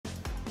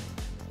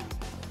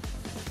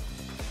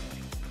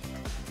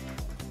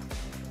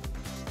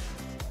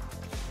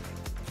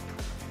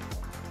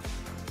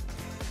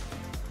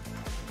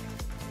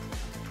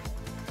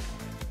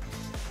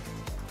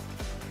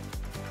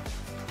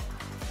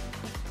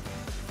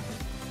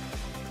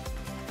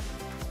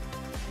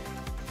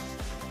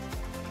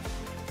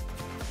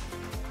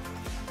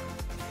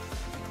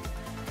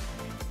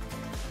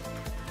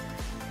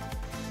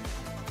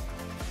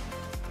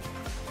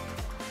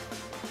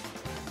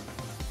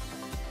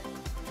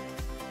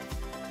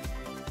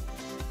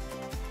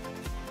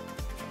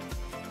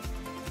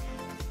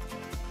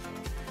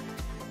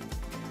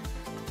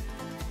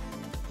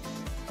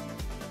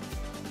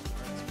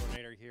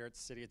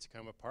City of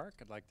Takoma Park.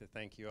 I'd like to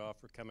thank you all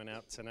for coming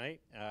out tonight.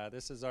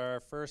 This is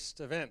our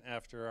first event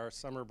after our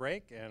summer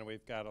break, and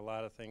we've got a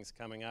lot of things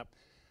coming up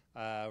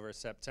over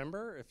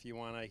September. If you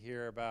want to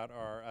hear about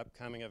our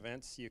upcoming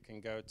events, you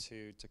can go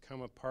to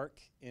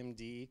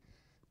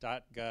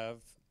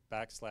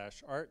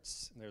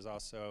tacomaparkmd.gov/arts. There's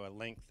also a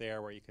link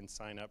there where you can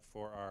sign up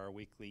for our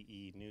weekly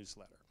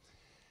e-newsletter.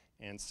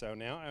 And so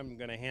now I'm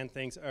going to hand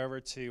things over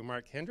to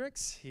Mark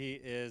Hendricks. He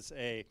is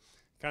a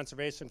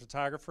conservation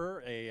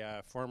photographer,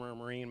 a former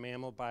marine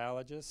mammal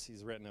biologist.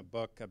 He's written a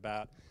book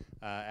about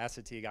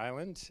Chesapeake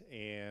Island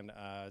and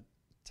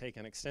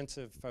taken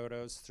extensive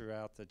photos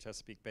throughout the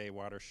Chesapeake Bay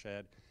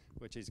Watershed,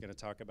 which he's going to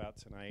talk about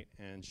tonight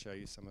and show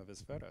you some of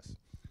his photos.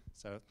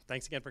 So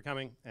thanks again for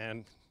coming,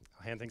 and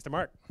I'll hand things to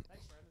Mark.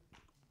 Thanks, Brandon.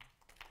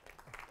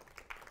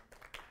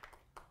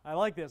 I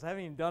like this. I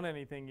haven't even done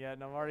anything yet,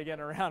 and I'm already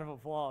getting a round of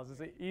applause.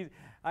 It's easy.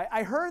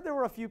 I heard there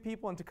were a few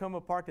people in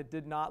Takoma Park that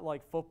did not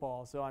like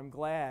football, so I'm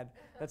glad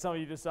that some of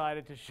you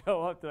decided to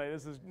show up today.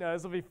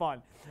 This will be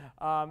fun.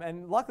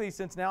 And luckily,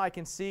 since now I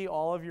can see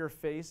all of your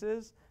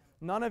faces,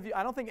 none of you,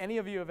 I don't think any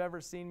of you have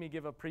ever seen me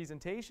give a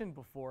presentation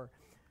before.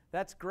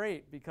 That's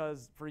great,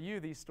 because for you,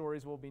 these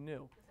stories will be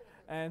new.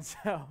 And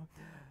so,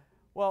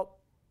 well,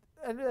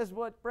 and as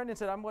what Brendan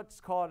said, I'm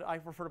what's called, I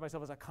refer to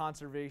myself as a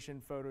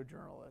conservation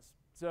photojournalist.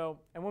 So,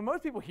 and when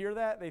most people hear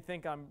that, they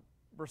think I'm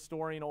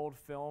restoring old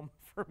film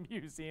for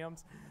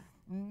museums.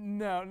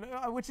 No,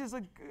 which is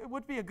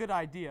would be a good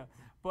idea.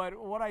 But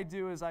what I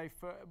do is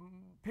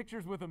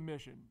pictures with a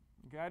mission.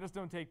 Okay, I just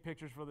don't take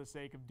pictures for the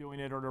sake of doing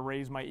it or to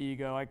raise my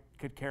ego. I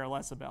could care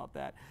less about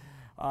that.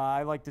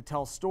 I like to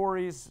tell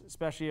stories,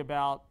 especially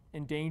about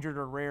endangered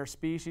or rare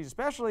species,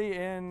 especially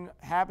in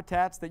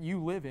habitats that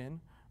you live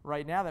in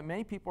right now that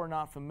many people are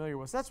not familiar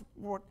with. So that's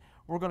what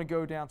we're going to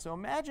go down. So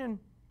imagine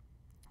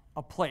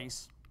a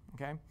place,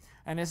 okay?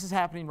 And this is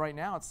happening right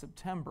now. It's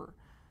September.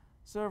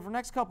 So for the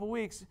next couple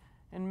weeks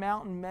in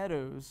mountain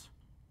meadows,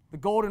 the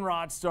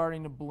goldenrod's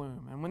starting to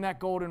bloom. And when that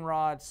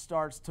goldenrod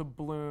starts to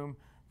bloom,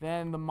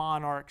 then the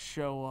monarchs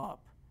show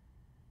up.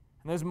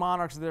 And those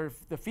monarchs,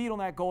 that feed on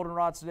that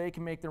goldenrod so they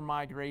can make their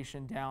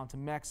migration down to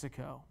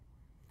Mexico.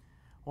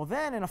 Well,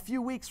 then in a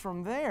few weeks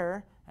from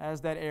there,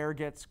 as that air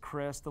gets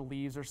crisp, the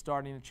leaves are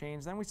starting to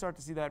change, then we start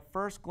to see that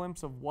first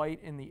glimpse of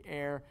white in the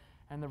air,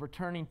 and the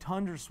returning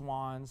tundra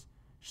swans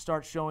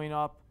start showing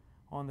up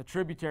on the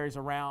tributaries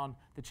around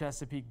the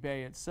Chesapeake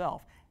Bay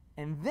itself.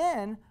 And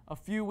then, a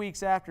few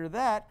weeks after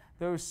that,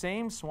 those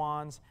same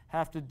swans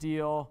have to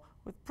deal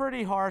with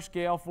pretty harsh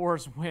gale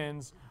force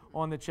winds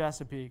on the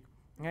Chesapeake.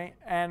 Okay?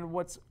 And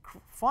what's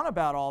fun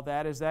about all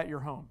that is that you're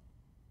home.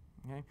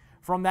 Okay?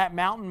 From that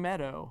mountain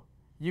meadow,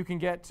 you can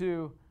get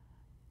to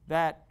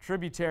that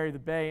tributary of the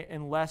bay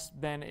in less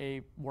than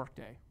a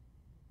workday.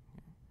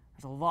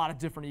 There's a lot of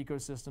different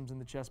ecosystems in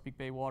the Chesapeake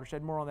Bay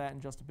Watershed. More on that in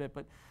just a bit.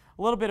 But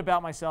a little bit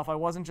about myself. I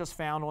wasn't just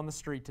found on the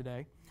street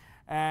today.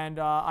 And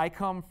I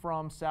come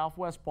from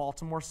southwest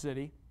Baltimore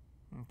City.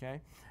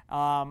 Okay,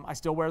 I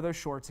still wear those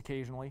shorts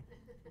occasionally.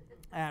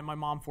 And my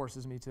mom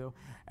forces me to.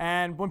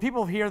 And when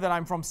people hear that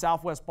I'm from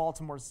southwest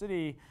Baltimore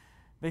City,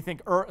 they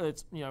think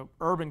it's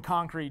urban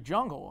concrete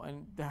jungle.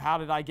 And how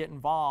did I get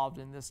involved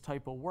in this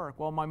type of work?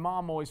 Well, my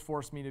mom always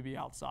forced me to be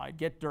outside,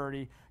 get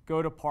dirty,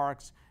 go to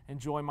parks,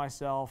 enjoy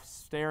myself,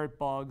 stare at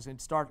bugs, and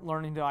start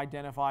learning to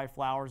identify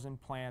flowers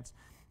and plants.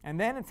 And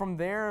then from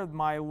there,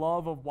 my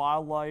love of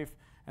wildlife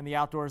and the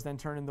outdoors then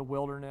turned into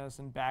wilderness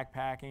and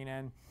backpacking.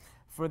 And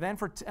for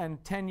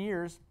 10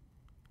 years,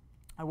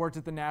 I worked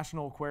at the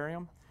National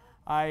Aquarium.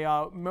 I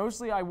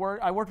was an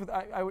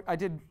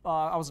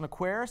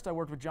aquarist. I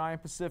worked with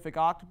giant Pacific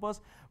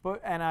octopus,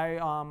 but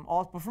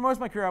for most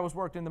of my career, I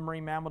worked in the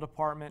marine mammal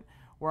department,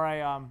 where I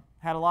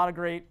had a lot of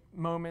great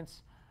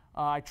moments.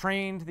 I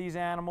trained these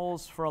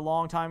animals for a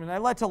long time, and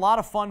that led to a lot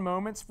of fun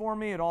moments for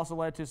me. It also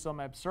led to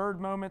some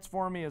absurd moments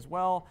for me as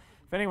well.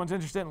 If anyone's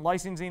interested in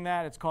licensing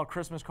that, it's called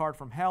Christmas Card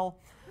from Hell.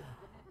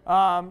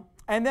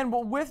 And then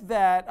with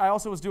that, I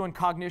also was doing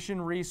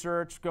cognition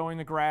research, going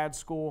to grad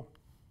school.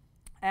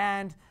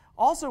 And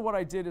also what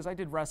I did is I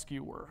did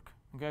rescue work.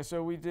 Okay,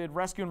 so we did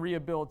rescue and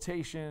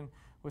rehabilitation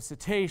with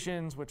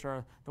cetaceans, which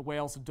are the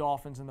whales, the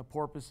dolphins, and the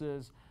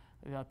porpoises.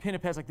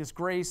 Pinnipeds, like this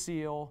gray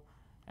seal,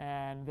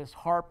 and this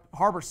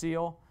harbor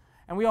seal.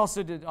 And we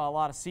also did a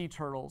lot of sea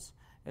turtles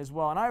as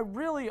well. And I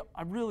really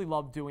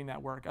loved doing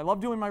that work. I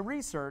loved doing my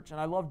research, and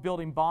I loved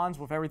building bonds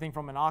with everything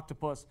from an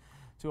octopus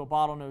to a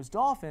bottlenose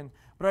dolphin.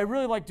 But I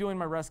really liked doing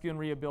my rescue and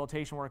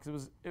rehabilitation work,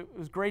 because it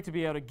was great to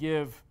be able to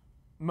give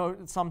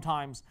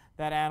sometimes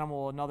that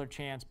animal another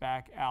chance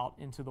back out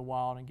into the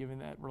wild and giving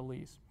that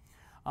release.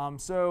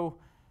 So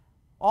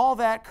all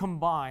that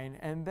combined,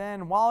 and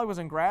then while I was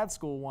in grad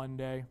school one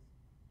day,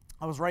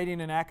 I was writing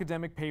an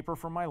academic paper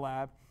for my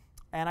lab,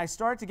 and I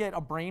started to get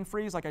a brain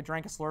freeze, like I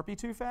drank a Slurpee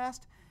too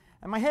fast,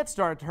 and my head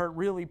started to hurt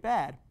really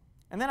bad.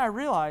 And then I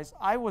realized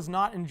I was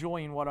not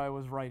enjoying what I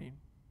was writing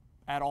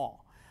at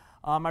all.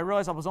 I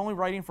realized I was only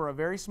writing for a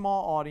very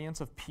small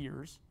audience of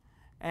peers.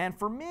 And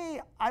for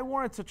me, I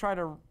wanted to try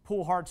to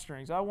pull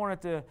heartstrings. I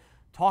wanted to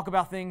talk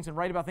about things and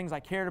write about things I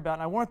cared about,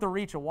 and I wanted to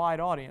reach a wide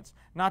audience,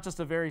 not just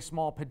a very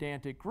small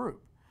pedantic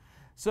group.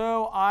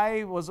 So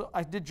I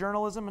did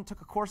journalism and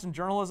took a course in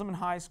journalism in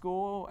high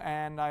school,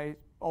 and I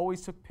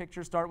always took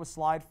pictures, started with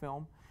slide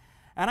film.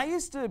 And I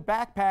used to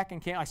backpack in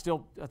camp.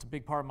 That's a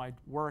big part of my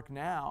work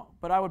now,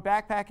 but I would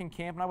backpack in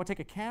camp and I would take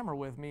a camera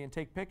with me and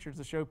take pictures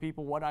to show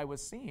people what I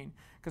was seeing.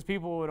 Because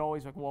people would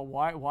always be like, well,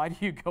 why do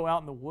you go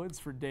out in the woods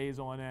for days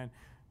on end?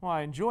 Well,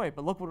 I enjoy it,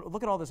 but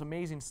look at all this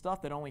amazing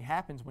stuff that only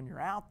happens when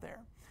you're out there.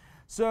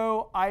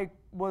 So I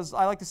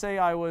like to say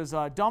I was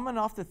dumb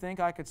enough to think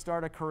I could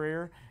start a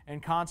career in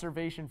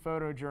conservation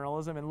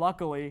photojournalism, and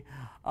luckily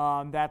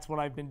that's what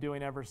I've been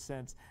doing ever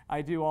since.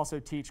 I do also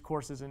teach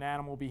courses in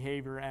animal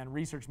behavior and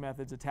research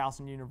methods at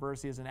Towson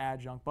University as an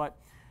adjunct, but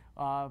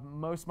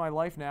most of my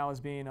life now is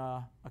being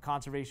a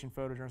conservation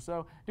photojournalist.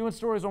 So doing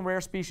stories on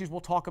rare species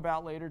we'll talk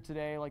about later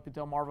today, like the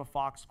Delmarva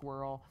fox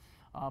squirrel,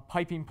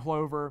 piping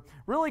plover,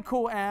 really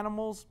cool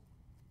animals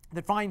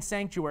that find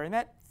sanctuary, and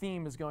that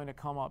theme is going to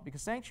come up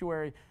because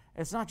sanctuary,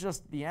 it's not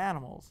just the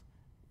animals,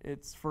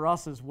 it's for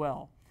us as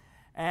well.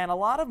 And a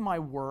lot of my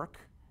work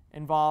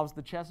involves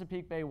the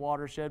Chesapeake Bay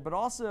Watershed, but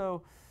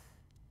also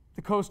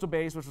the coastal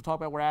bays, which we'll talk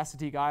about where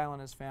Assateague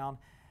Island is found.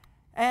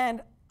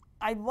 And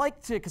I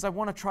like to, because I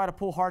want to try to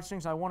pull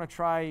heartstrings, I want to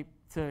try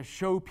to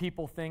show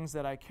people things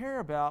that I care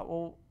about.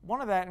 Well, one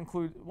of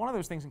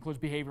those things includes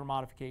behavior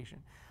modification.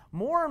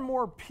 More and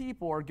more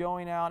people are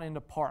going out into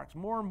parks.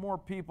 More and more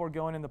people are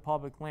going into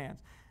public lands.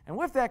 And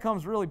with that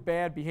comes really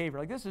bad behavior.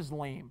 Like, this is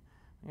lame.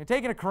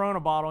 Taking a Corona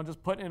bottle and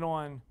just putting it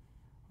on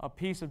a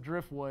piece of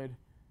driftwood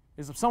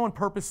is if someone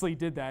purposely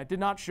did that. It did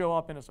not show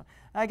up in a...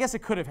 I guess it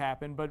could have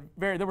happened, but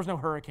there was no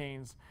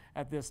hurricanes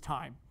at this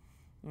time.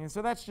 And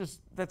so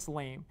that's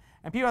lame.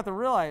 And people have to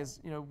realize,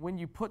 when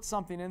you put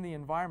something in the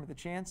environment, the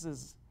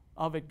chances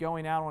of it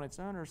going out on its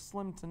own are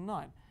slim to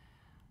none.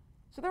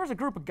 So there was a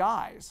group of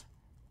guys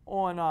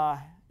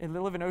they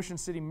live in Ocean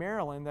City,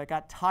 Maryland, that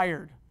got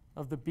tired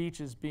of the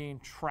beaches being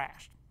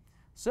trashed.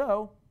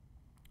 So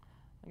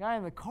the guy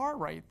in the car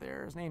right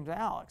there, his name's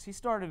Alex, he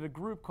started a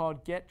group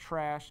called Get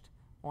Trashed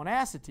on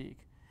Assateague.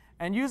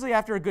 And usually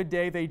after a good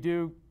day, they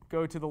do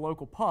go to the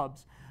local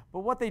pubs. But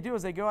what they do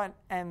is they go out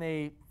and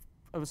it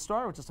would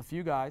start with just a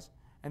few guys,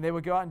 and they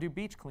would go out and do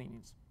beach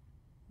cleanings.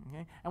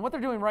 Okay? And what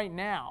they're doing right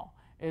now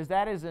is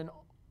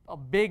a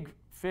big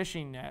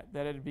fishing net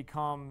that had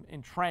become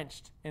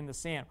entrenched in the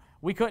sand.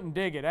 We couldn't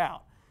dig it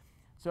out.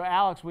 So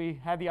Alex, we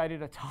had the idea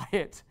to tie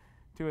it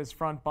to his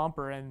front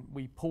bumper, and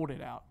we pulled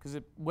it out because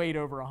it weighed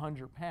over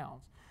 100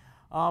 pounds.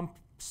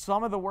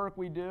 Some of the work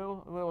we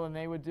do, and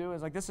they would do,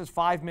 is like, this is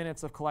 5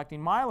 minutes of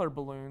collecting mylar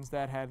balloons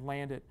that had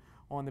landed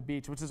on the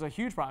beach, which is a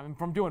huge problem. And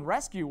from doing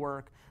rescue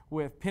work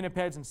with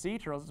pinnipeds and sea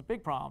turtles, it's a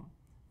big problem.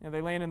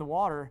 They land in the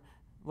water,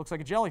 looks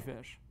like a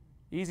jellyfish.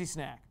 Easy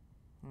snack.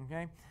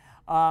 Okay?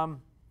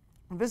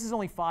 This is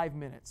only 5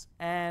 minutes.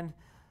 And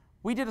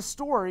we did a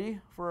story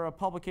for a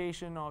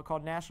publication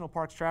called National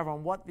Parks Travel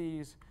on what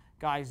these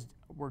guys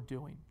were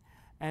doing.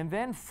 And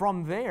then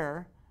from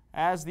there,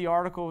 as the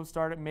article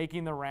started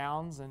making the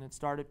rounds and it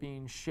started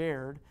being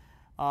shared,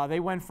 they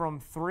went from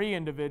 3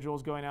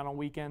 individuals going out on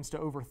weekends to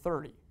over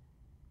 30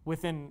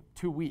 within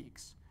 2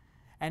 weeks.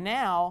 And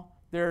now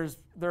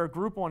their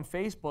group on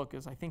Facebook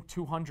is, I think,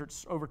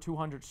 over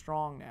 200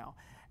 strong now.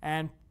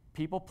 And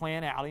people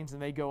plan outings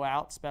and they go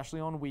out, especially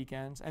on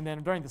weekends, and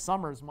then during the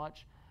summer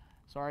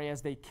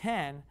as they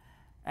can,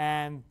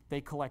 and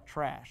they collect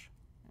trash.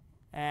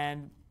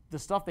 And the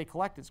stuff they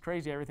collect is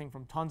crazy, everything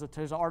from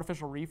there's an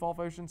artificial reef off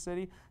Ocean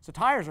City, so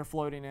tires are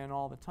floating in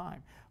all the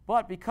time.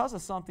 But because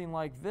of something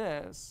like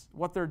this,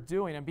 what they're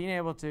doing and being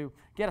able to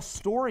get a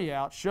story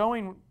out,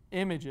 showing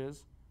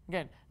images,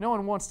 again, no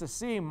one wants to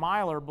see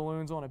mylar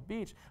balloons on a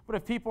beach, but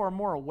if people are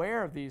more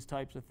aware of these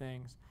types of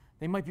things,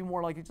 they might be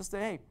more likely to just say,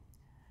 hey,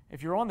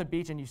 if you're on the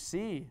beach and you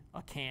see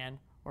a can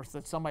or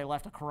that somebody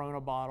left a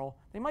Corona bottle,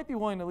 they might be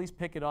willing to at least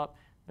pick it up.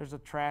 There's a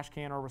trash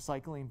can or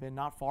recycling bin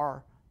not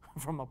far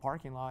from a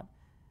parking lot,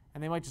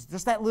 and they might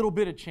just that little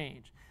bit of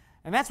change.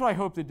 And that's what I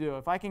hope to do.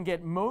 If I can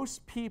get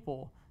most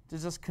people to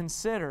just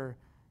consider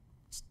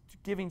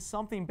giving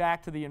something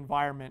back to the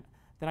environment,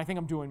 then I think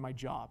I'm doing my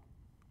job.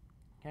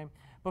 Okay?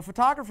 But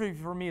photography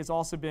for me has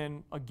also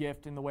been a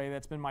gift in the way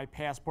that's been my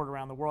passport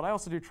around the world. I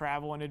also do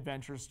travel and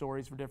adventure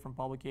stories for different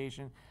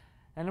publications.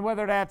 And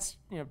whether that's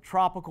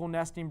tropical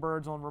nesting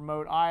birds on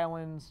remote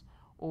islands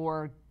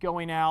or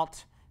going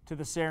out to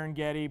the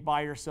Serengeti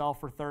by yourself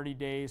for 30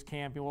 days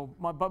camping,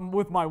 but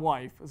with my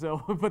wife.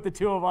 So we put the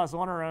two of us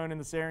on our own in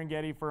the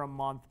Serengeti for a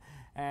month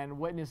and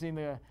witnessing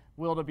the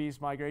wildebeest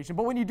migration.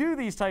 But when you do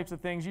these types of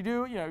things,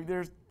 you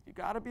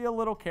got to be a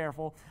little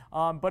careful.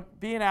 But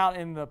being out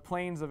in the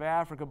plains of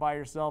Africa by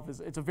yourself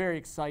it's a very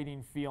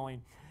exciting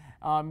feeling.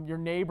 Your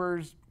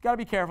neighbors got to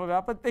be careful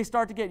about, but they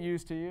start to get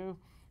used to you.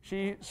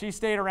 She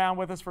stayed around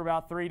with us for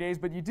about 3 days,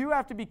 but you do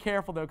have to be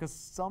careful though, because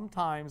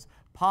sometimes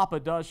Papa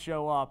does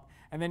show up,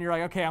 and then you're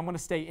like, okay, I'm going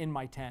to stay in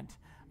my tent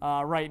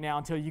right now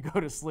until you go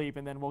to sleep,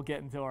 and then we'll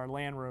get into our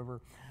Land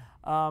Rover.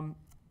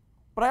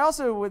 But I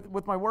also,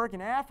 with my work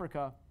in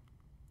Africa,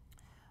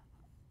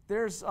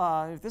 there's,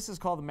 this is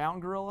called the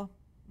mountain gorilla.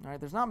 All right,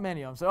 there's not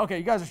many of them. So, okay,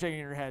 you guys are shaking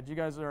your heads. You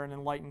guys are an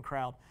enlightened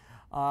crowd.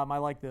 I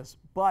like this.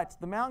 But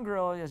the mountain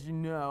gorilla, as you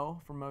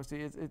know, for most of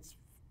you, it's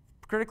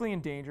critically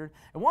endangered.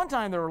 At one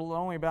time, there were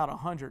only about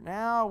 100.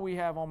 Now we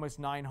have almost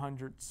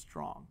 900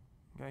 strong.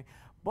 Okay,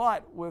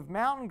 but with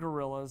mountain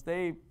gorillas,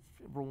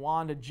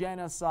 Rwanda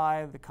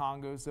genocide, the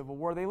Congo Civil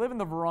War, they live in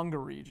the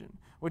Virunga region,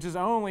 which is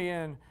only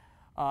in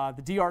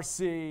the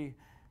DRC,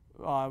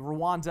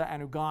 Rwanda,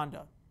 and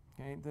Uganda.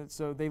 Okay,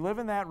 so they live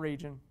in that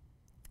region.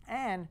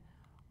 And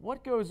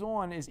what goes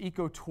on is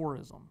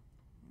ecotourism. All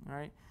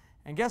right?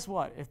 And guess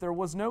what? If there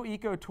was no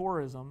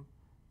ecotourism,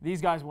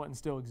 these guys wouldn't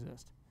still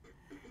exist.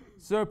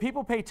 So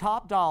people pay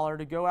top dollar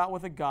to go out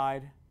with a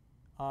guide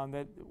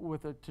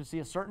to see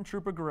a certain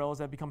troop of gorillas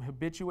that become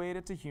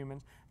habituated to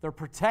humans. They're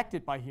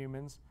protected by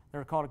humans.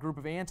 They're called a group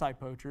of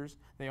anti-poachers.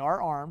 They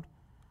are armed.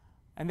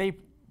 And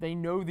they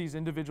know these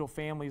individual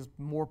families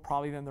more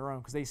probably than their own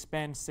because they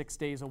spend 6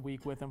 days a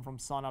week with them from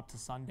sun up to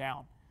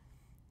sundown.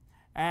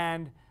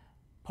 And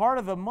part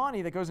of the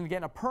money that goes into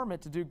getting a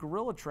permit to do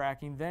gorilla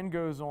tracking then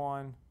goes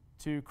on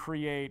to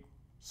create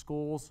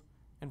schools,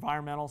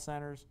 environmental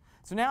centers.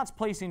 So now it's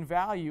placing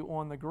value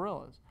on the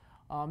gorillas.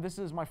 This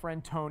is my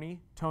friend Tony.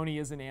 Tony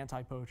is an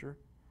anti-poacher.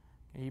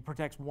 He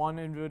protects one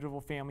individual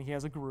family. He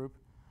has a group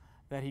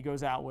that he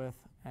goes out with,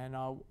 and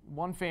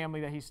one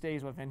family that he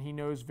stays with, and he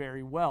knows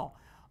very well.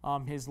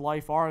 His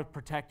life are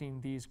protecting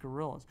these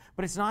gorillas.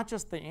 But it's not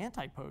just the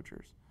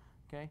anti-poachers.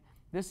 Okay?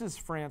 This is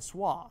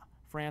Francois.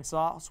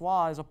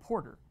 Francois is a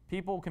porter.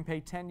 People can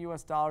pay $10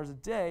 US a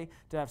day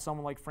to have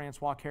someone like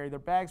Francois carry their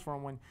bags for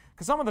them.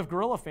 Because some of the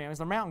gorilla families,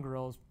 the mountain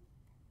gorillas,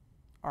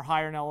 are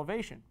higher in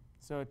elevation.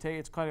 So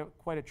it's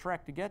quite a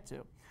trek to get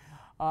to.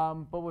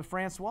 But with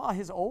Francois,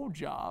 his old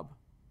job,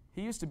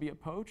 he used to be a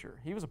poacher.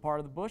 He was a part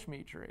of the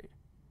bushmeat trade.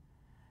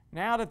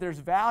 Now that there's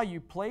value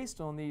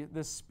placed on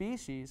this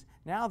species,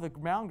 now the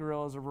mountain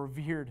gorilla is a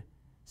revered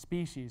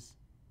species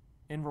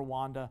in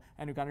Rwanda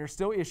and Uganda. There's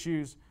still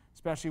issues,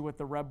 especially with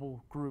the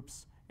rebel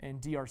groups in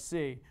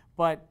DRC.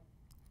 But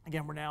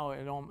again,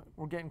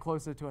 we're getting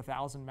closer to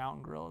 1,000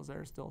 mountain gorillas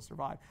that still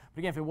survive. But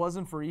again, if it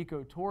wasn't for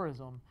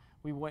ecotourism,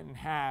 we wouldn't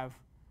have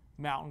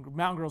mountain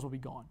gorillas will be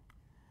gone.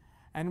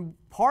 And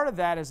part of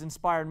that has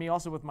inspired me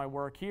also with my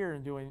work here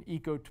in doing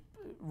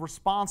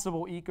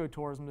responsible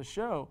ecotourism to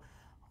show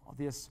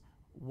this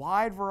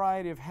wide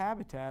variety of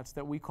habitats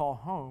that we call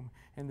home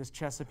in this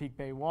Chesapeake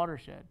Bay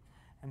watershed.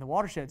 And the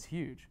watershed's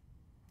huge.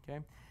 Okay?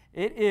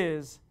 It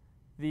is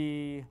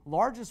the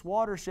largest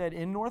watershed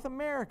in North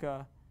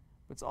America,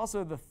 but it's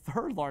also the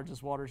third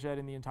largest watershed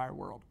in the entire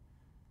world.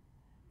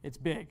 It's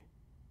big.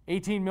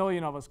 18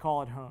 million of us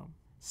call it home.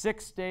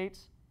 6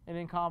 states it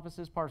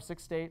encompasses, part of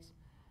 6 states,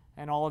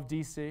 and all of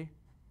DC.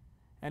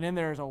 And then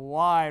there's a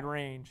wide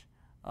range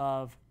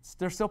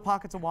there's still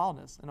pockets of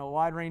wildness and a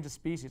wide range of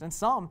species, and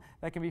some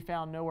that can be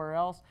found nowhere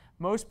else.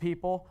 Most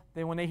people,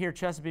 when they hear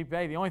Chesapeake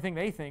Bay, the only thing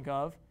they think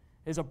of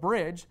is a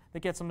bridge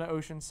that gets them to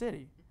Ocean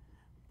City.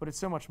 But it's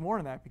so much more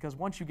than that, because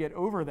once you get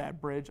over that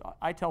bridge,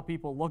 I tell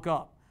people, look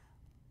up.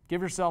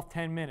 Give yourself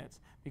 10 minutes,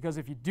 because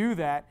if you do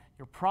that,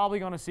 you're probably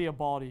going to see a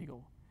bald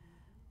eagle.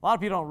 A lot of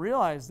people don't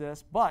realize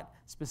this, but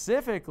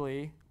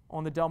specifically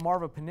on the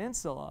Delmarva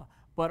Peninsula,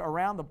 but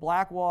around the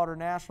Blackwater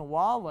National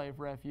Wildlife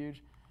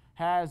Refuge,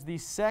 has the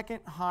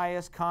second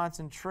highest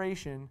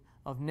concentration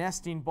of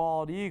nesting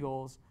bald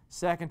eagles,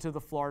 second to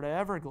the Florida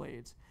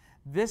Everglades.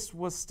 This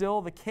was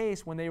still the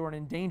case when they were an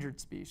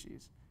endangered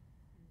species.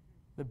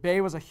 The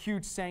bay was a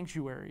huge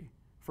sanctuary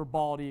for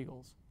bald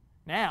eagles.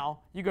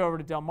 Now, you go over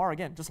to Delmarva,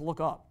 again, just look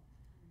up.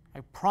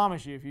 I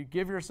promise you, if you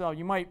give yourself,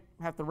 you might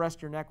have to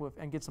rest your neck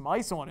and get some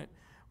ice on it,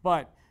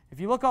 but if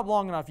you look up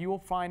long enough, you will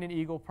find an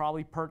eagle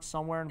probably perched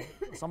somewhere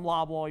in some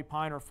loblolly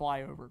pine or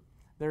flyover.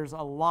 There's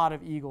a lot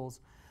of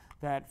eagles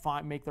that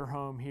make their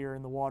home here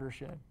in the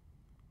watershed.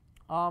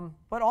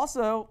 But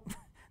also,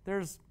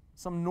 there's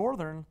some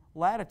northern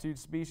latitude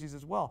species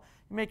as well.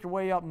 You make your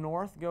way up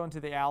north, go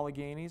into the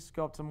Alleghenies,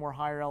 go up to more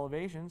higher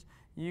elevations,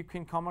 you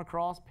can come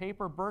across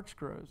paper birch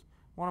groves,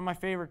 one of my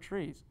favorite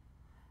trees.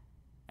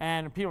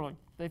 And people,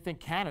 they think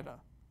Canada.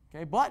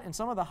 Okay? But in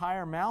some of the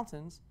higher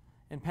mountains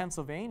in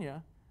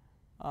Pennsylvania,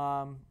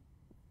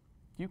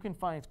 you can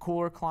find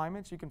cooler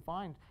climates, you can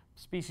find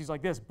species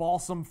like this,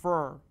 balsam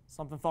fir,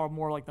 something thought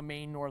more like the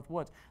Maine North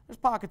Woods. There's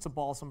pockets of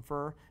balsam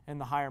fir in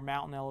the higher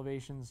mountain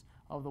elevations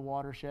of the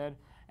watershed.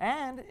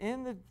 And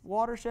in the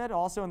watershed,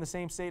 also in the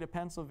same state of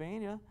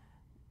Pennsylvania,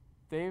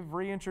 they've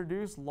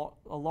reintroduced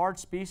a large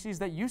species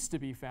that used to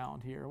be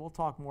found here. We'll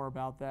talk more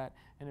about that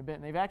in a bit.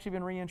 And they've actually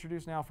been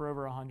reintroduced now for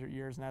over 100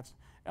 years, and that's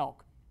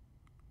elk.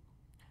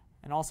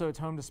 And also it's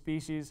home to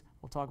species,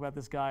 we'll talk about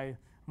this guy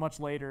much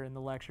later in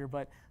the lecture,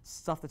 but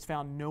stuff that's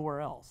found nowhere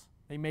else.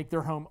 They make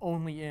their home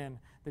only in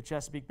the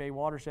Chesapeake Bay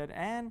watershed,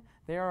 and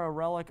they are a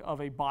relic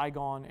of a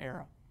bygone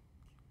era.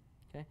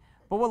 Okay?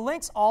 But what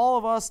links all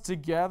of us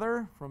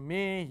together, from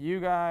me,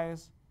 you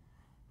guys,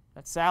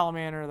 that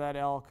salamander, that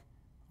elk,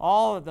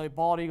 all of the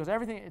bald eagles,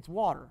 everything, it's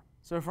water.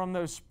 So from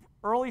those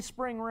early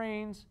spring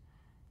rains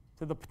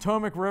to the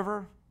Potomac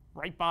River,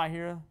 right by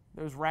here,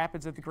 those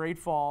rapids at the Great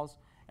Falls,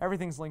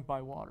 everything's linked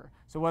by water.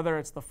 So whether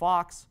it's the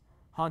fox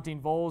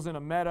hunting voles in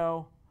a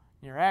meadow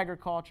near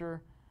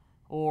agriculture,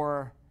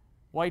 or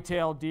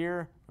white-tailed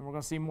deer, and we're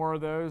going to see more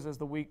of those as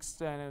the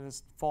weeks and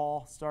as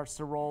fall starts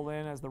to roll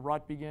in, as the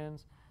rut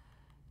begins,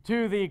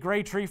 to the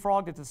gray tree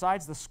frog that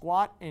decides to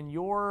squat in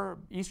your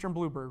eastern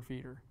bluebird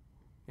feeder.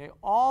 Okay,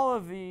 all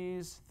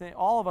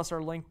of us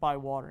are linked by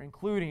water,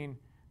 including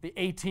the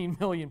 18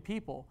 million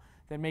people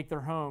that make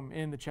their home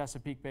in the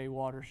Chesapeake Bay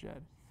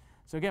Watershed.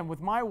 So again,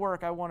 with my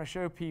work, I want to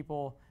show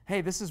people,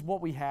 hey, this is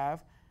what we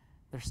have.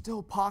 There's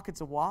still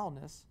pockets of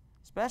wildness,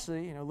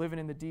 especially living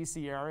in the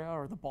D.C. area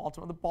or the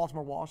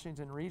Baltimore,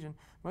 Washington region.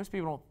 Most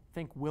people don't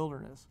think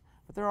wilderness,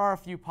 but there are a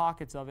few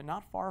pockets of it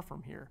not far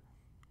from here.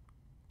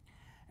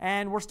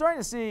 And we're starting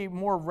to see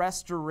more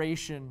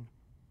restoration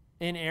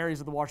in areas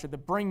of the watershed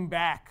that bring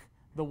back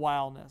the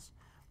wildness.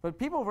 But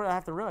people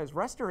have to realize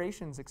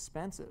restoration is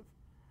expensive.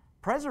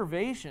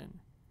 Preservation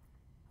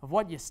of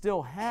what you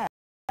still have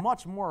is a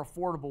much more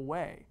affordable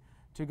way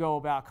to go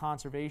about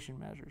conservation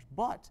measures.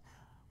 But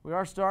we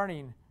are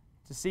starting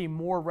to see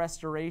more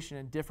restoration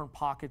in different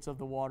pockets of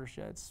the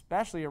watershed,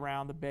 especially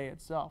around the bay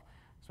itself.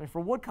 So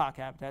for woodcock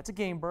habitat, it's a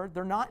game bird.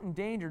 They're not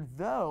endangered,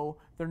 though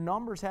their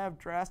numbers have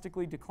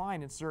drastically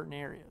declined in certain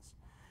areas.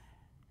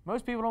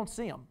 Most people don't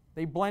see them.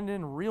 They blend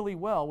in really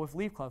well with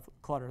leaf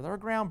clutter. They're a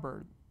ground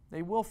bird.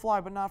 They will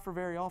fly, but not for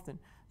very often.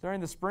 During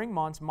the spring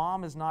months,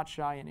 mom is not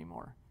shy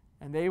anymore,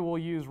 and they will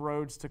use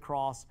roads to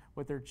cross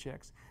with their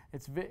chicks.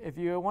 If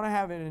you want to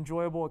have an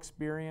enjoyable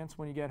experience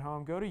when you get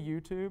home, go to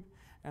YouTube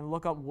and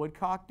look up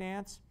woodcock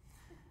dance.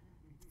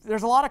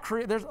 There's a lot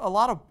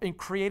of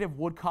creative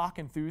woodcock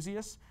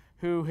enthusiasts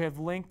who have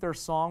linked their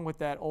song with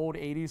that old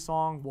 80s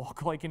song,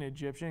 Walk Like an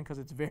Egyptian, because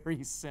it's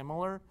very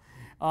similar.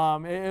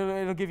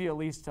 It'll give you at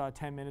least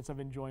 10 minutes of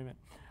enjoyment.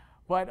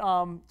 But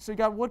so you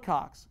got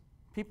woodcocks.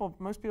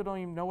 Most people don't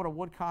even know what a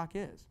woodcock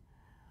is.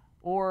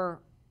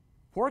 Or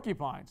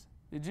porcupines.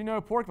 Did you know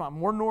porcupine,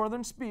 more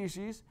northern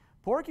species,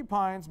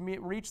 porcupines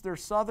reach their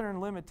southern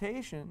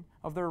limitation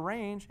of their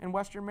range in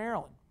western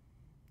Maryland.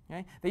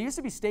 Okay? They used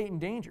to be state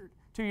endangered.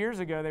 2 years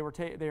ago, they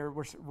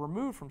were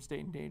removed from state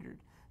endangered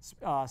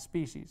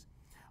species.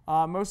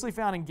 Mostly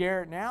found in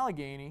Garrett and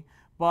Allegheny,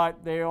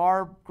 but they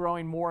are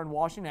growing more in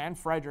Washington and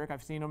Frederick.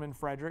 I've seen them in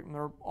Frederick, and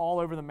they're all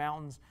over the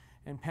mountains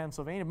in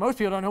Pennsylvania. Most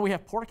people don't know we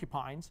have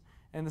porcupines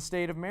in the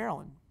state of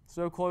Maryland,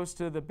 so close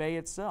to the bay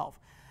itself.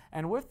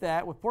 And with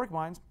that, with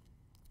porcupines,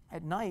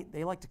 at night,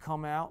 they like to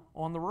come out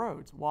on the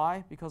roads.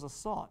 Why? Because of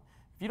salt.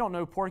 If you don't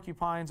know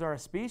porcupines are a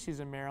species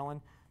in Maryland,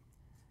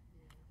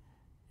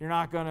 you're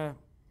not going to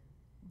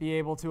be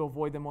able to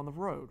avoid them on the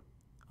road.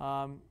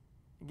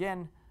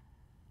 Again,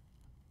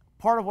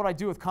 part of what I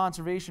do with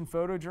conservation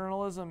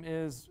photojournalism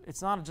is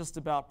it's not just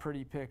about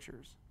pretty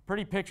pictures.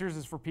 Pretty pictures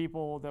is for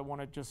people that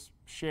want to just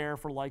share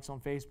for likes on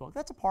Facebook.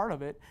 That's a part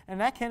of it,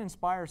 and that can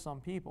inspire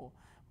some people.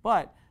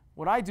 But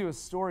what I do is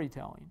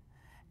storytelling,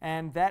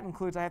 and that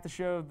includes I have to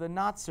show the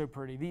not so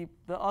pretty,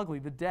 the ugly,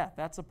 the death.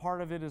 That's a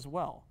part of it as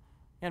well.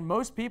 And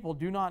most people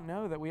do not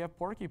know that we have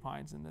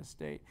porcupines in this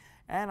state.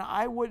 And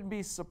I wouldn't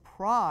be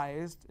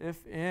surprised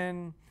if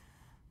in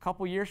a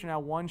couple years from now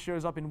one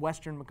shows up in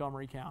western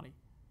Montgomery County.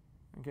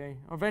 Okay?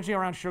 Eventually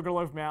around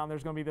Sugarloaf Mountain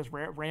there's going to be this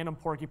random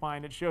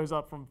porcupine that shows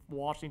up from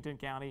Washington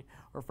County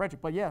or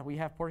Frederick. But yeah, we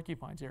have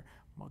porcupines here.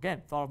 Well,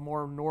 again, thought of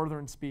more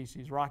northern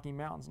species, Rocky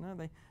Mountains. No,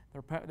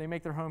 they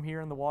make their home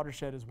here in the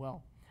watershed as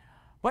well.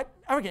 But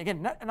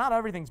again, not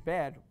everything's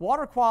bad.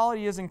 Water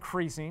quality is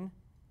increasing,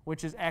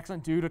 which is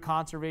excellent due to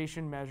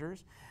conservation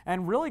measures.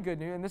 And really good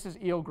news, and this is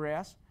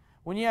eelgrass.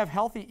 When you have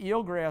healthy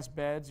eelgrass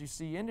beds, you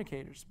see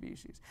indicator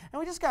species.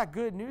 And we just got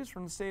good news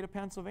from the state of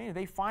Pennsylvania.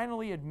 They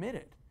finally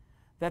admitted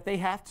that they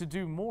have to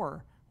do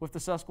more with the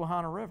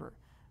Susquehanna River.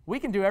 We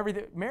can do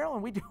everything.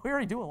 Maryland, we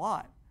already do a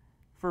lot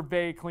for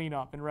bay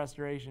cleanup and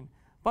restoration.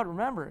 But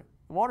remember,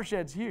 the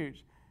watershed's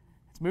huge.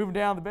 It's moving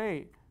down the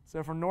bay.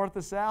 So from north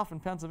to south in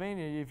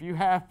Pennsylvania, if you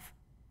have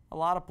a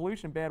lot of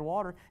pollution, bad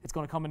water, it's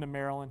going to come into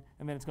Maryland,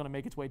 and then it's going to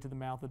make its way to the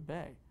mouth of the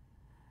bay.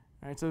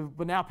 All right,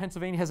 but now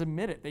Pennsylvania has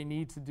admitted they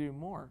need to do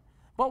more.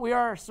 But we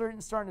are starting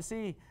to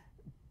see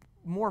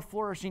more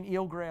flourishing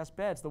eelgrass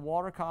beds. The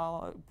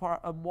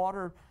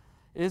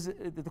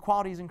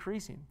quality is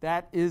increasing.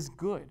 That is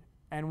good.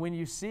 And when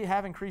you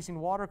have increasing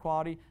water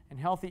quality and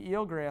healthy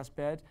eelgrass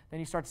beds, then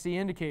you start to see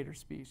indicator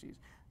species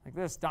like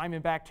this,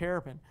 diamondback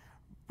terrapin.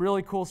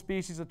 Really cool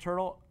species of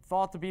turtle,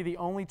 thought to be the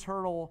only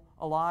turtle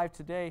alive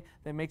today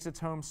that makes its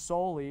home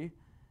solely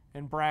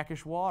in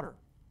brackish water.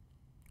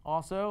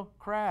 Also,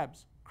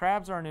 crabs.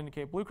 Crabs are an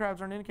indicator. Blue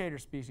crabs are an indicator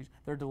species.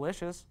 They're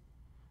delicious,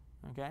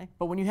 okay?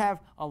 But when you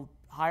have a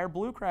higher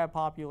blue crab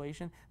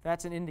population,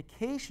 that's an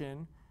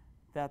indication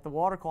that the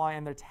water quality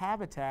and its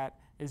habitat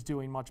is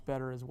doing much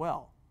better as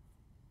well.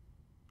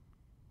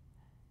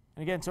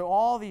 And again, so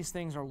all these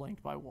things are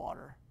linked by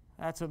water.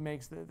 That's what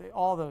makes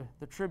all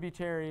the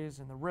tributaries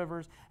and the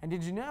rivers. And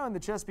did you know in the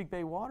Chesapeake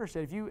Bay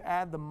Watershed, if you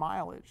add the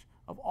mileage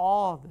of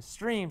all the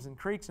streams and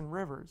creeks and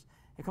rivers,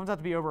 it comes out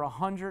to be over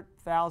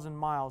 100,000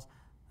 miles.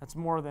 That's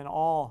more than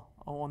all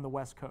on the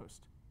West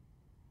Coast.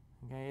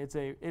 Okay,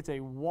 it's a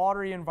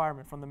watery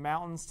environment from the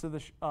mountains to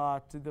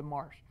the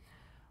marsh.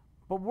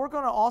 But we're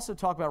going to also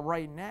talk about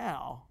right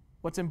now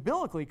what's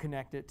umbilically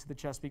connected to the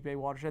Chesapeake Bay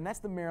watershed, and that's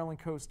the Maryland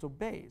coastal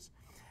bays.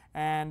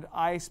 And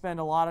I spend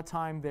a lot of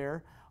time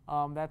there.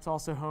 That's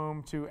also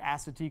home to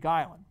Chesapeake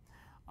Island.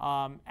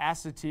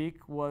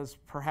 Chesapeake was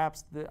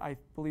perhaps, I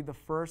believe, the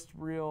first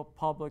real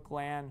public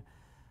land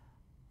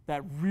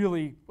that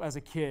really, as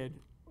a kid,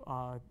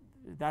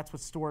 that's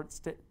what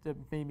that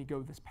made me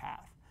go this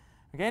path.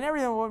 Okay, and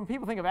everything, when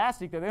people think of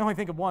Chesapeake, they only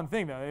think of one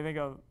thing, though. They think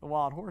of the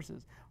wild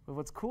horses. But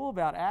what's cool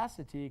about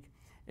Chesapeake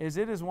is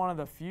it is one of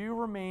the few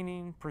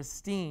remaining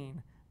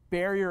pristine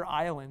barrier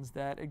islands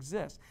that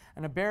exist.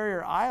 And a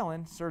barrier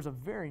island serves a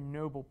very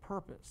noble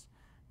purpose.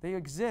 They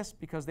exist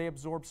because they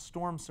absorb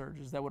storm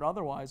surges that would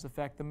otherwise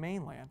affect the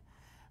mainland.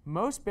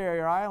 Most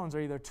barrier islands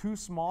are either too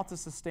small to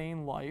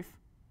sustain life,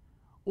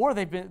 or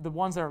they've been, the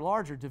ones that are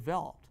larger,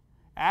 developed.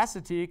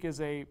 Chesapeake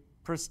is a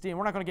pristine,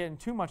 we're not going to get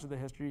into too much of the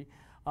history,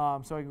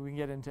 so we can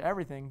get into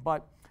everything,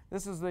 but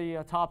this is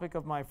the topic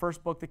of my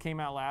first book that came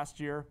out last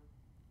year.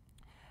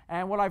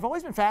 And what I've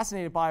always been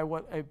fascinated by,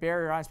 what a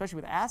barrier island, especially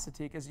with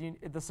Chesapeake, is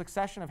the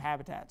succession of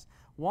habitats.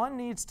 One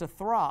needs to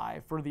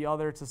thrive for the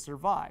other to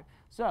survive.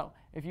 So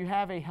if you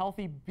have a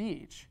healthy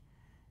beach,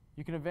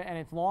 you can, and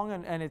it's long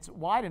and it's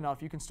wide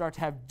enough, you can start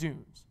to have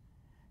dunes.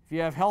 If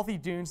you have healthy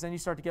dunes, then you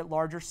start to get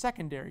larger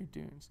secondary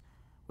dunes,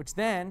 which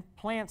then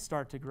plants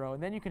start to grow,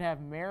 and then you can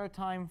have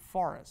maritime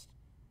forest.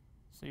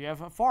 So you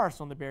have a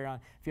forest on the barrier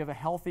island. If you have a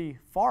healthy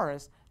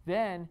forest,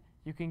 then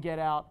you can get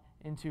out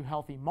into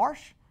healthy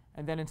marsh,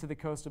 and then into the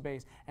coastal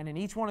bays. And in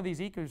each one of these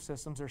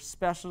ecosystems, there's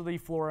specialty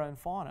flora and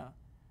fauna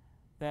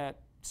that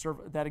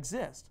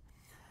exist.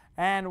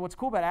 And what's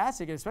cool about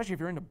Chesapeake, especially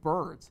if you're into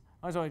birds,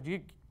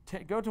 you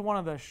go to one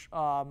of the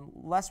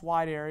less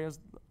wide areas.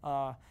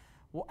 Well,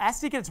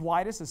 Chesapeake at its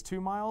widest is 2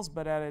 miles,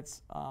 but at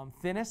its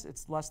thinnest,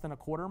 it's less than a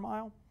 1/4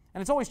 mile.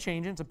 And it's always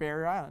changing. It's a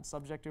barrier island,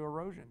 subject to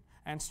erosion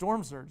and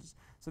storm surges.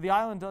 So the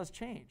island does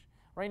change.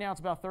 Right now,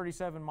 it's about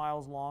 37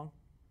 miles long.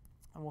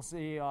 And we'll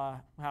see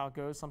how it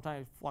goes.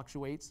 Sometimes it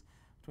fluctuates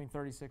between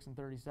 36 and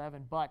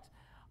 37. But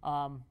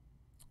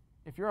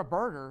if you're a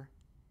birder,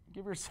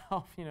 give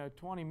yourself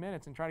 20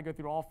 minutes and try to go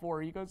through all 4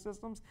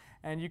 ecosystems,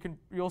 and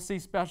you'll see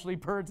specialty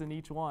birds in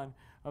each one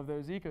of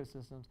those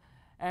ecosystems.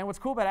 And what's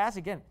cool about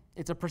Chesapeake, again,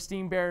 it's a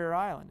pristine barrier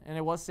island, and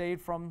it was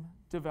saved from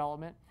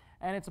development.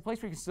 And it's a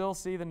place where you can still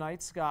see the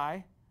night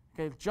sky,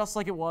 okay, just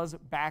like it was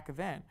back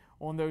then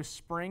on those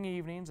spring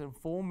evenings and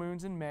full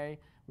moons in May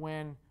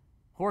when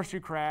horseshoe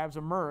crabs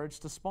emerge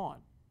to spawn.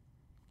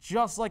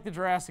 Just like the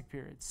Jurassic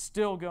period,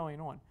 still going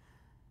on.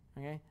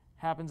 Okay?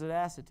 Happens at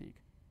Chesapeake.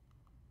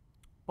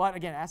 But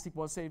again, Chesapeake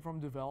was saved from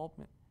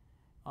development.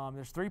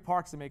 There's 3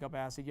 parks that make up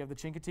Chesapeake. You have the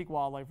Chesapeake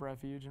Wildlife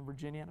Refuge in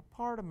Virginia and a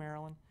part of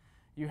Maryland.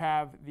 You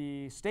have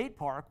the state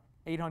park,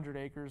 800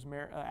 acres,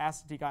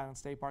 Chesapeake Island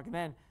State Park, and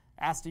then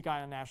Chesapeake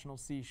Island National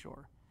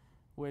Seashore,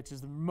 which is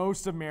the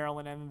most of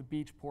Maryland and then the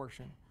beach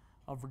portion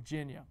of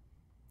Virginia.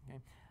 Okay?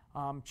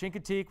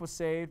 Chincoteague was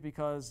saved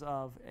because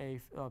of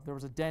there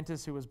was a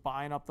dentist who was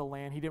buying up the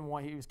land. He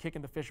was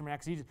kicking the fishermen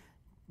out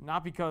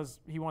not because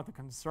he wanted to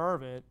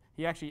conserve it.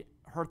 He actually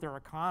hurt their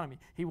economy.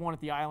 He wanted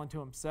the island to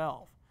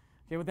himself.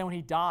 Okay, but then when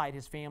he died,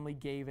 his family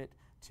gave it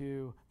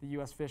to the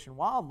U.S. Fish and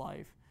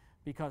Wildlife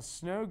because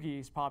snow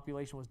geese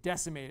population was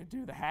decimated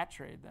due to the hat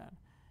trade then.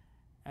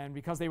 And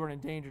because they were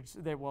endangered,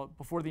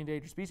 before the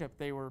Endangered Species Act,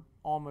 they were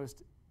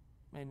almost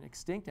an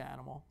extinct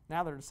animal.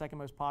 Now they're the second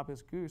most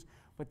populous goose,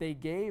 but they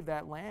gave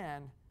that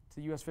land to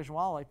the U.S. Fish and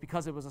Wildlife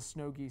because it was a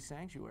snow geese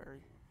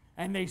sanctuary.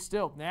 And they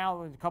still,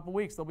 now in a couple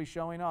weeks, they'll be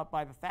showing up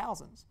by the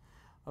thousands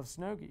of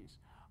snow geese.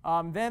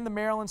 Then the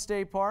Maryland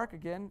State Park,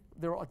 again,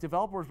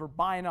 developers were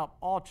buying up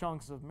all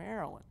chunks of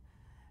Maryland.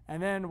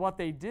 And then what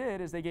they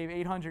did is they gave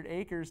 800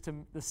 acres to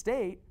the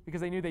state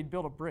because they knew they'd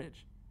build a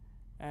bridge.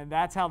 And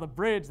that's how the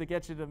bridge that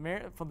gets you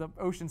from the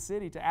Ocean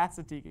City to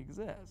Chesapeake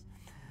exists.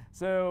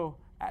 So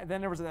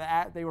then there was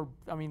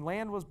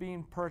land was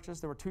being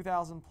purchased. There were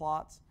 2,000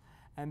 plots,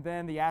 and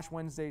then the Ash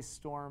Wednesday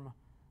storm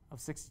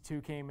of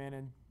 '62 came in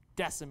and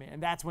decimated.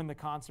 And that's when the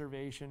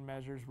conservation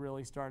measures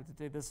really started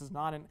to do. This is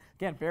not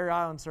again, barrier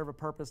islands serve a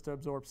purpose to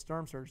absorb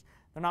storm surge.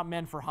 They're not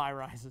meant for high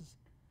rises.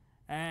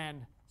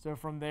 And so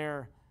from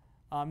there,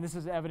 this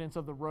is evidence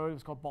of the road. It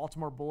was called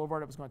Baltimore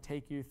Boulevard. It was going to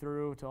take you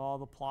through to all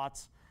the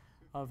plots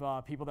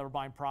of people that were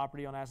buying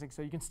property on Chesapeake.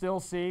 So you can still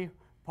see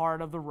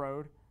part of the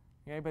road.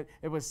 Okay, but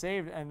it was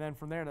saved, and then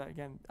from there,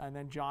 and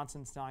then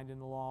Johnson signed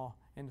into law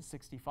in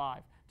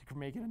 '65 to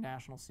make it a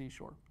national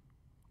seashore.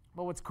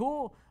 But what's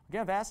cool,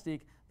 again, with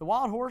Chesapeake, the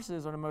wild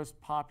horses are the most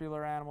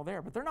popular animal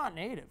there, but they're not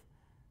native.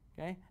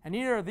 Okay, and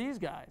neither are these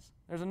guys.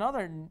 There's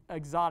another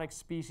exotic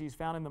species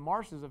found in the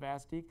marshes of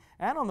Chesapeake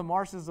and on the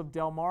marshes of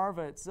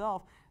Delmarva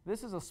itself.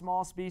 This is a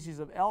small species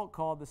of elk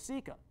called the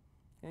sika.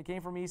 It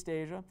came from East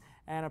Asia,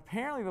 and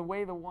apparently the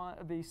way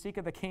the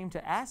sika that came to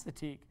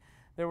Chesapeake,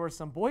 there were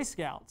some Boy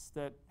Scouts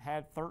that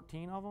had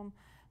 13 of them,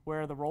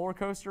 where the roller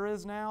coaster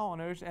is now on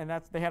Ocean,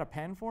 and they had a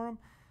pen for them.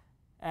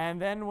 And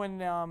then when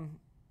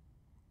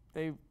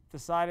they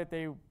decided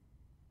they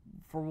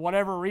for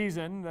whatever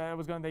reason,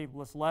 they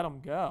just let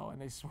them go,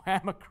 and they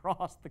swam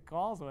across the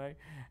causeway,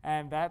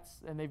 and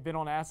they've been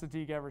on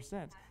Assateague ever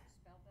since.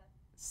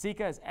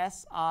 Sika is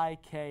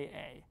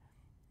S-I-K-A,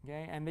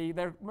 okay, and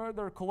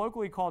they're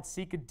colloquially called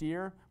Sika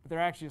deer, but they're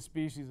actually a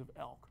species of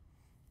elk.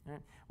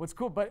 Right? What's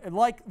cool, but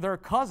like their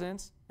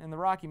cousins in the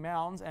Rocky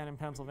Mountains and in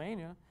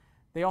Pennsylvania,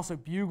 they also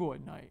bugle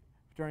at night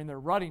during their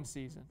rutting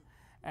season,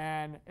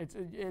 and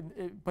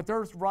but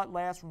their rut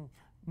lasts from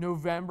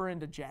November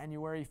into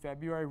January,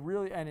 February,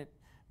 really, and it's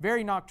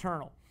very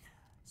nocturnal.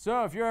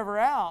 So if you're ever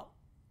out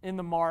in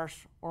the marsh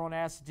or on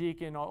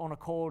Assateague on a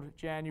cold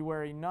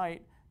January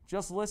night,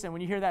 just listen.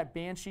 When you hear that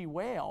banshee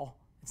wail,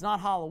 it's not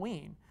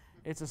Halloween.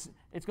 It's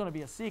going to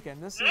be a Sika,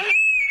 and this is.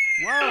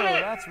 Whoa,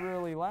 that's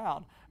really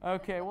loud.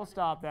 Okay, we'll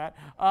stop that.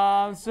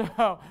 But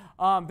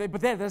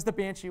there's the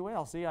banshee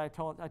wail. See, I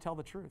tell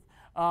the truth.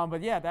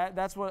 But yeah,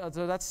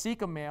 that's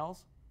Sika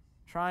males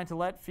trying to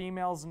let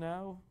females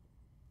know,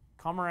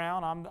 come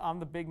around. I'm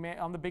the big man.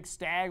 I'm the big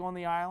stag on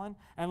the island,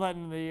 and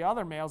letting the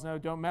other males know,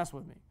 don't mess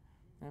with me.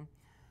 Okay?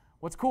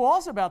 What's cool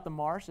also about the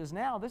marsh is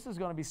now this is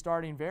going to be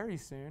starting very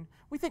soon.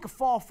 We think of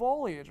fall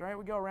foliage, right?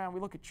 We go around, we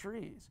look at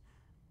trees.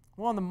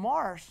 Well, in the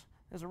marsh,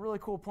 there's a really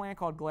cool plant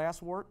called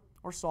glasswort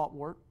or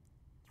saltwort.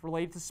 It's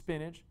related to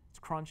spinach. It's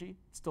crunchy.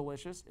 It's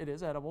delicious. It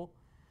is edible.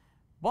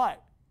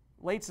 But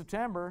late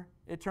September,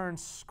 it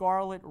turns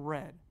scarlet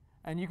red.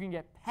 And you can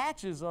get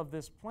patches of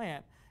this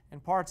plant in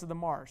parts of the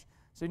marsh.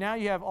 So now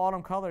you have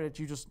autumn color that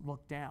you just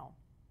look down.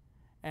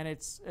 And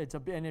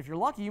and if you're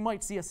lucky, you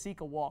might see a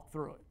Sika walk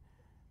through it.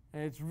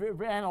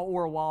 And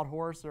or a wild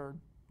horse, or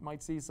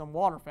might see some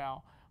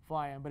waterfowl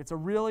fly in. But it's a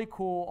really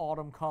cool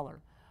autumn color.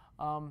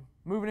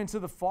 Moving into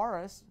the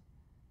forest,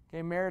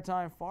 okay,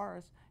 maritime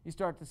forest, you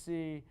start to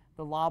see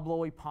the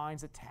loblolly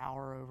pines that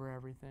tower over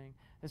everything.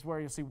 This is where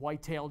you'll see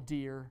white-tailed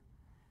deer.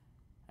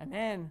 And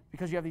then,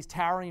 because you have these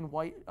towering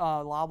white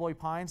loblolly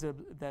pines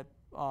that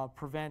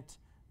prevent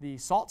the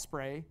salt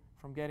spray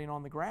from getting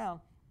on the ground,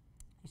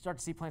 you start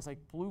to see plants like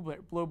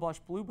blowbush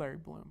blueberry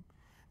bloom.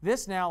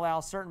 This now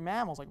allows certain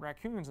mammals like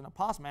raccoons and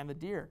opossum and the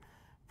deer,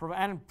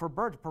 and for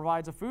birds,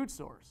 provides a food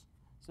source.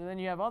 So then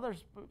you have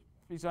others,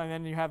 and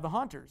then you have the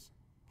hunters.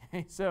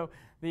 Okay? So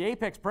the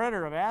apex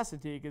predator of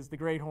Assateague is the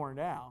great horned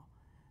owl,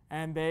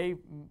 and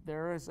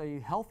there is a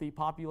healthy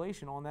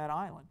population on that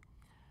island.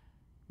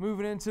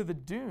 Moving into the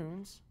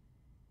dunes,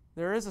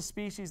 there is a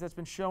species that's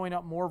been showing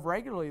up more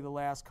regularly the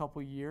last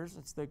couple of years.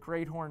 It's the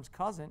great horn's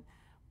cousin,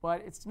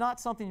 but it's not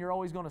something you're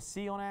always going to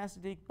see on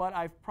Assateague, but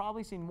I've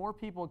probably seen more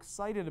people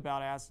excited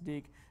about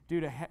Assateague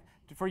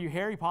for you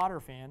Harry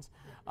Potter fans,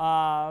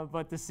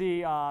 but to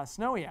see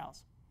snowy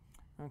owls.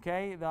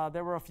 Okay,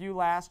 there were a few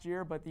last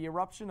year, but the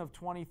eruption of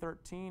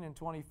 2013 and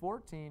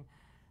 2014,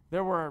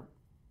 there were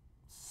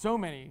so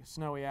many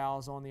snowy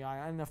owls on the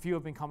island, and a few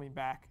have been coming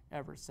back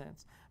ever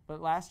since.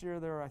 But last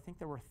year, I think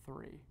there were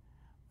 3.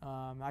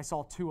 I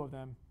saw 2 of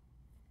them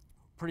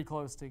pretty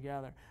close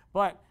together.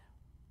 But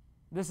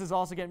this is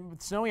also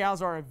snowy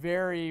owls are a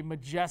very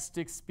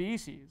majestic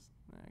species.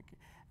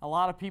 A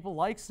lot of people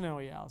like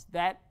snowy owls.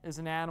 That is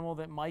an animal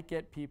that might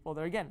get people.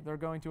 They're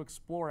going to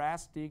explore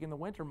Assateague in the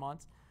winter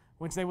months,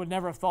 which they would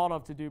never have thought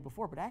of to do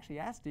before. But actually,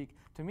 Assateague,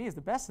 to me, is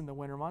the best in the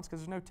winter months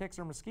because there's no ticks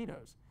or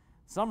mosquitoes.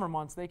 Summer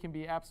months, they can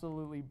be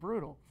absolutely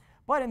brutal.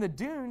 But in the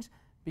dunes,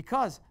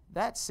 because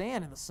that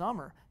sand in the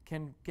summer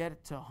can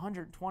get to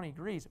 120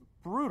 degrees,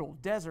 brutal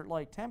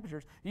desert-like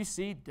temperatures, you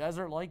see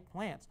desert-like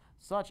plants,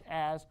 such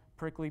as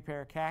prickly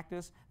pear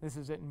cactus. This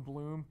is it in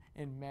bloom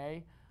in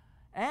May.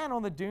 And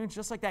on the dunes,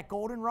 just like that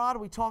goldenrod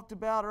we talked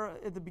about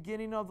at the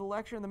beginning of the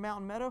lecture in the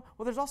mountain meadow,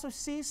 well, there's also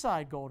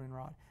seaside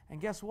goldenrod. And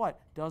guess what?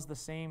 Does the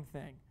same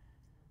thing.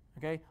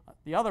 Okay?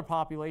 The other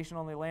population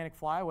on the Atlantic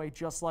flyway,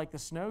 just like the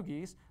snow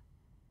geese,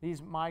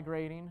 these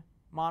migrating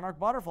monarch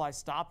butterflies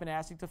stop in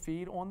Assateague to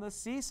feed on the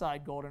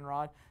seaside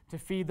goldenrod to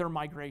feed their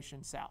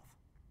migration south.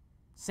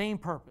 Same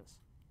purpose.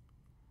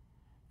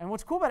 And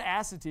what's cool about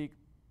Assateague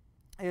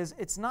is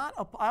I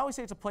always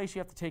say it's a place you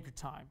have to take your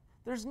time.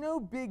 There's no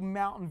big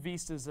mountain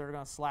vistas that are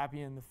going to slap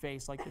you in the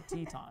face like the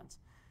Tetons.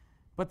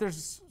 But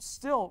there's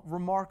still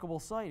remarkable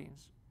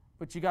sightings.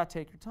 But you got to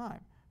take your time.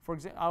 For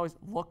example, I always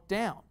look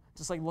down,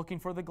 just like looking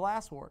for the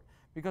glasswort,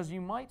 because you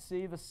might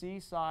see the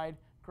seaside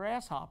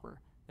grasshopper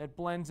that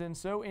blends in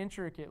so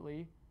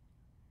intricately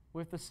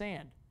with the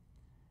sand.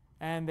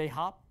 And they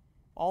hop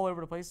all over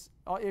the place.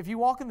 If you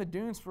walk in the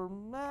dunes for,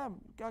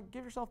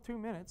 give yourself 2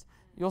 minutes,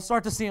 you'll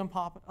start to see them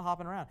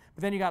hopping around.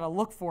 But then you got to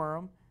look for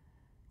them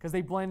because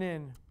they blend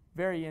in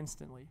very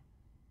instantly.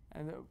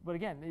 But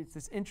again, it's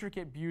this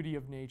intricate beauty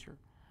of nature.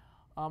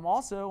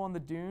 Also on the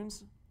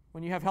dunes,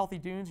 when you have healthy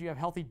dunes, you have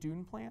healthy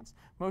dune plants.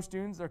 Most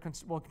dunes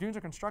dunes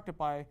are constructed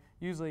by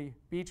usually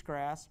beach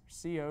grass,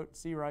 sea oat,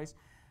 sea rice.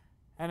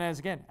 And as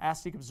again,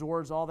 Assateague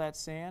absorbs all that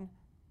sand,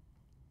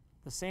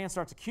 the sand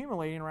starts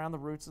accumulating around the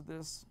roots of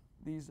these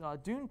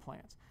dune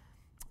plants.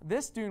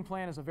 This dune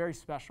plant is a very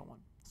special one.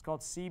 It's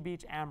called sea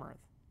beach amaranth.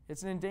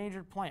 It's an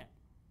endangered plant.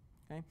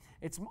 Okay?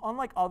 It's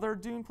unlike other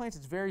dune plants,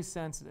 it's very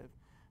sensitive.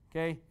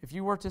 Okay? If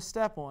you were to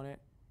step on it,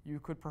 you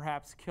could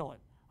perhaps kill it.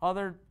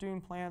 Other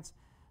dune plants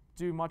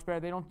do much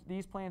better.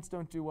 These plants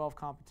don't do well with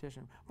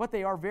competition, but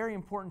they are very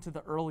important to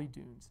the early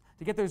dunes.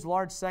 To get those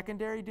large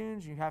secondary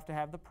dunes, you have to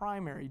have the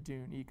primary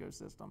dune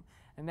ecosystem,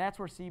 and that's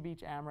where sea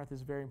beach amaranth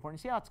is very important.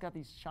 You see how it's got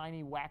these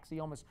shiny, waxy,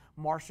 almost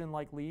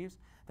Martian-like leaves?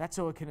 That's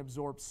so it can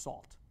absorb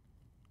salt.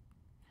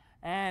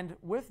 And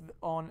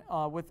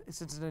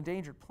since it's an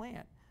endangered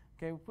plant,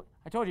 okay,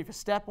 I told you if you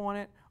step on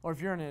it, or if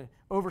you're in an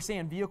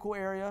oversand vehicle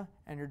area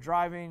and you're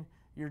driving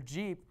your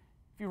Jeep,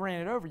 if you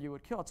ran it over, you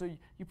would kill it. So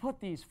you put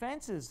these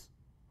fences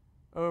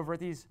over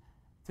these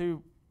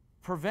to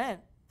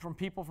prevent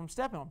people from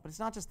stepping on them. But it's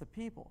not just the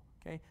people.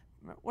 Okay,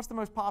 what's the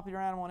most popular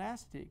animal in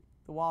Assateague?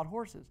 The wild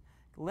horses.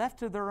 Left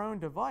to their own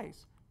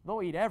device,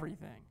 they'll eat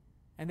everything,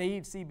 and they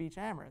eat sea beach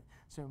amaranth.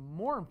 So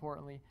more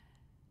importantly,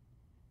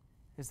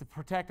 is to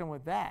protect them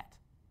with that.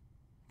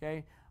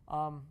 Okay,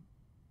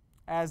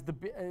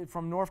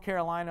 from North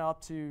Carolina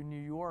up to New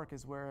York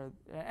is where,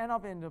 and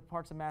up into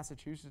parts of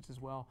Massachusetts as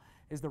well,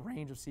 is the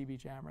range of sea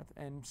beach amaranth.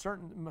 And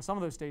some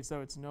of those states,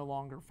 though, it's no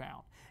longer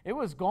found. It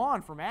was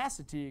gone from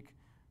Assateague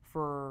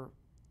for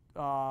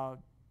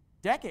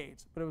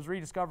decades, but it was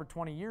rediscovered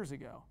 20 years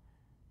ago.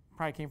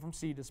 Probably came from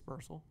sea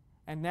dispersal.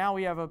 And now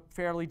we have a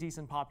fairly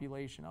decent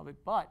population of it,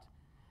 but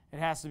it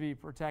has to be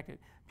protected.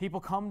 People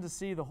come to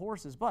see the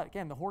horses, but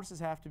again, the horses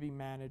have to be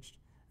managed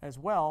as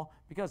well,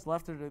 because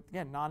left to,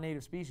 again,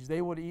 non-native species,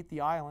 they would eat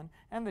the island,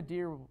 and the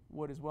deer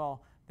would as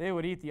well. They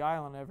would eat the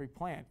island, every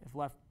plant, if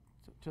left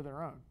to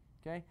their own.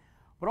 Okay?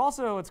 But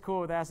also what's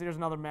cool with Assateague, there's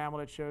another mammal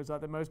that shows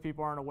up that most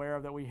people aren't aware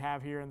of that we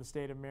have here in the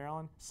state of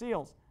Maryland.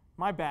 Seals,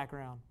 my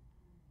background.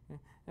 Okay?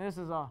 And this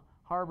is a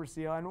harbor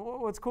seal, and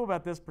what's cool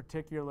about this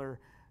particular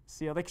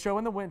seal, they show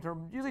in the winter,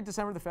 usually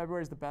December to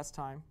February is the best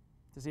time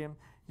to see them.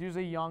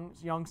 Usually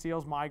young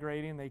seals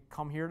migrating, they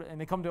come here,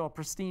 and they come to a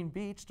pristine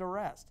beach to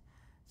rest.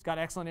 It's got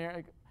excellent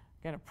air,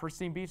 again, a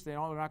pristine beach, they're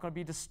not going to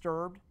be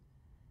disturbed,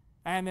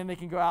 and then they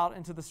can go out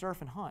into the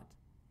surf and hunt.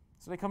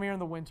 So they come here in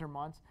the winter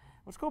months.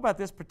 What's cool about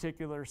this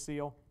particular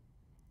seal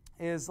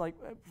is, like,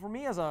 for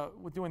me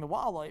with doing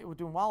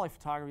wildlife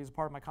photography as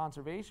part of my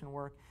conservation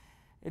work,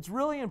 it's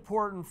really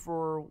important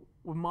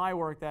with my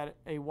work that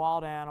a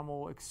wild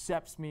animal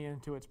accepts me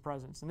into its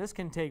presence, and this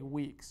can take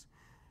weeks.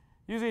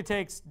 Usually it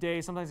takes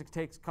days, sometimes it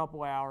takes a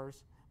couple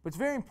hours, but it's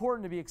very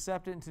important to be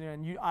accepted,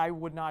 and I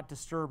would not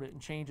disturb it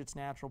and change its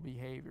natural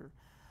behavior.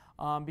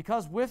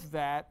 Because with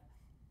that,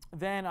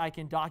 then I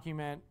can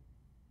document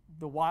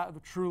the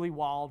truly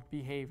wild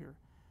behavior.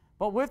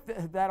 But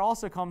with that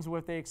also comes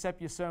with they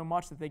accept you so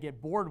much that they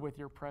get bored with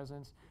your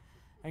presence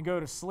and go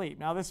to sleep.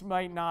 Now this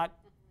might not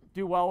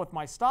do well with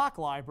my stock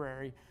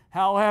library.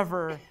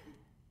 However,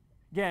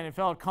 again, it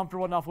felt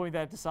comfortable enough with me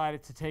that I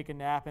decided to take a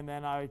nap, and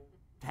then I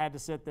had to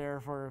sit there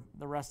for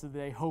the rest of the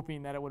day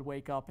hoping that it would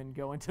wake up and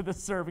go into the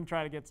surf and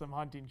try to get some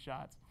hunting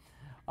shots.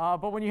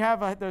 But when you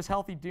have those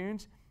healthy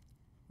dunes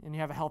and you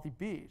have a healthy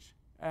beach,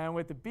 and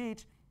with the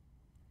beach,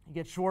 you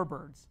get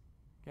shorebirds.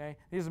 Okay?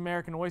 These are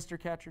American oyster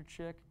catcher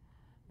chick.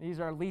 These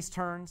are least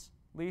terns.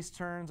 Least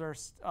terns are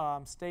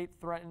state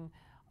threatened.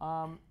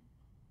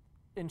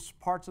 In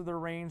parts of their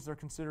range, they're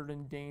considered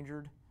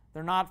endangered.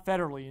 They're not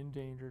federally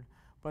endangered,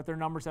 but their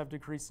numbers have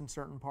decreased in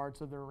certain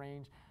parts of their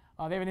range.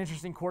 They have an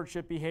interesting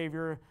courtship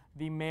behavior.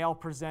 The male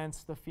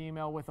presents the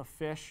female with a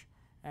fish,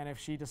 and if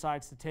she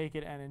decides to take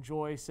it and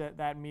enjoy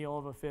that meal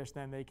of a fish,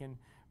 then they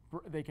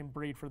can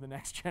breed for the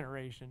next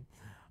generation.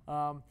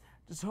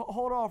 Just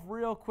hold off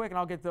real quick, and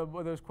I'll get to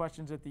those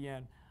questions at the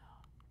end.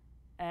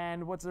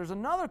 And there's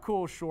another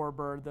cool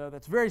shorebird, though,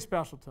 that's very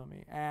special to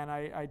me, and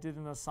I did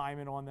an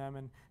assignment on them,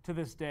 and to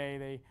this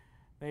day,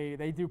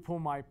 they do pull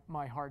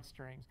my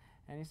heartstrings.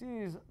 And you see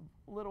these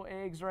little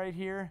eggs right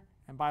here,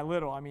 and by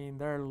little, I mean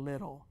they're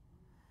little.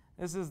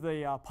 This is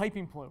the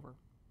piping plover.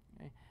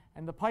 Okay?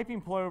 And the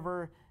piping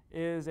plover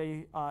is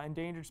a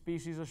endangered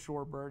species of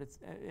shorebird.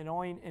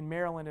 In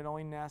Maryland, it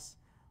only nests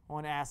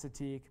on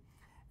Assateague.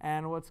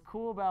 And what's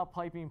cool about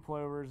piping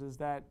plovers is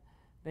that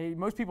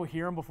most people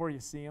hear them before you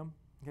see them.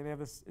 Okay, they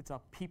have it's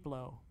a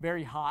peeplo,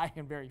 very high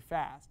and very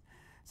fast.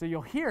 So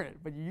you'll hear it,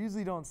 but you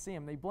usually don't see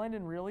them. They blend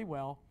in really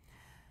well.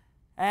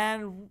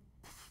 And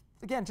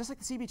again, just like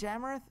the sea beach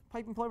amaranth,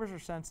 piping plovers are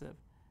sensitive.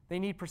 They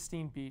need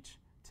pristine beach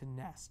to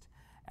nest.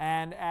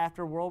 And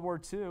after World War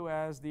II,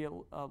 as the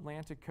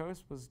Atlantic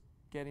coast was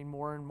getting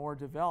more and more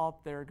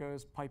developed, there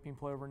goes piping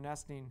plover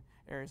nesting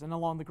areas, and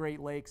along the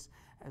Great Lakes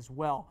as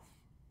well.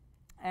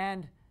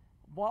 And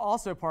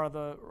also part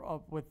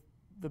of with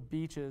the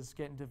beaches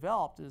getting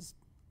developed is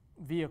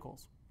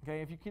vehicles.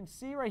 Okay, if you can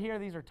see right here,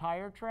 these are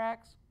tire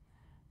tracks.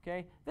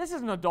 Okay, this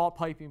is an adult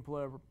piping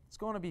plover. It's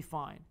going to be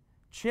fine.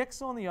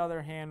 Chicks, on the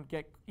other hand,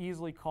 get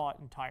easily caught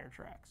in tire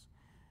tracks.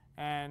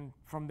 And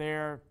from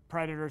there,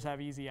 predators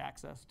have easy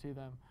access to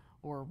them,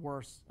 or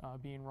worse,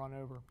 being run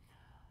over.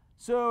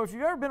 So if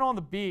you've ever been on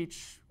the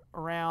beach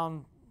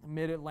around the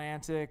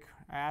Mid-Atlantic,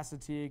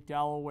 Assateague,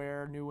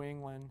 Delaware, New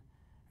England,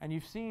 and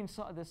you've seen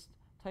this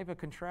type of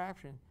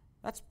contraption,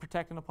 that's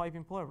protecting a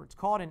piping plover. It's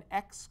called an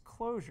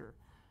exclosure.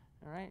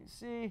 All right,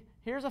 see,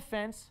 here's a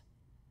fence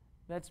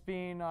that's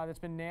been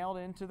nailed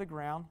into the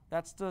ground.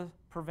 That's to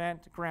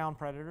prevent ground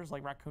predators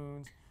like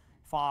raccoons,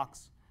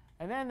 fox.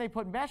 And then they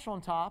put mesh on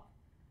top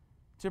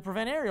to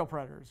prevent aerial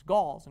predators,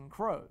 gulls and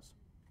crows.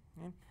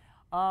 Okay?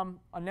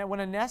 When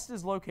a nest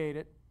is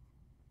located,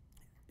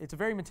 it's a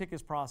very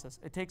meticulous process.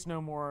 It takes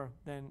no more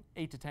than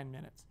 8 to 10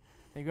 minutes.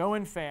 They go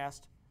in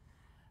fast,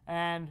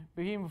 and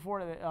even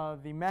before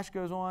the mesh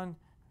goes on,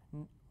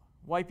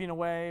 wiping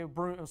away,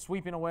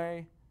 sweeping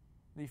away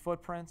the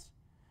footprints.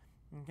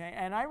 Okay,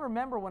 and I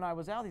remember when I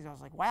was out these, I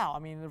was like, wow, I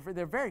mean,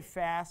 they're very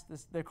fast.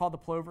 They're called the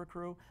plover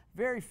crew.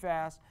 Very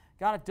fast,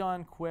 got it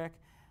done quick.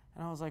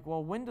 And I was like,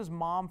 well, when does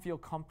mom feel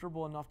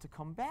comfortable enough to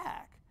come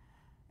back?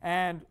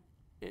 And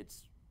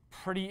it's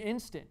pretty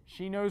instant.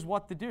 She knows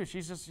what to do.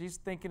 She's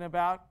thinking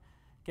about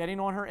getting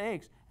on her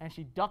eggs. And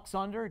she ducks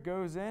under,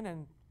 goes in,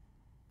 and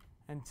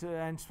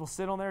will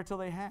sit on there until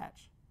they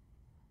hatch.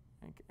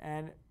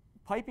 And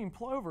piping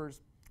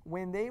plovers,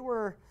 when they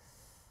were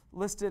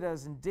listed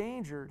as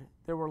endangered,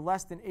 there were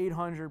less than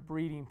 800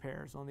 breeding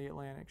pairs on the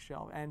Atlantic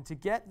shelf. And to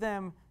get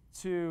them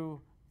to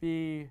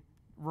be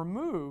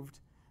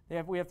removed,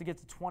 we have to get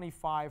to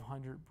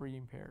 2,500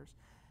 breeding pairs.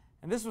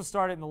 And this was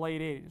started in the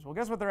late 80s. Well,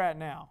 guess what they're at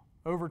now?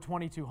 Over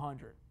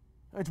 2,200.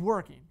 It's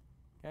working.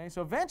 Okay?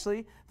 So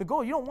eventually, the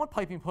goal, you don't want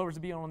piping plovers to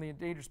be on the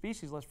endangered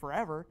species list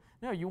forever.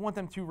 No, you want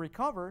them to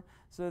recover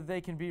so that they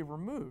can be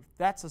removed.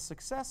 That's a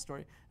success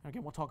story. And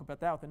again, we'll talk about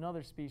that with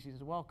another species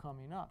as well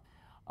coming up.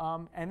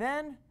 And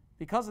then,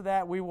 because of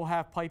that, we will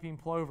have piping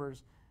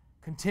plovers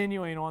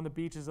continuing on the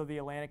beaches of the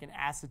Atlantic and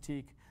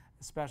Chesapeake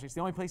especially. It's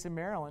the only place in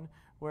Maryland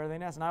where they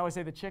nest. And I always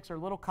say the chicks are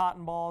little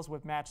cotton balls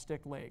with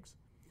matchstick legs.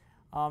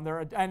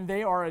 And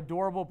they are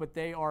adorable, but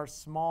they are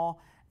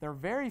small. They're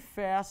very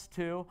fast,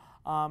 too.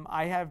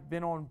 I have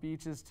been on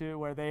beaches, too,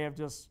 where they have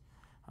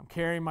I'm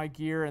carrying my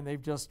gear, and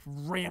they've just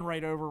ran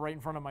right in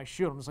front of my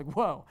chute. I'm just like,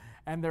 whoa.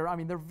 And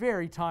they're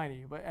very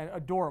tiny, but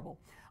adorable.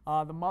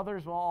 The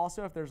mothers will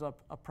also, if there's a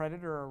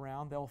predator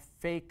around, they'll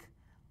fake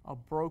a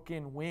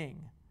broken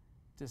wing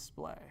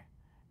display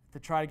to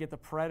try to get the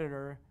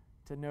predator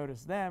to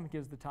notice them. It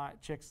gives the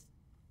chicks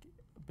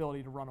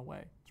ability to run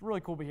away. It's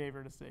really cool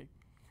behavior to see.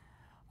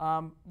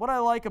 What I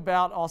like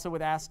about also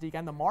with Chesapeake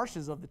and the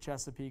marshes of the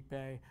Chesapeake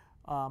Bay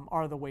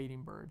are the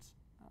wading birds.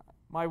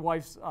 My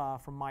wife's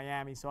from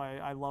Miami, so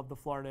I love the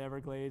Florida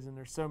Everglades, and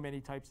there's so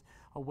many types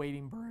of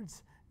wading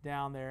birds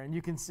down there. And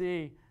you can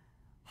see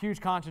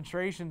huge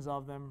concentrations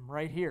of them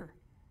right here,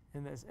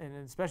 and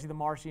especially the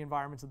marshy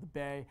environments of the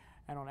bay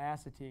and on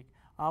Chesapeake.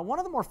 One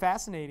of the more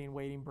fascinating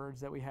wading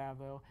birds that we have,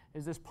 though,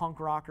 is this punk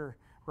rocker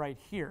right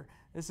here.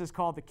 This is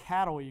called the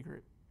cattle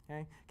egret.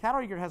 Okay?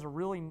 Cattle egret has a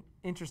really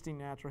interesting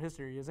natural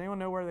history. Does anyone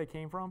know where they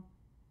came from?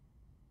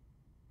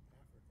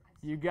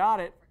 Africa. You got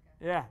it.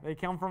 Yeah, they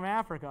come from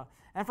Africa.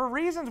 And for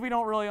reasons we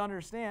don't really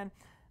understand,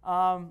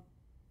 a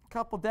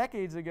couple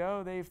decades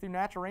ago, through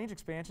natural range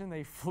expansion,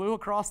 they flew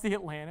across the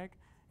Atlantic,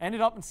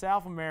 ended up in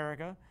South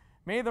America,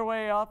 made their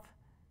way up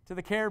to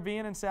the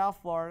Caribbean and South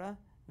Florida,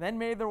 then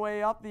made their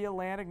way up the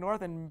Atlantic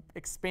north and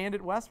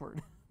expanded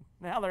westward.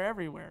 Now they're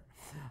everywhere.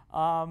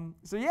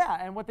 So yeah,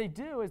 and what they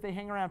do is they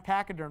hang around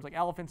pachyderms like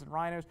elephants and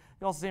rhinos.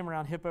 You also see them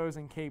around hippos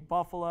and Cape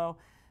buffalo,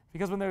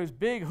 because when those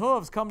big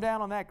hooves come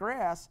down on that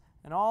grass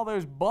and all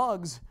those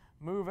bugs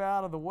move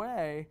out of the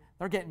way,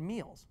 they're getting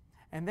meals.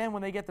 And then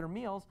when they get their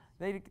meals,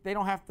 they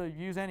don't have to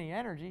use any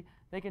energy.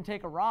 They can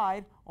take a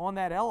ride on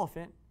that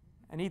elephant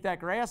and eat that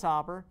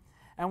grasshopper.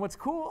 And what's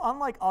cool,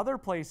 unlike other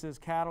places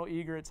cattle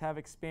egrets have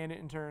expanded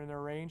into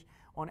their range,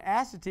 on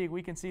Chesapeake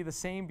we can see the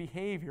same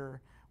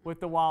behavior with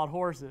the wild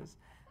horses.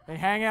 They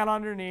hang out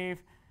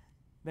underneath,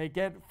 they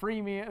get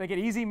they get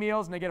easy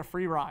meals, and they get a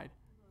free ride.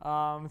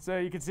 So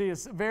you can see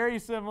it's very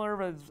similar,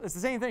 but it's the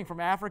same thing from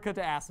Africa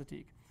to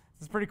Chesapeake.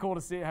 It's pretty cool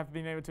to see, have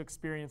been able to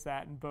experience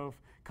that in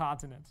both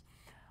continents.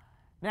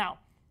 Now,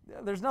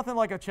 there's nothing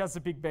like a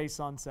Chesapeake Bay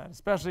sunset,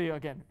 especially,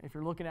 again, if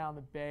you're looking out in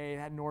the bay,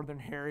 that northern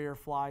harrier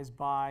flies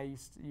by,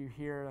 you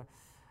hear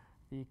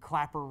the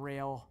clapper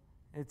rail.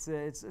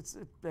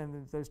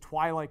 And those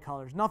twilight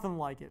colors, nothing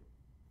like it.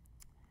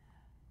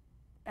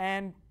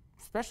 And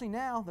especially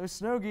now, those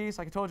snow geese,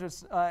 like I told you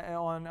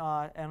on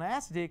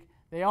Chesapeake,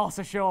 they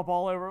also show up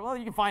all over. Well,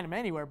 you can find them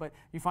anywhere, but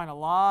you find a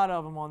lot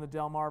of them on the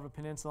Delmarva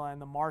Peninsula and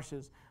the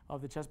marshes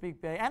of the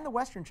Chesapeake Bay and the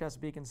western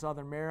Chesapeake and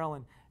southern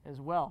Maryland as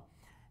well.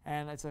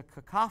 And it's a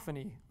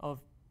cacophony of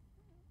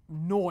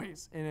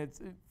noise, and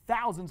it's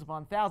thousands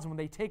upon thousands when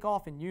they take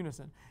off in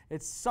unison.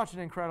 It's such an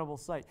incredible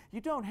sight.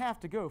 You don't have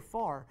to go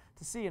far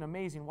to see an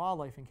amazing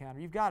wildlife encounter.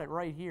 You've got it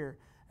right here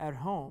at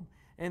home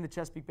in the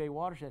Chesapeake Bay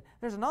Watershed.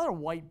 There's another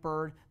white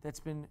bird that's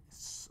been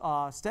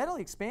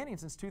steadily expanding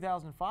since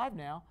 2005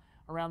 now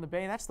around the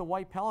bay, and that's the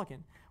white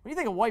pelican. When you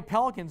think of white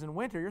pelicans in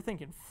winter, you're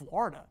thinking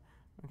Florida.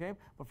 Okay?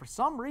 But for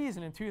some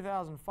reason in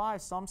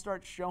 2005, some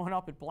start showing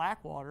up at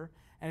Blackwater,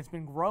 and it's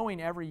been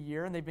growing every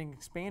year, and they've been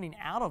expanding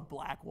out of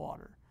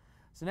Blackwater.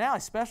 So now,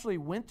 especially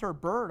winter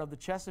bird of the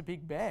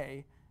Chesapeake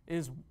Bay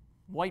is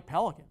white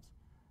pelicans.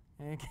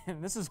 And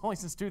again, this is only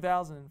since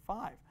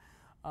 2005.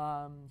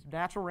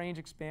 Natural range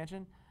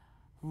expansion,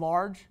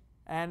 large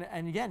And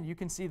again, you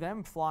can see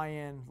them fly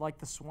in like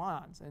the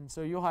swans. And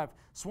so you'll have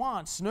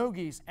swans, snow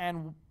geese,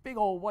 and big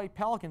old white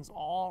pelicans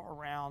all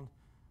around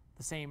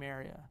the same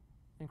area.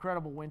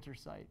 Incredible winter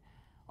sight.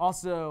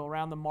 Also,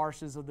 around the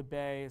marshes of the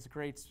bay, it's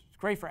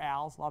great for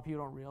owls. A lot of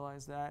people don't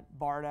realize that.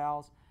 Barred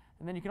owls.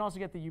 And then you can also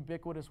get the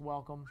ubiquitous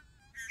welcome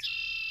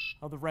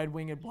of the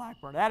red-winged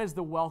blackbird. That is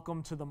the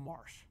welcome to the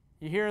marsh.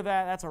 You hear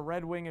that? That's a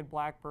red-winged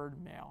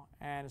blackbird male.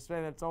 And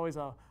it's always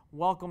a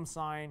welcome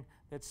sign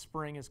that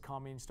spring is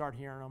coming. You start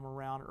hearing them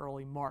around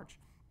early March.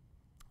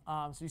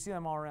 So you see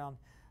them all around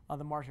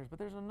the marshes. But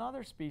there's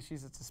another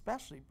species that's a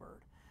specialty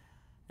bird,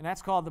 and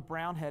that's called the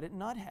brown-headed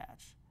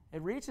nuthatch.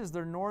 It reaches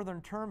their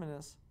northern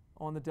terminus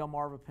on the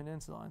Delmarva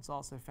Peninsula, and it's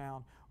also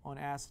found on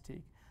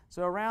Chesapeake.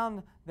 So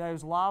around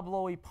those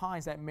loblolly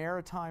pines, that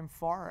maritime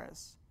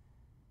forest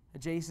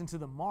adjacent to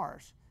the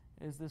marsh,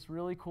 is this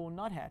really cool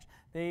nuthatch.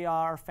 They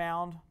are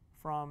found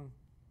from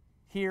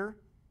here,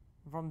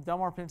 from the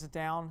Delmarva Peninsula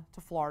down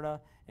to Florida,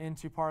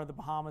 into part of the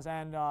Bahamas,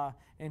 and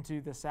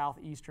into the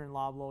southeastern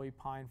loblolly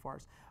pine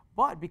forest.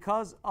 But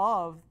because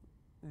of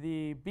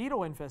the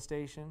beetle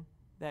infestation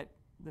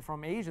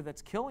from Asia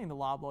that's killing the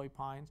loblolly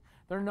pines,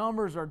 their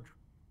numbers are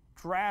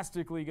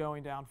drastically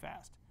going down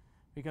fast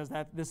because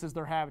this is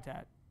their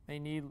habitat. They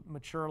need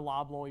mature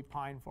loblolly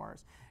pine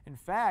forests. In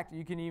fact,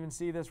 you can even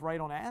see this right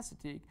on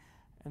Chesapeake.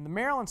 And the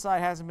Maryland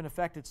side hasn't been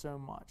affected so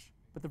much,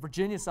 but the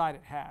Virginia side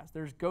it has.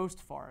 There's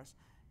ghost forests.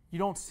 You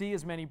don't see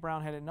as many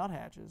brown-headed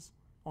nuthatches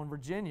on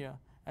Virginia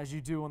as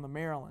you do on the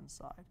Maryland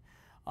side.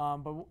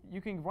 But you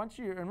can,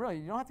 and really,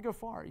 you don't have to go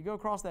far. You go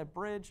across that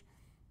bridge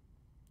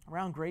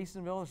around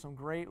Graysonville. There's some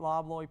great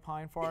loblolly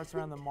pine forests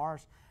around the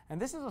marsh.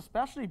 And this is a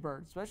specialty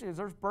bird, especially as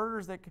there's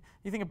birders that,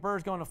 you think of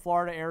birds going to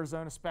Florida,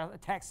 Arizona,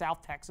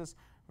 South Texas.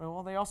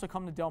 Well, they also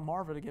come to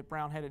Delmarva to get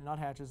brown-headed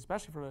nuthatches,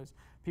 especially for those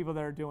people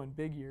that are doing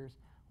big years.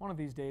 One of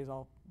these days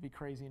I'll be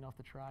crazy enough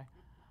to try.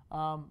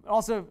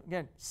 Also,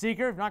 again,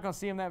 seeker, you're not going to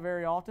see them that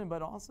very often,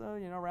 but also,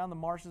 around the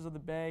marshes of the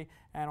bay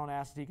and on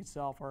Chesapeake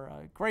itself are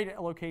a great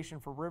location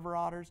for river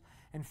otters.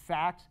 In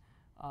fact,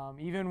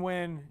 even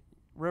when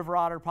river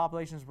otter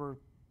populations were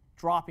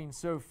dropping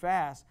so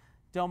fast,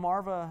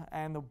 Delmarva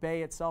and the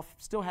bay itself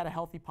still had a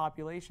healthy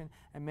population,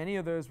 and many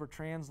of those were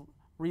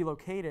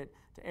relocated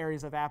to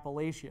areas of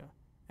Appalachia.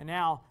 And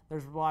now,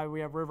 there's why we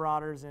have river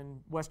otters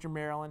in western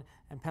Maryland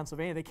and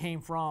Pennsylvania. They came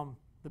from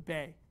the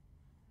bay,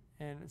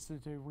 and it's to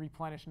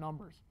replenish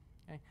numbers.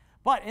 Okay?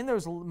 But in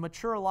those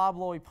mature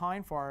loblolly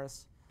pine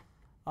forests,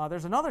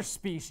 there's another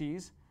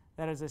species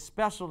that is a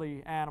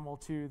specialty animal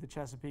to the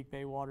Chesapeake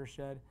Bay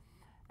Watershed,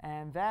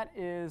 and that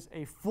is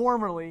a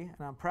formerly,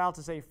 and I'm proud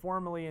to say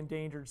formerly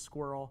endangered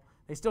squirrel.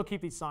 They still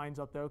keep these signs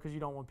up though because you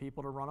don't want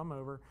people to run them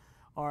over,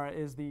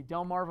 is the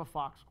Delmarva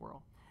fox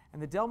squirrel.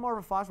 And the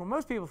Delmarva fox, when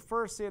most people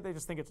first see it, they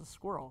just think it's a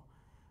squirrel.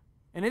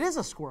 And it is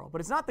a squirrel, but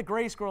it's not the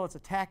gray squirrel that's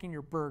attacking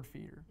your bird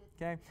feeder.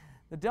 Okay?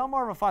 The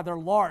Delmarva fox, they're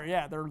large.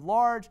 Yeah, they're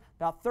large,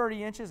 about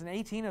 30 inches, and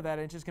 18 of that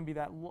inches can be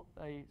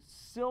a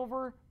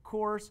silver,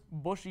 coarse,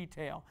 bushy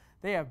tail.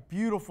 They have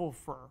beautiful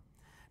fur.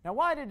 Now,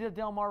 why did the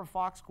Delmarva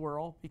fox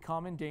squirrel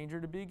become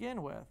endangered to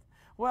begin with?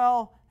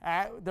 Well,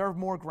 they're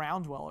more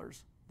ground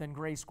dwellers than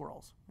gray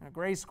squirrels.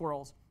 Gray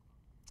squirrels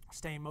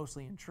stay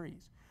mostly in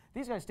trees.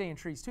 These guys stay in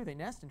trees too. They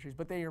nest in trees,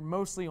 but they are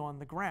mostly on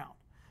the ground.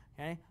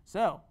 Okay?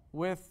 So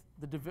with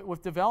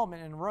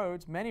development in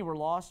roads, many were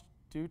lost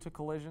due to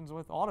collisions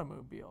with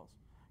automobiles.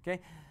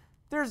 Okay?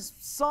 There's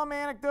some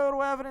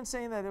anecdotal evidence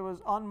saying that it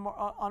was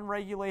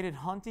unregulated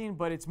hunting,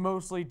 but it's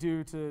mostly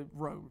due to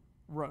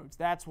roads.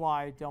 That's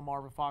why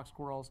Delmarva fox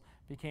squirrels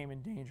became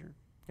endangered.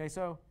 Okay,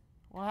 so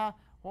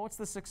what's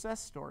the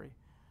success story?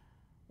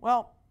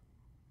 Well,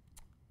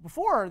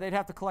 before they'd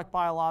have to collect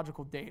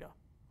biological data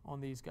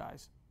on these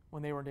guys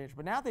when they were endangered,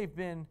 but now they've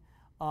been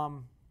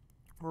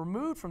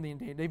removed from the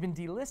endangered. They've been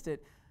delisted.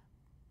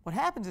 What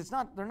happens is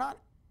they're not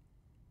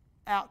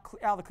out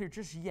of the clear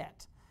just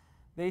yet.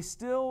 They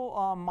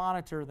still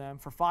monitor them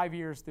for 5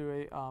 years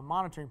through a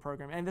monitoring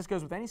program, and this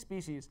goes with any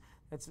species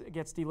that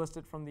gets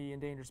delisted from the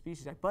Endangered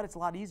Species Act. But it's a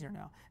lot easier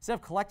now. Instead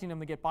of collecting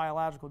them to get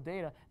biological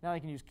data, now they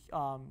can use.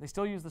 They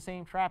still use the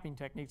same trapping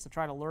techniques to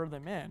try to lure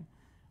them in,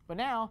 but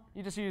now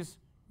you just use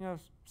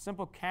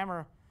simple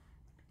camera,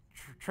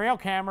 trail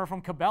camera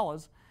from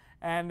Cabela's,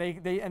 and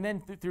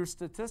then through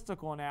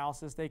statistical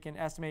analysis they can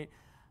estimate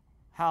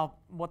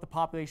what the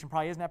population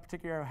probably is in that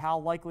particular area, how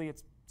likely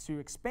it's to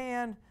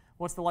expand.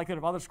 What's the likelihood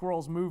of other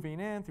squirrels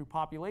moving in through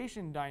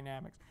population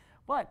dynamics?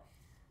 But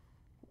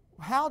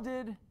how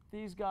did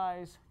these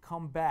guys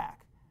come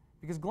back?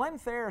 Because Glenn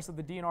Ferris of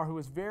the DNR, who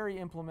was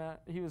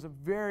he was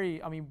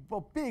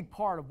a big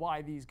part of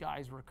why these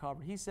guys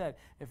recovered. He said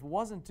if it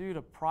wasn't due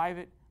to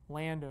private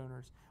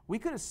landowners, we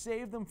could have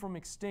saved them from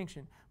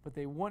extinction, but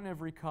they wouldn't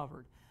have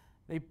recovered.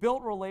 They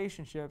built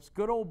relationships,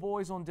 good old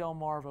boys on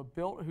Delmarva,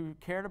 who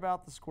cared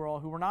about the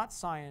squirrel, who were not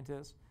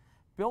scientists,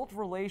 built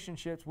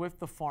relationships with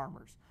the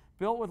farmers,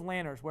 built with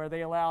landowners, where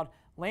they allowed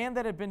land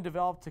that had been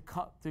developed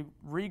to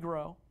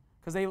regrow,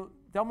 because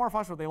Delmarva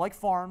fox, they like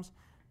farms,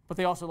 but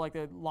they also like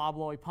the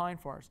loblolly pine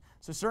forest.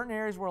 So certain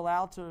areas were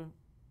allowed to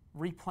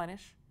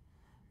replenish.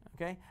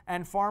 okay?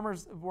 And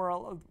farmers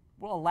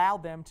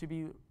allowed them to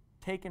be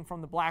taken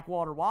from the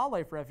Blackwater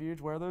Wildlife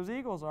Refuge, where those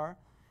eagles are,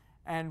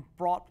 and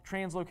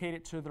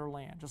translocated to their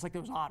land, just like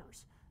those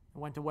otters that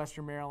went to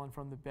Western Maryland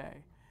from the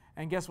bay.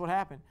 And guess what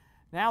happened?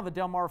 Now the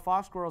Delmarva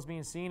fox squirrel is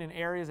being seen in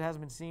areas it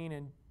hasn't been seen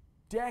in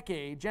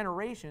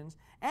generations,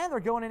 and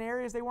they're going in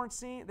areas they weren't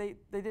seen, they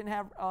didn't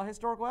have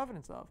historical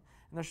evidence of.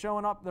 And they're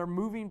showing up, they're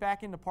moving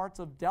back into parts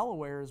of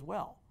Delaware as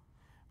well.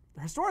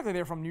 Historically,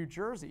 they're from New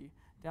Jersey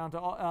down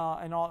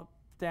to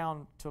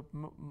down to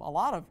a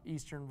lot of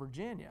eastern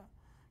Virginia.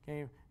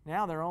 Okay,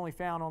 now they're only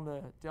found on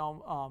the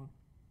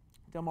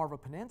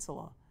Delmarva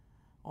Peninsula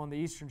on the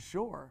eastern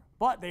shore,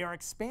 but they are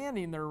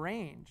expanding their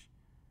range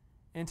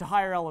into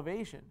higher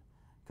elevation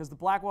because the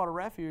Blackwater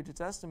Refuge,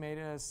 it's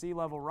estimated as sea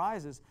level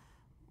rises,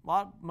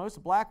 most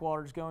of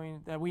Blackwater is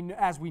going,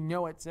 as we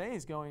know it today,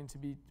 is going to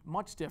be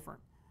much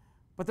different.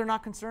 But they're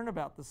not concerned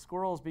about the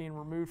squirrels being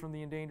removed from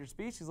the endangered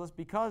species list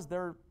because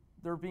they're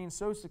being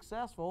so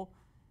successful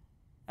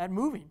at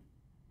moving,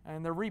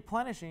 and they're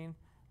replenishing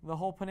the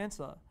whole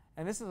peninsula.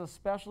 And this is a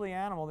specialty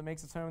animal that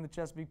makes its home in the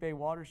Chesapeake Bay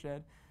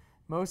Watershed.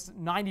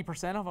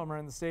 90% of them are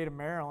in the state of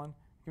Maryland,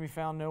 can be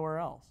found nowhere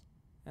else.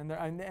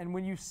 And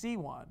when you see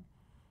one,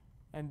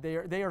 and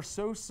they are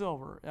so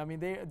silver. I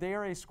mean, they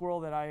are a squirrel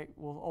that I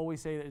will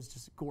always say that is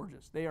just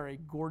gorgeous. They are a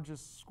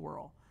gorgeous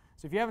squirrel.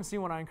 So if you haven't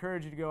seen one, I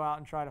encourage you to go out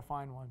and try to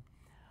find one.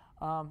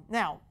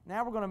 Now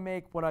we're going to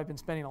make what I've been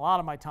spending a lot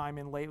of my time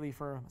in lately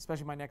for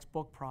especially my next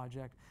book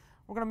project.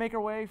 We're going to make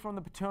our way from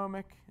the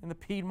Potomac and the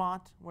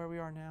Piedmont, where we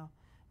are now.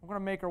 We're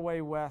going to make our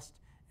way west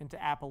into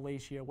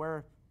Appalachia,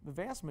 where the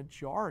vast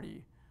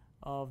majority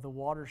of the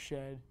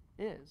watershed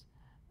is.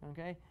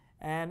 Okay,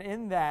 and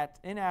in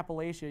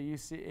Appalachia, you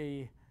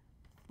see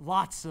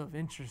lots of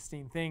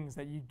interesting things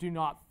that you do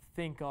not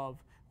think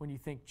of when you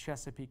think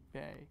Chesapeake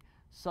Bay,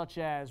 such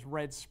as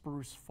red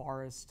spruce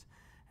forest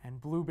and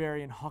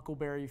blueberry and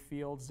huckleberry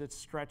fields that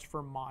stretch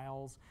for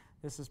miles.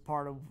 This is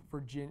part of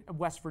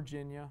West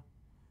Virginia,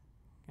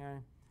 okay?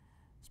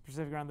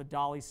 Specifically around the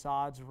Dolly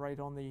Sods, right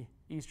on the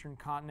eastern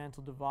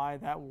continental divide.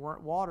 That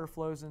water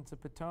flows into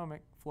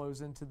Potomac,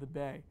 flows into the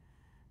bay.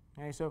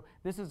 Okay, so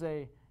this is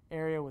an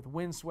area with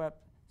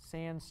windswept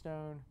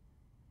sandstone.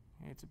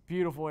 Okay, it's a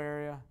beautiful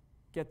area.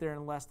 Get there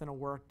in less than a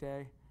work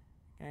day.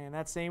 Okay, and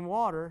that same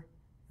water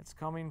that's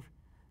coming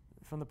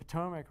from the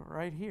Potomac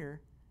right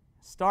here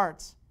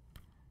starts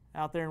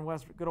out there in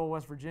good old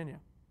West Virginia,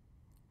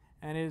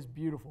 and it is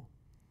beautiful.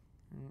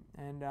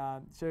 And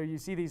so you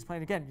see these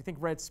plants again. You think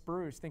red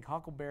spruce, think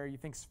huckleberry, you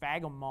think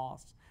sphagnum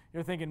moss.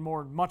 You're thinking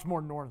much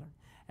more northern,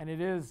 and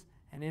it is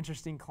an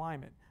interesting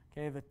climate.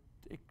 Okay,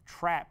 it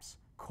traps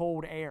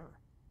cold air.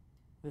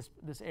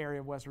 This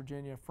area of West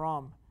Virginia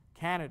from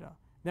Canada.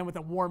 Then with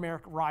the warm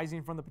air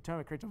rising from the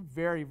Potomac, creates a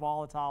very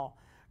volatile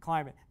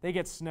climate. They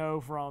get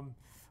snow from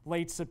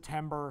late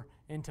September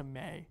into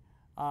May.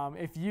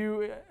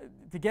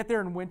 To get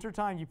there in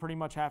wintertime, you pretty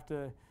much have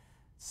to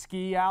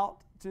ski out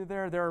to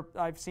there.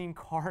 I've seen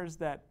cars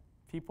that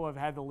people have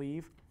had to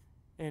leave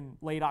in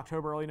late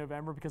October, early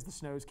November because the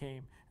snows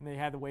came and they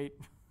had to wait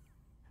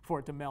for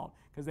it to melt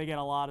because they get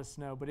a lot of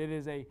snow. But it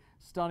is a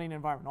stunning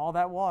environment. All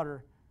that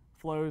water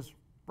flows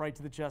right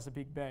to the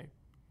Chesapeake Bay.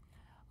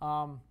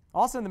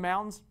 Also in the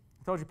mountains,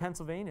 I told you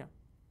Pennsylvania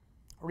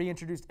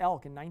reintroduced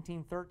elk in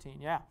 1913.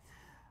 Yeah,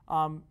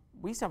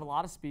 we used to have a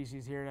lot of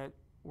species here that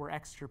were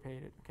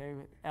extirpated. Okay,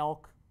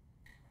 elk,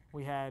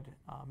 we had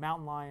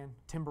mountain lion,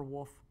 timber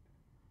wolf,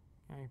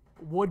 okay,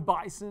 wood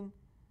bison,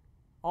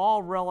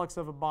 all relics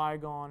of a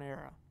bygone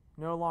era,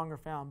 no longer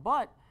found.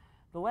 But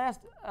the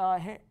last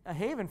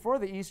haven for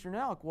the eastern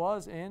elk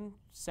was in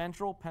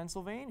central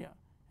Pennsylvania,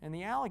 in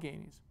the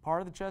Alleghenies,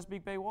 part of the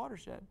Chesapeake Bay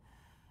Watershed.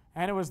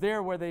 And it was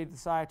there where they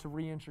decided to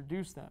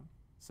reintroduce them.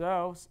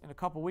 So in a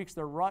couple weeks,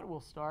 their rut will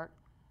start.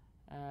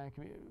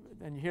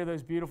 And you hear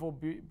those beautiful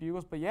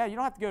bugles. But yeah, you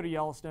don't have to go to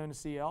Yellowstone to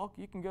see elk.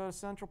 You can go to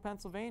central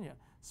Pennsylvania,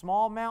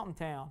 small mountain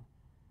town.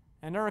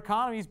 And their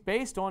economy is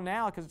based on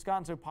now, because it's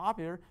gotten so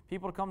popular,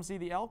 people to come see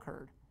the elk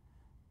herd.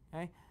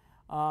 Okay?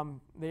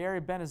 The area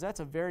of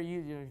Benezet's a very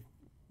easy,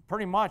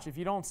 pretty much if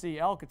you don't see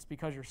elk, it's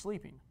because you're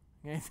sleeping.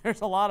 Okay?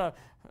 There's a lot of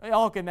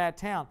elk in that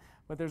town.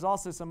 But there's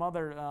also some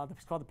other,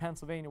 it's called the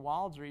Pennsylvania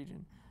Wilds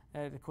region.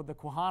 The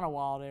Quahana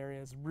Wild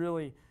area is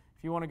really,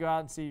 if you want to go out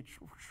and see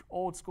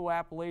old school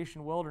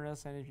Appalachian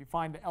wilderness, and if you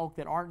find the elk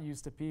that aren't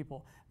used to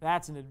people,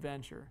 that's an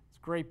adventure. It's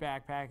a great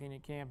backpacking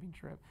and camping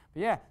trip.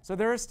 But yeah, so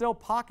there is still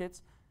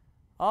pockets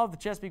of the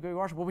Chesapeake Bay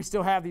Watershed where we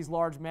still have these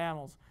large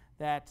mammals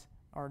that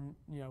are,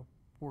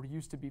 were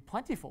used to be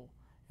plentiful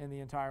in the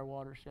entire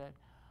watershed.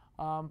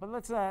 But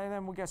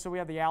and then so we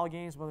have the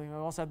Alleghenies, but we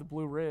also have the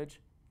Blue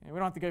Ridge. And we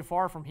don't have to go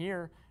far from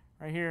here.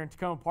 Right here in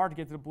Takoma Park to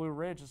get to the Blue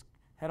Ridge, just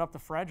head up to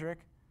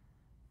Frederick.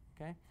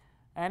 Okay,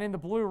 and in the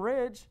Blue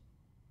Ridge,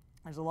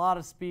 there's a lot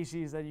of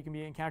species that you can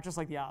be encountered, just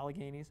like the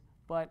Alleghenies.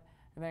 And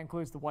that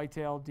includes the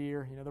white-tailed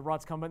deer. The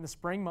ruts come in the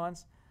spring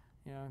months.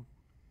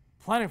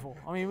 Plentiful.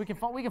 I mean, we can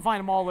find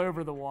them all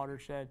over the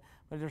watershed.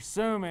 But there's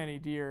so many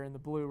deer in the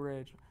Blue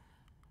Ridge.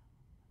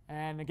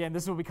 And again,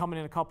 this will be coming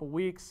in a couple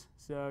weeks.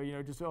 So, you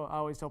know, just I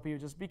always tell people,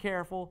 just be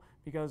careful,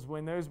 because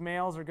when those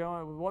males are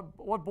going,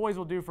 what boys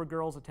will do for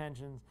girls'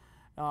 attentions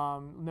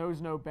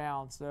knows no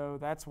bounds. So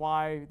that's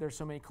why there's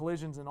so many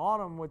collisions in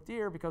autumn with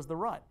deer, because of the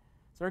rut.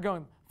 So they're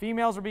going,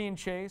 females are being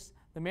chased,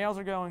 the males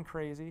are going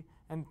crazy,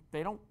 and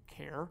they don't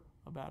care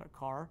about a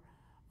car.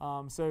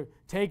 So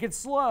take it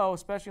slow,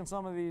 especially on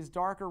some of these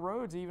darker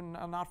roads, even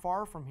not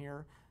far from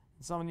here,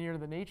 some near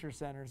the nature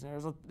centers.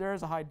 There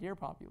is a high deer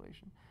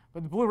population.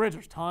 But the Blue Ridge,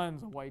 there's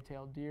tons of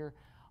white-tailed deer.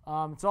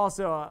 It's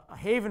also a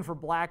haven for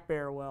black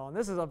bear well, and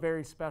this is a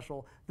very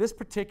special, this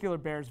particular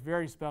bear is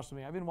very special to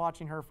me. I've been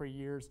watching her for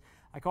years.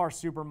 I call her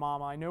Super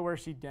Mama. I know where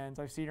she dens.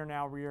 I've seen her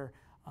now rear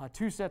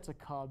 2 sets of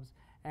cubs,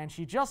 and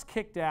she just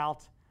kicked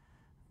out.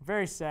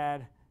 Very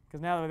sad,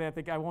 because now that I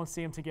think I won't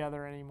see them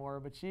together anymore,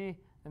 but she,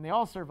 and they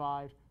all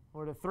survived,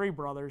 were the 3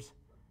 brothers,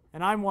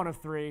 and I'm one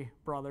of 3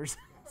 brothers.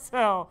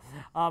 So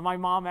my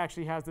mom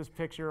actually has this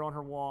picture on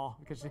her wall,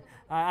 because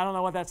I don't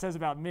know what that says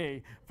about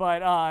me,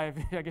 but I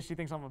guess she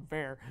thinks I'm a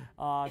bear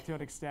to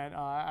an extent.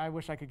 I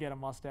wish I could get a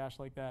mustache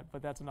like that,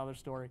 but that's another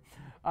story.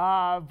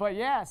 But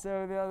yeah,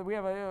 so we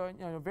have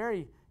a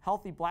very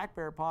healthy black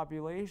bear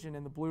population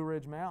in the Blue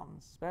Ridge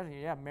Mountains,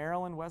 especially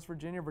Maryland, West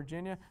Virginia,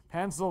 Virginia,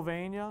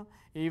 Pennsylvania,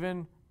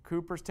 even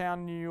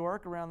Cooperstown, New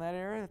York, around that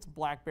area. It's a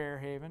black bear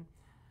haven.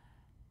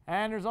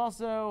 And there's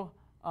also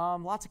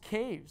lots of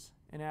caves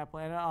in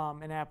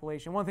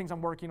Appalachian. One of the things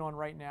I'm working on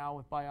right now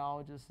with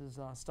biologists is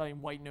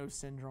studying white nose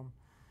syndrome.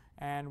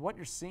 And what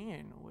you're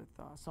seeing with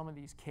some of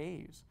these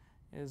caves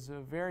is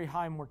a very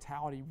high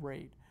mortality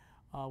rate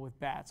with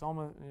bats,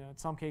 almost, in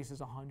some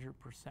cases 100%.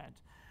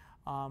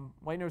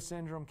 White nose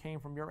syndrome came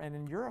from Europe, and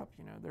in Europe,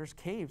 there's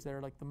caves that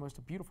are like the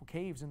most beautiful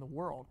caves in the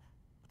world,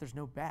 but there's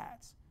no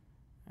bats.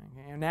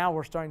 Okay? And now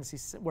we're starting to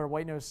see where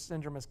white nose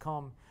syndrome has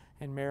come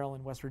in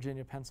Maryland, West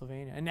Virginia,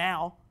 Pennsylvania, and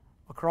now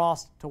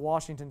across to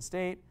Washington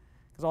State,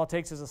 because all it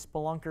takes is a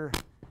spelunker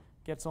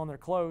gets on their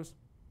clothes,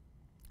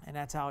 and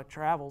that's how it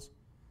travels.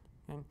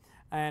 Okay?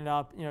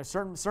 And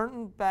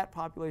certain bat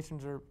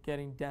populations are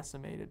getting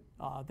decimated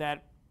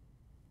that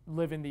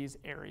live in these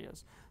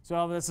areas.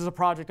 So this is a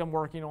project I'm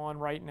working on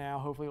right now.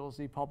 Hopefully we'll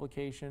see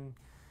publication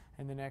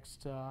in the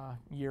next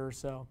year or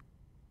so.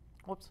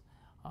 Whoops.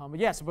 But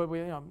yes, but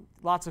we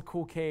lots of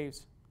cool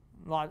caves,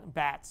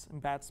 bats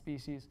and bat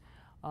species.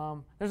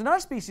 There's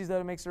another species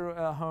that makes their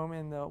home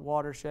in the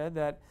watershed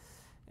that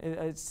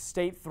it's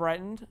state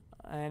threatened,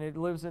 and it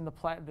lives in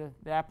the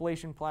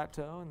Appalachian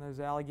Plateau and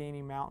those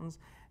Allegheny Mountains.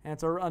 And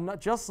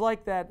it's just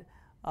like that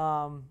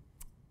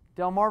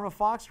Delmarva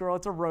fox squirrel,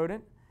 it's a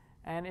rodent,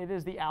 and it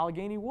is the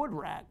Allegheny wood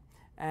rat.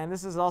 And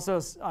this is also,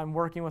 I'm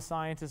working with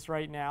scientists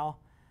right now,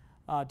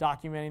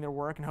 documenting their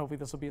work, and hopefully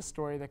this will be a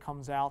story that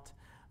comes out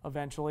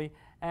eventually.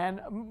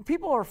 And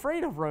people are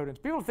afraid of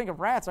rodents. People think of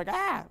rats like,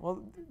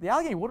 well, the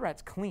Allegheny wood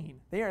rat's clean.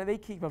 They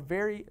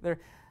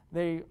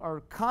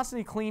are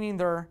constantly cleaning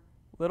their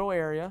little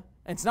area.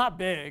 And it's not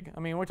big. I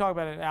mean, we're talking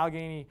about an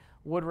Allegheny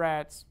wood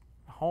rat's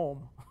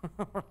home,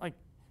 like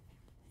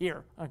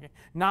here, okay,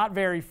 not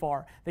very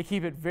far. They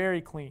keep it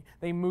very clean.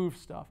 They move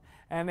stuff.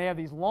 And they have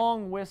these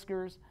long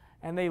whiskers,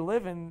 and they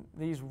live in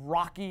these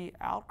rocky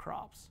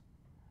outcrops.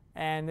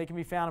 And they can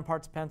be found in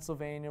parts of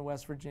Pennsylvania,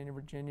 West Virginia,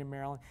 Virginia,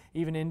 Maryland,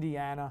 even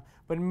Indiana.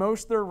 But in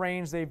most of their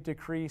range, they've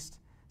decreased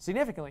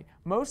significantly,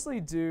 mostly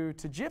due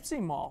to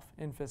gypsy moth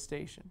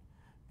infestation,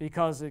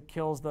 because it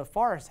kills the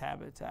forest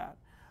habitat.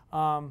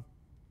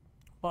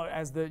 But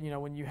as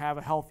when you have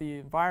a healthy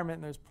environment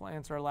and those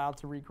plants are allowed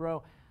to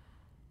regrow,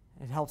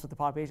 it helps with the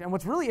population. And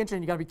what's really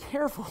interesting, you got to be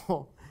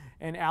careful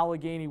in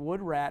Allegheny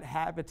wood rat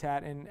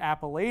habitat in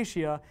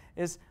Appalachia,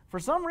 is for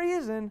some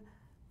reason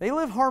they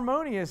live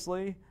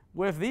harmoniously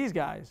with these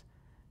guys,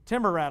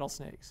 timber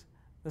rattlesnakes.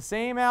 The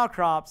same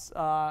outcrops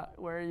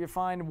where you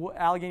find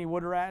Allegheny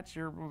wood rats,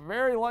 you're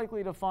very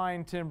likely to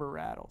find timber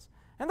rattles.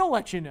 And they'll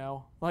let you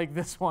know, like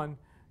this one,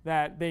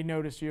 that they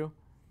notice you.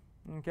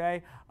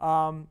 Okay?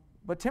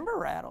 But timber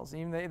rattles,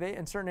 even they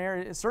in certain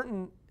areas,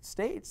 certain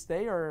states,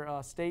 they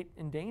are state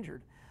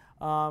endangered.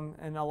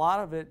 And a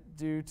lot of it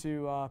due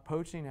to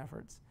poaching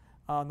efforts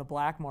on the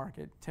black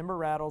market. Timber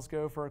rattles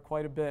go for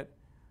quite a bit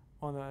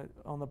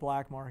on the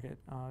black market.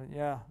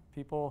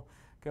 People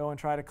go and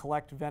try to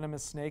collect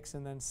venomous snakes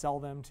and then sell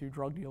them to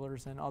drug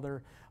dealers and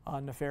other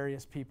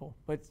nefarious people.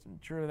 But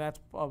true, that's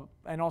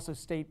and also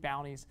state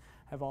bounties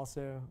have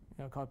also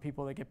called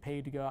people that get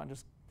paid to go out and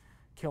just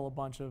kill a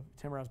bunch of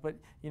timber rats. But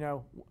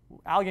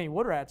Allegheny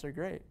wood rats are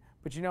great.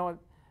 But you know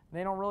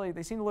what?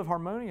 They seem to live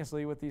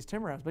harmoniously with these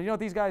timber rats. But you know what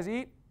these guys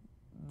eat?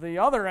 The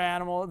other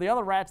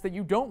rats that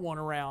you don't want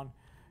around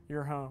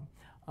your home.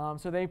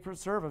 So they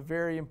serve a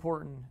very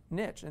important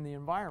niche in the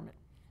environment.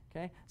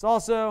 Okay, it's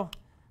also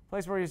a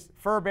place where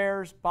fur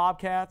bears,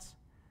 bobcats.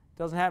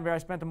 Doesn't happen very. I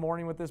spent the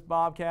morning with this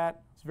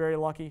bobcat. It's very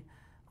lucky.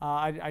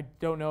 I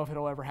don't know if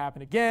it'll ever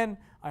happen again.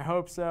 I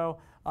hope so.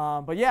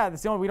 But yeah,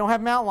 we don't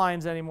have mountain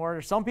lions anymore.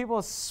 There's some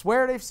people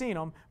swear they've seen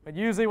them, but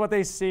usually what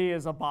they see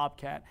is a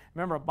bobcat.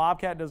 Remember, a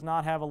bobcat does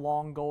not have a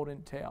long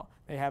golden tail.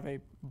 They have a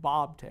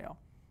bobtail.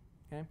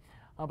 Okay.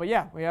 But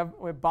yeah, we have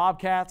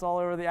bobcats all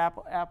over the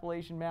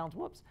Appalachian Mountains.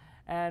 Whoops.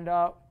 And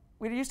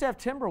we used to have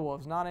timber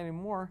wolves, not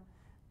anymore.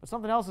 But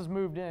something else has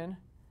moved in,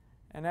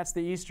 and that's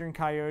the eastern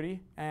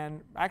coyote.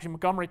 And actually,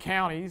 Montgomery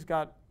County's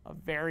got a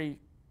very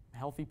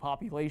healthy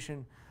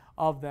population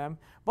of them.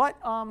 But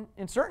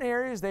in certain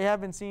areas, they have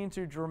been seen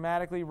to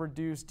dramatically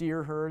reduce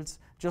deer herds,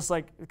 just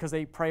like because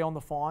they prey on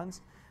the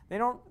fawns. They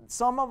don't.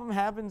 Some of them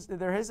have been.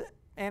 There is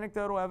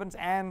anecdotal evidence,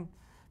 and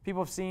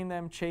people have seen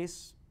them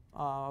chase.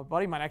 A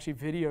buddy of mine actually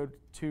videoed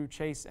to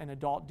chase an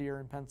adult deer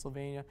in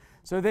Pennsylvania.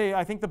 So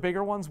I think the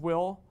bigger ones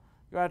will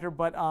go after.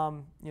 But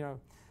you know,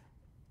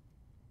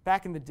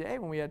 back in the day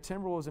when we had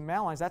timber wolves and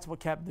mountain lions, that's what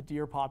kept the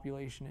deer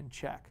population in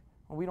check.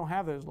 Well, we don't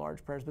have those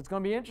large predators, but it's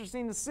going to be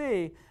interesting to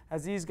see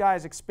as these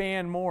guys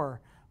expand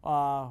more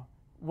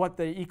what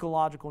the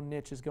ecological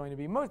niche is going to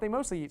be. They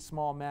mostly eat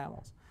small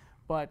mammals,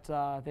 but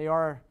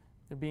they're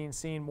being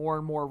seen more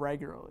and more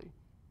regularly.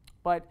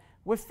 But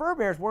with fur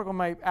bears, working on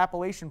my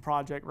Appalachian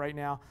project right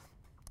now,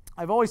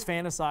 I've always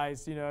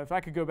fantasized, you know, if I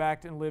could go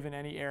back and live in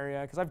any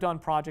area, because I've done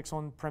projects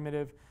on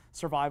primitive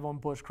survival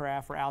and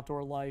bushcraft for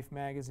Outdoor Life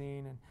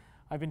magazine, and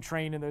I've been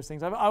trained in those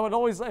things. I would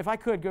always, if I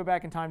could go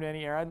back in time to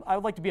any area, I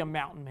would like to be a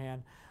mountain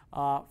man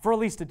for at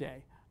least a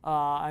day,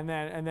 and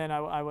then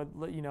I would,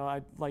 you know,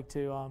 I'd like to,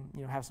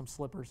 you know, have some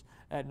slippers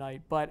at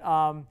night. But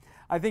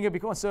I think it'd be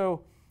cool.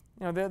 So,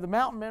 you know, the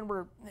mountain men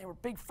were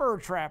big fur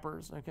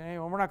trappers. Okay,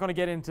 well, we're not going to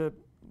get into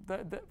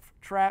the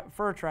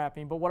fur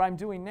trapping, but what I'm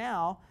doing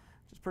now,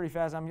 which is pretty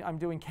fast, I'm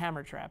doing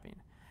camera trapping,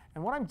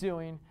 and what I'm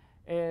doing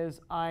is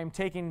I'm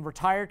taking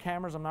retired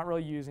cameras I'm not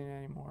really using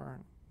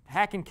anymore,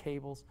 hacking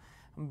cables.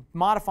 I'm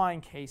modifying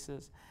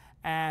cases,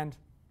 and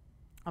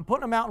I'm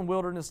putting them out in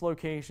wilderness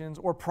locations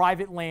or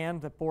private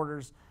land that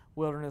borders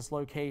wilderness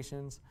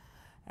locations,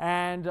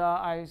 and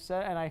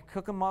I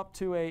hook them up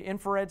to an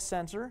infrared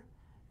sensor,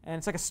 and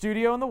it's like a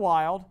studio in the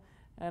wild.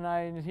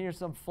 And here's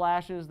some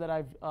flashes that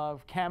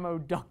I've camo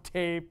duct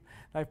tape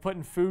that I've put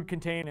in food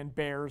containers and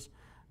bears,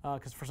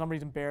 because for some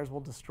reason bears will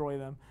destroy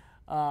them.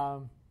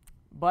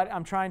 But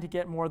I'm trying to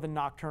get more of the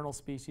nocturnal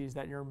species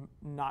that you're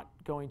not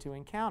going to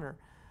encounter.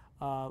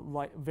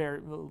 Very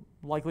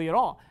likely at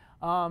all.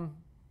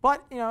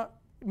 But you know,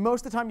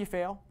 most of the time you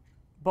fail.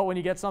 But when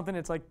you get something,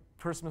 it's like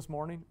Christmas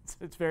morning.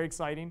 It's very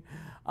exciting.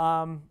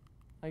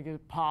 Like a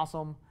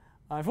possum.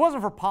 If it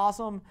wasn't for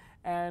possum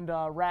and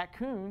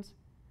raccoons,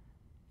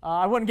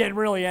 I wouldn't get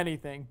really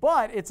anything.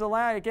 But it's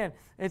allowing me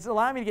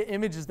to get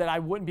images that I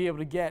wouldn't be able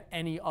to get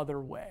any other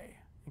way.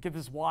 Get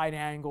this wide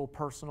angle,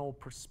 personal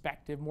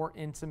perspective, more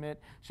intimate,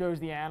 shows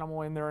the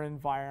animal in their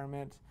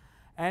environment.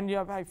 And you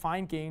know, I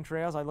find game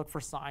trails. I look for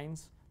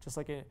signs, just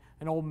like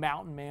an old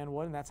mountain man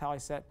would, and that's how I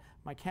set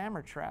my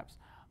camera traps.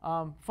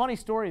 Funny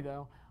story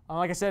though.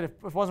 Like I said, if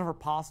it wasn't for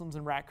possums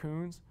and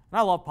raccoons, and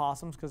I love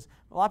possums because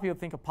a lot of people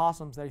think of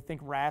possums, they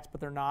think rats, but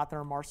they're not.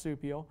 They're a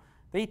marsupial.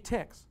 They eat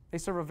ticks. They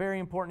serve a very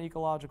important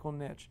ecological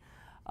niche.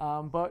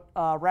 But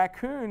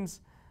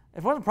raccoons, if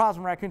it wasn't for possums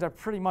and raccoons, I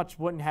pretty much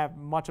wouldn't have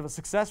much of a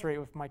success rate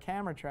with my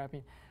camera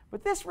trapping.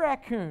 But this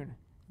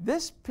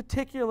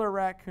particular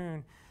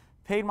raccoon,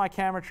 paid my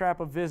camera trap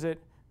a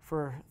visit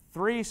for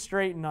 3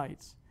 straight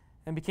nights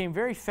and became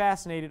very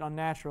fascinated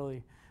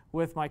unnaturally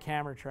with my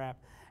camera trap.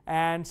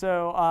 And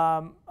so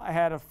I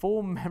had a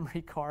full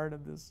memory card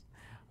of this.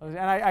 And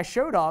I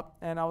showed up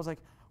and I was like,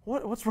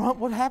 what's wrong?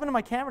 What happened to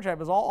my camera trap? It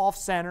was all off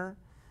center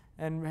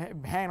and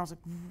hanging. I was like,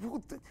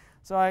 what the?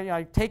 So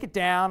I take it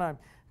down. I'm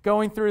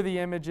going through the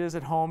images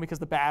at home because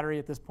the battery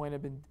at this point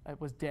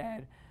was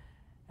dead.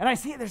 And I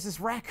see there's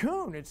this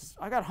raccoon.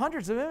 I got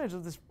hundreds of images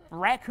of this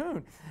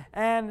raccoon.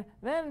 And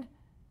then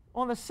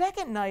on the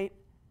second night,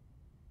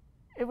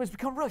 it was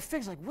become really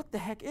fixed. Like, what the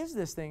heck is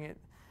this thing?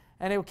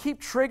 And it would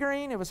keep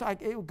triggering.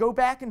 It would go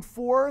back and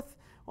forth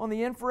on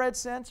the infrared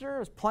sensor. I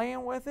was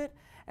playing with it.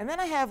 And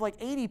then I have like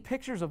 80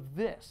 pictures of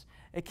this.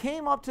 It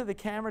came up to the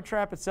camera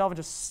trap itself and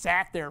just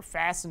sat there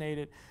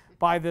fascinated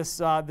by this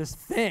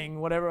thing,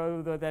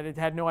 whatever, that it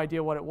had no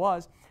idea what it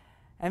was.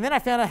 And then I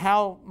found out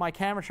how my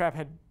camera trap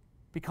had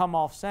become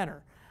off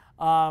center.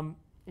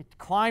 It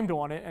climbed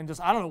on it and just,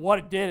 I don't know what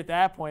it did at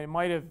that point. It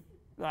might have,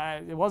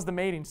 it was the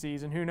mating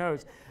season, who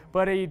knows.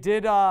 But he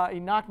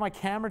knocked my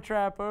camera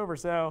trap over.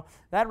 So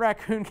that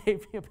raccoon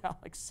gave me about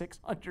like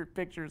 600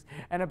 pictures,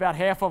 and about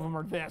half of them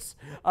are this.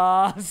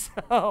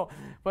 But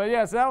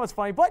yeah, so that was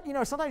funny. But you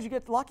know, sometimes you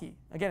get lucky.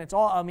 Again, it's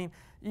all, I mean,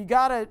 you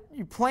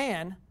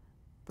plan,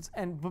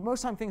 but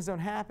most time things don't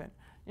happen.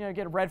 You know, you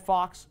get a red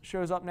fox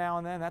shows up now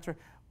and then, that's right.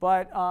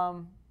 But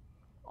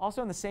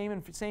also in the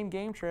same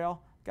game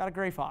trail, got a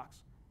gray fox.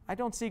 I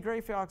don't see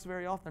gray fox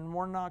very often,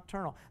 more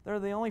nocturnal. They're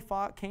the only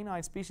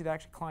canine species that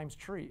actually climbs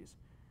trees.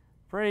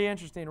 Pretty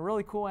interesting, a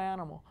really cool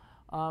animal.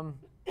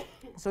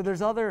 So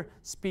there's other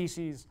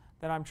species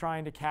that I'm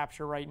trying to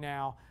capture right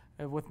now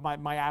with my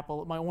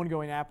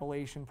ongoing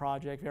Appalachian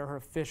project. There are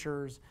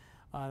fishers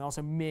and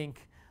also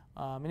mink.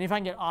 And if I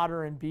can get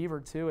otter and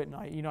beaver too at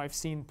night, you know, I've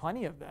seen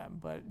plenty of them.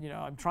 But you know,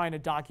 I'm trying to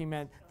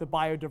document the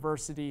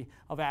biodiversity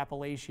of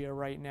Appalachia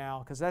right now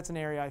because that's an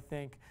area I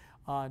think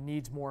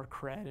needs more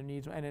cred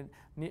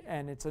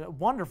and it's a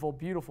wonderful,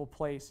 beautiful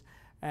place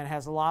and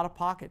has a lot of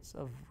pockets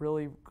of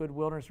really good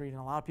wilderness region.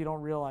 A lot of people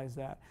don't realize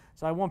that.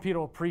 So I want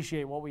people to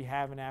appreciate what we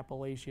have in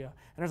Appalachia.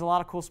 And there's a lot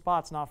of cool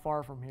spots not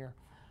far from here.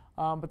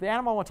 But the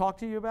animal I want to talk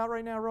to you about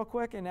right now real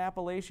quick in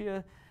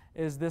Appalachia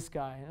is this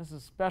guy. This is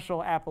a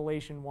special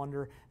Appalachian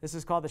wonder. This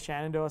is called the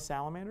Shenandoah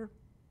salamander.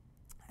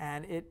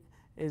 And it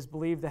is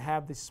believed to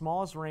have the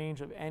smallest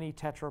range of any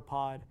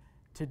tetrapod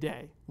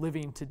today,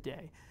 living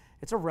today.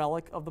 It's a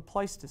relic of the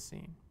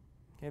Pleistocene.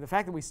 Okay, the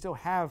fact that we still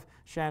have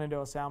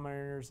Shenandoah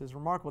salamanders is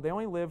remarkable. They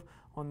only live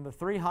on the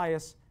 3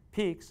 highest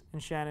peaks in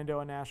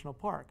Shenandoah National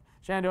Park.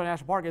 Shenandoah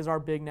National Park is our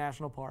big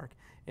national park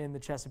in the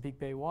Chesapeake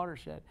Bay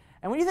Watershed.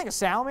 And when you think of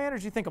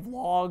salamanders, you think of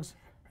logs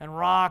and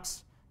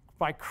rocks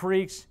by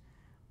creeks.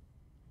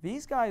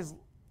 These guys,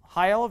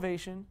 high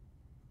elevation,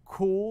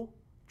 cool,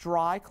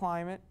 dry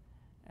climate,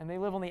 and they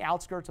live on the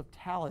outskirts of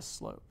Talus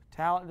Slope.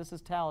 This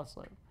is Talus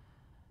Slope.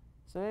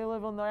 So they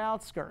live on the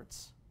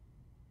outskirts.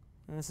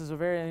 And this is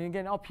and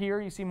again, up here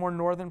you see more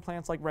northern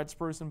plants like red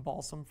spruce and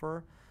balsam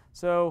fir.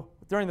 So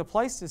during the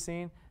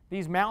Pleistocene,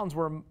 these mountains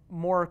were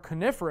more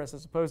coniferous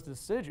as opposed to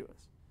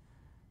deciduous.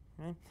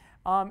 Okay?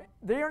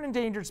 They are an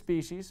endangered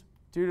species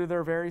due to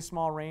their very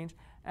small range.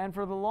 And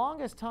for the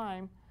longest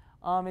time,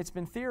 it's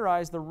been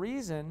theorized the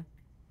reason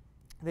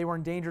they were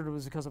endangered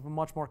was because of a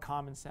much more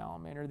common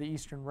salamander, the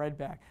eastern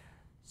redback.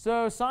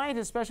 So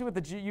scientists, especially with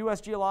the U.S.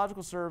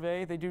 Geological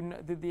Survey,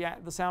 the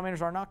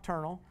salamanders are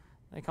nocturnal.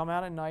 They come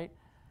out at night.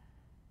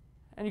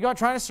 And you go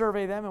trying to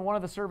survey them, and one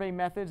of the survey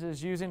methods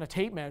is using a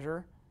tape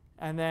measure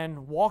and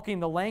then walking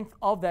the length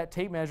of that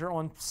tape measure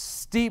on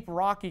steep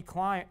rocky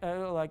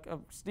like a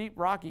steep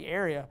rocky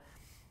area,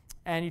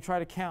 and you try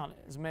to count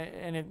it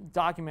and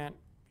document,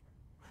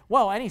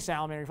 well, any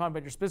salamander you find,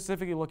 but you're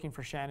specifically looking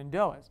for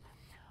Shenandoahs.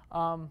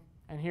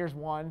 And here's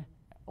one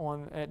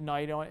at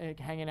night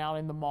hanging out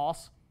in the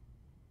moss.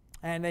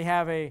 And they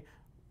have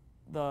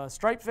the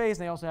striped phase,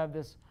 and they also have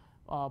this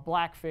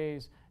black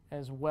phase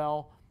as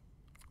well.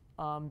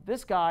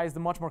 This guy is the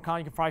much more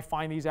common. You can probably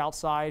find these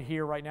outside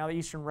here right now, the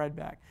eastern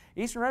redback.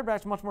 Eastern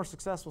redback is a much more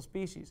successful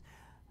species.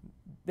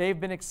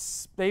 They've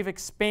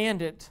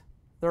expanded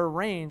their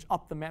range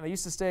up the mountain. They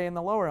used to stay in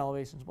the lower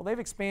elevations. Well, they've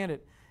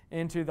expanded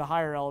into the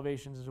higher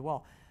elevations as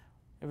well.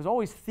 It was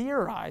always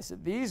theorized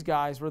that these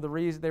guys were the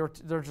reason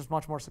they're just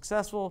much more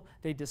successful.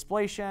 They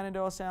displace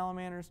Shenandoah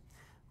salamanders.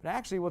 But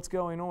actually what's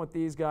going on with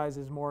these guys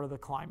is more of the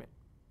climate.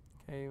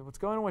 Okay, what's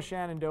going on with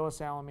Shenandoah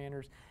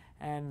salamanders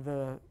and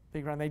the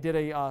big round, they did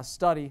a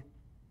study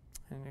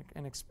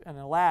in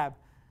a lab,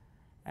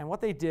 and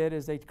what they did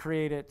is they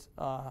created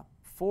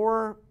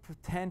 4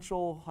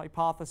 potential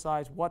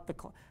hypothesized what the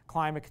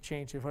climate could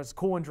change. If it's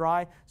cool and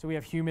dry, so we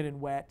have humid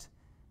and wet,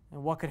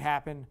 and what could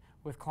happen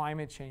with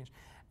climate change.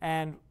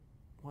 And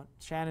what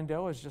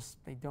Shenandoah is just,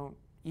 they don't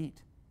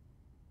eat.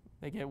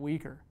 They get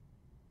weaker.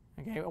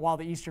 Okay, while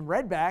the eastern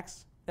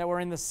redbacks that were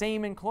in the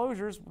same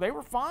enclosures, they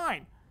were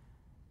fine.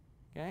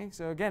 Okay,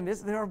 so again,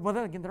 they're a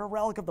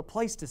relic of the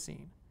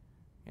Pleistocene.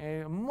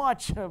 Okay,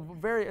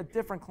 a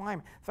different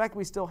climate. The fact that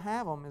we still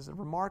have them is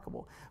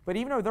remarkable. But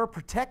even though they're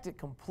protected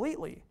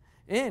completely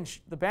in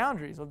the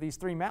boundaries of these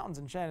 3 mountains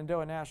in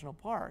Shenandoah National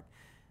Park,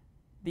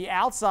 the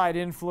outside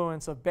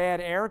influence of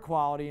bad air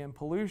quality and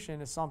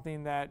pollution is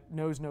something that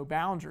knows no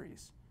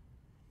boundaries.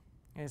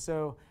 And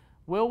so,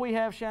 will we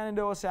have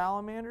Shenandoah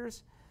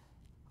salamanders?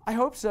 I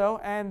hope so,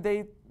 and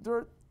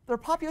their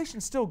population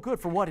is still good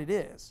for what it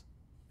is.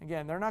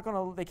 Again,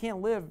 they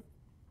can't live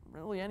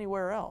really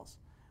anywhere else.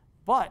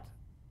 But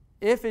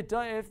if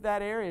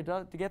that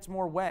area gets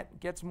more wet,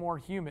 gets more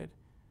humid,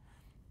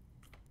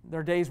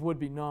 their days would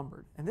be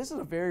numbered. And this is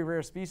a very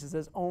rare species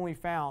that's only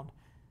found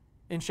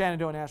in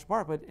Shenandoah National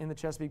Park, but in the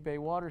Chesapeake Bay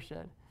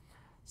Watershed.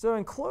 So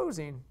in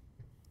closing,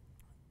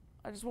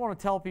 I just want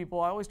to tell people,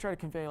 I always try to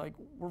convey, like,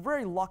 we're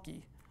very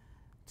lucky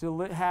to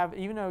have,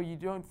 even though you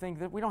don't think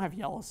that, we don't have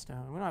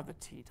Yellowstone, we don't have the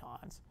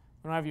Tetons,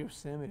 we don't have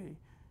Yosemite,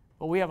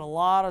 but we have a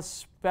lot of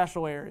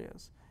special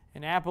areas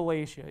in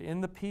Appalachia,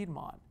 in the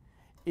Piedmont,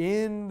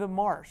 in the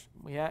marsh,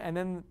 and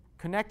then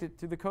connected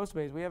to the coastal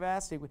bays. We have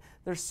Aztec.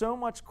 There's so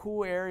much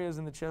cool areas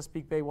in the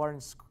Chesapeake Bay water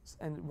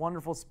and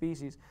wonderful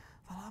species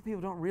that a lot of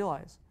people don't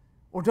realize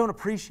or don't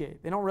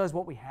appreciate. They don't realize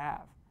what we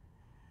have.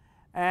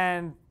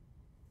 And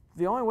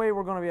the only way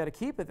we're going to be able to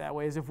keep it that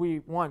way is if we,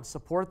 one,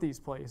 support these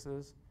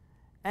places,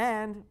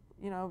 and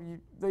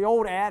the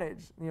old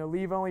adage,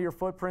 leave only your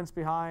footprints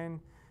behind,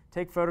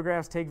 take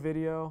photographs, take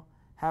video,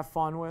 have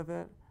fun with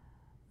it.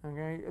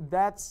 Okay,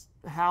 that's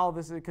how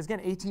this is, because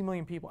again, 18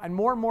 million people, and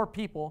more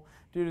people,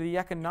 due to the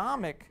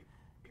economic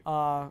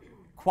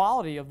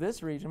quality of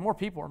this region, more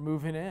people are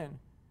moving in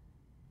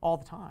all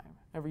the time,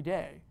 every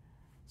day.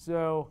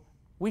 So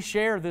we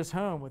share this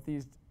home with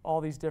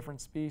all these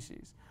different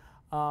species.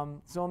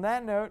 So on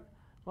that note,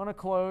 I'm going to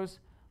close.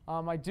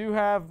 I do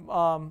have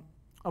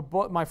a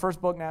book. My first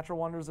book, Natural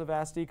Wonders of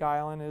Aztec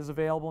Island, is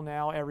available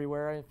now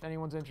everywhere. If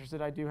anyone's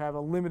interested, I do have a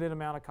limited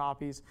amount of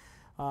copies.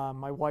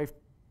 My wife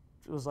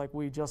was like,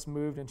 we just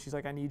moved, and she's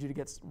like, I need you to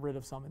get rid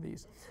of some of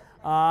these.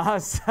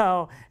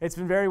 So it's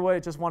been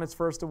it just won its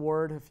first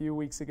award a few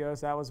weeks ago,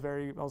 so that was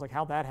I was like,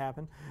 how'd that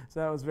happen? So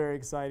that was very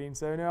exciting.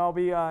 So I'll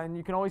be, and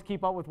you can always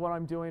keep up with what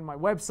I'm doing. My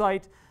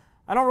website,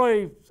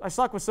 I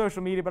suck with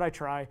social media, but I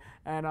try,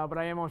 but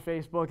I am on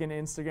Facebook and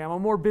Instagram.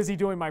 I'm more busy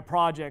doing my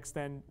projects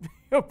than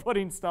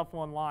putting stuff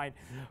online.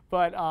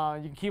 But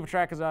you can keep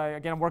track, because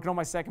I'm working on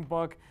my second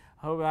book.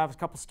 I hope I have a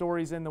couple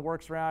stories in the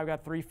works right now. I've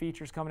got 3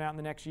 features coming out in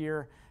the next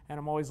year, and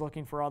I'm always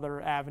looking for other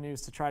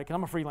avenues to try to, because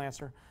I'm a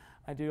freelancer.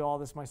 I do all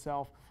this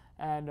myself.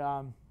 And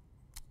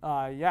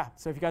yeah,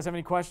 so if you guys have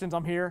any questions,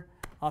 I'm here.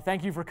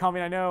 Thank you for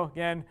coming. I know,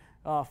 again,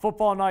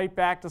 football night,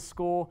 back to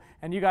school,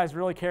 and you guys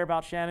really care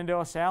about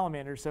Shenandoah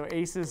salamanders, so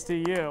aces to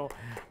you.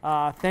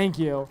 Thank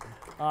you.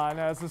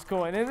 No, this is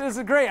cool. And this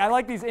is great. I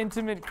like these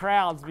intimate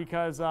crowds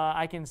because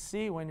I can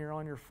see when you're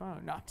on your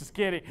phone. No, just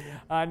kidding.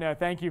 No,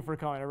 thank you for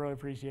coming. I really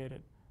appreciate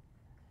it.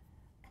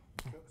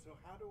 So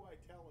how do I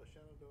tell a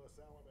Shenandoah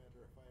salamander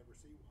if I ever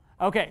see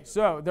one? Okay,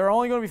 so they're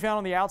only going to be found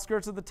on the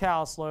outskirts of the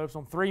Taos slopes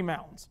on 3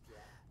 mountains.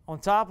 On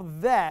top of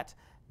that,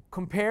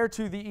 compared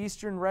to the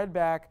eastern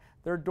redback,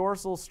 their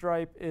dorsal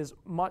stripe is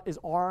much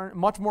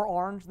more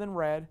orange than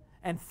red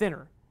and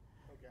thinner.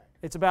 Okay.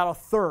 It's about a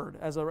third,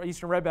 as an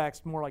eastern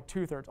redback's more like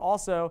 2/3.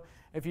 Also,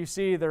 if you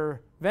see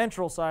their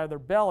ventral side of their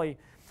belly,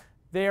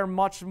 they are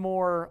much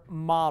more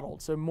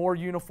mottled, so more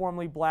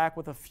uniformly black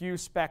with a few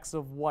specks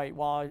of white,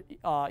 while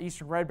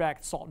eastern redback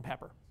is salt and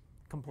pepper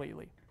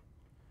completely.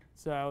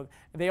 So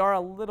they are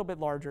a little bit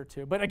larger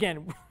too, but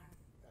again,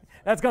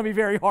 that's going to be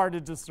very hard to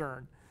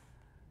discern.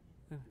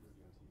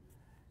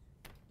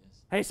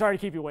 Hey, sorry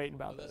to keep you waiting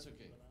about That's that.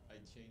 okay. I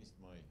changed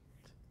my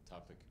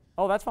topic.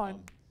 Oh, that's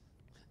fine.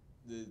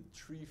 The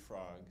tree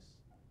frogs.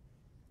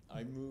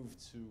 I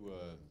moved to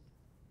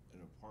an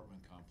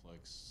apartment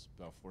complex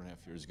about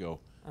 4.5 years ago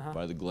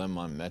by the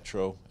Glenmont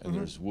Metro, and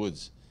there's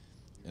woods,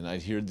 and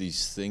I'd hear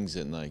these things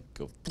at night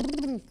go,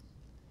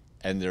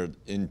 and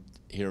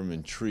hear them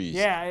in trees.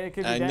 Yeah, it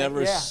could be I that.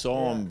 never Yeah,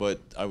 saw them, yeah.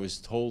 but I was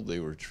told they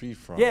were tree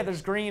frogs. Yeah,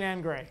 there's green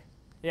and gray.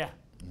 Yeah,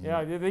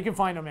 yeah, they can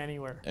find them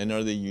anywhere. And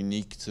are they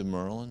unique to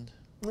Maryland?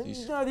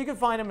 These- No, you can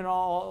find them in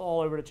all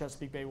over the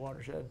Chesapeake Bay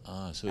watershed,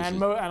 so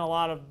and a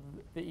lot of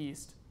the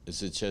east.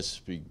 it's a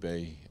Chesapeake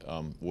Bay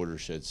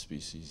watershed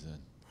species then.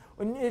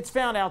 And it's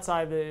found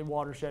outside the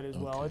watershed as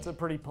well. Okay. It's a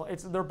pretty.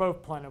 They're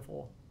both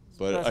plentiful,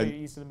 But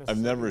especially east of the Mississippi.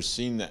 I've never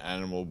seen the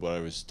animal, but I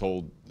was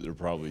told they're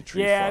probably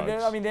tree Yeah,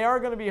 frogs. I mean they are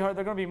going to be. They're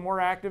going to be more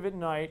active at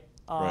night.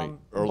 Right,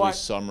 early but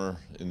summer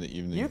in the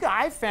evening.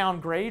 I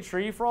found gray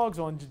tree frogs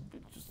on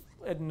just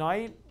at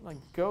night. Like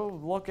go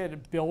look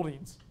at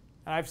buildings,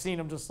 and I've seen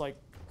them just like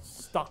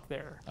stuck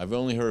there. I've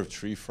only heard of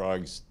tree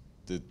frogs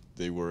that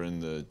they were in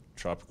the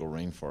tropical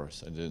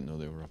rainforest. I didn't know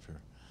they were up here.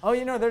 Oh,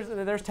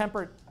 there's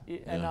temperate,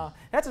 and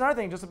that's another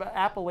thing. Just about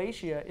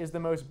Appalachia is the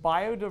most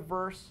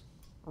biodiverse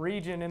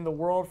region in the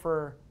world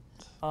for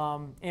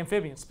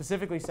amphibians,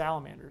 specifically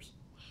salamanders.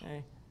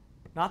 Okay?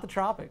 Not the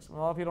tropics. A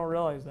lot of people don't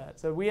realize that.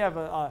 So we have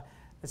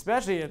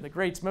especially in the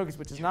Great Smokies,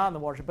 which is not in the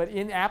watershed, but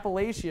in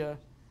Appalachia,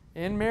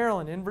 in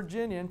Maryland, in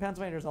Virginia, in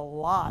Pennsylvania, there's a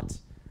lot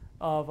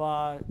of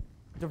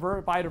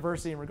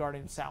biodiversity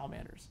regarding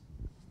salamanders.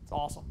 It's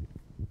awesome.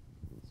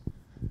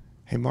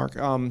 Hey, Mark.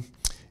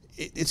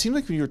 It seemed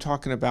like when you were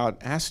talking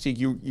about acetique,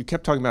 you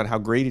kept talking about how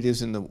great it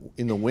is in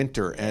the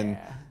winter, and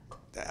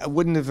it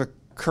wouldn't have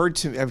occurred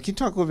to me. Can you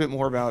talk a little bit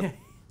more about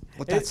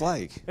what that's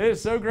like? It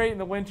is so great in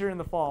the winter and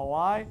the fall.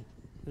 Why?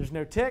 There's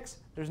no ticks,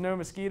 there's no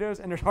mosquitoes,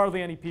 and there's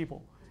hardly any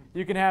people.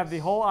 You can have the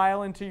whole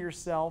island to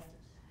yourself,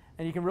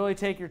 and you can really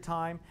take your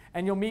time,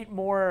 and you'll meet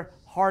more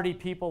hardy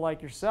people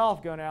like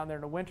yourself going out there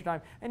in the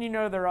wintertime. And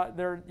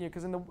they're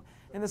because in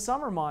the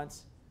summer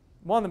months,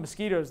 one of the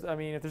mosquitoes, I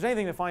mean, if there's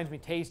anything that finds me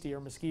tasty are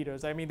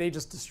mosquitoes. I mean, they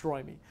just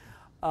destroy me.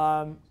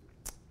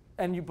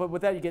 But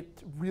with that, you get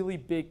really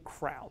big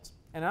crowds.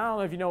 And I don't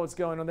know if you know what's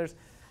going on. There's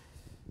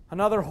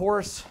another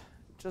horse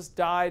just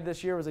died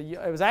this year.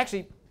 It was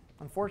actually,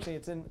 unfortunately,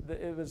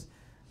 it was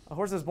a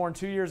horse that was born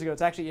 2 years ago.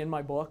 It's actually in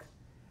my book.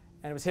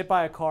 And it was hit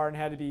by a car and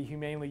had to be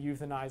humanely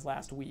euthanized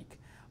last week.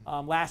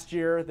 Last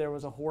year, there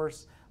was a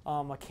horse,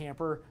 a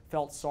camper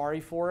felt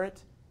sorry for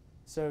it,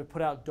 so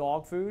put out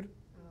dog food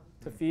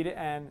to feed it,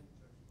 and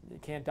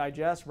it can't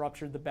digest,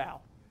 ruptured the bow.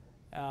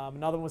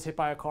 Another one was hit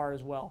by a car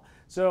as well.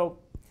 So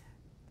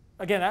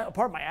again,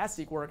 part of my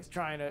acetique work is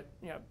trying to,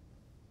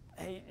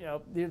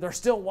 they're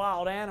still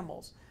wild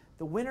animals.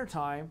 The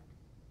wintertime,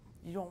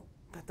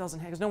 that doesn't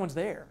happen because no one's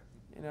there.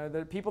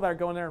 The people that are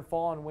going there in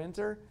fall and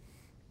winter,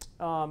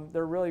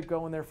 they're really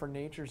going there for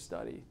nature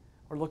study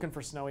or looking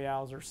for snowy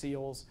owls or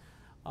seals.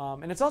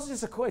 And it's also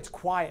just it's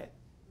quiet.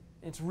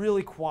 It's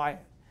really quiet.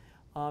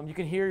 You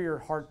can hear your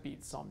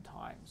heartbeat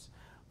sometimes.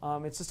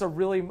 It's just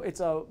it's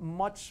a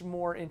much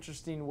more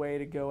interesting way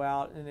to go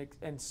out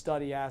and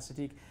study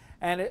acetique.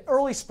 And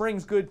early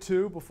spring's good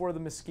too, before the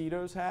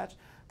mosquitoes hatch.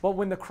 But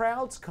when the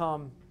crowds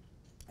come,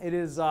 it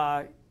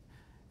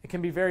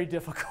can be very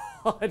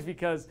difficult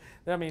because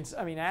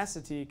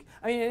acetique.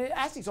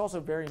 Acetique's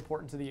also very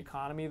important to the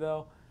economy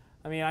though.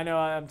 I mean, I know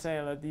I'm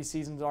saying that these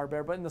seasons are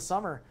better, but in the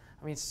summer,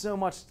 I mean, so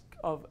much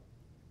of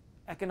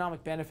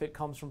economic benefit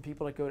comes from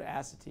people that go to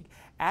Assateague.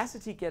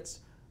 Assateague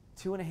gets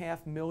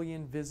 2.5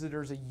 million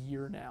visitors a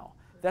year now.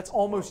 That's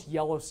almost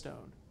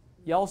Yellowstone.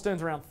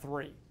 Yellowstone's around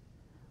 3.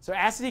 So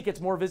Assateague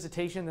gets more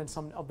visitation than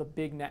some of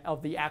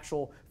the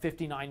actual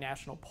 59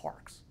 national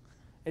parks.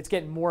 It's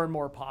getting more and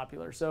more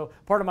popular. So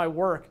part of my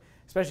work,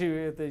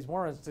 especially with these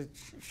mornings, is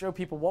to show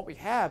people what we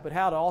have, but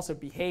how to also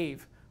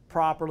behave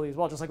properly as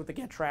well, just like with the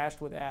Get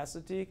Trashed with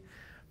Assateague.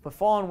 But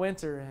fall and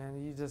winter,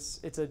 and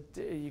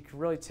you can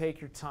really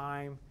take your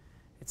time.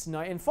 It's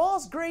nice, and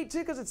fall's great too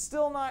because it's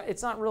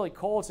not really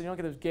cold, so you don't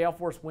get those gale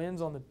force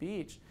winds on the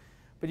beach.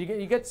 But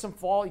you get some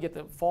fall. You get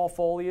the fall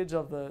foliage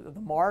of the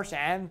marsh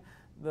and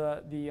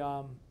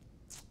the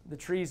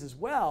trees as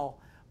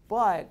well.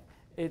 But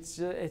it's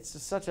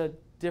just such a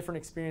different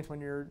experience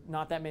when you're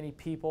not that many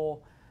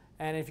people.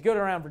 And if you go to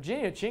around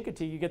Virginia,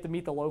 Chincoteague, you get to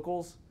meet the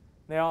locals.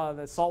 They are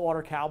the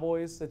saltwater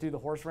cowboys that do the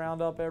horse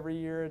roundup every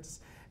year.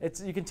 It's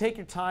you can take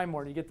your time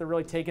more, and you get to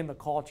really take in the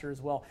culture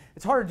as well.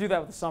 It's hard to do that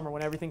with the summer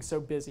when everything's so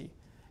busy.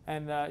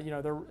 And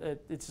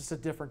it's just a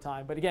different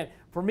time. But again,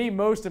 for me,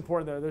 most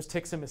important though, those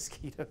ticks and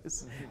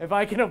mosquitoes. If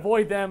I can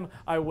avoid them,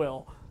 I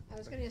will. I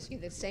was going to ask you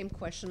the same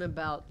question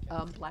about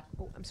I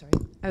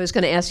was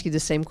going to ask you the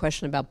same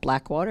question about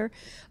Blackwater.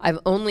 I've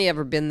only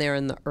ever been there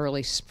in the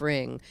early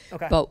spring.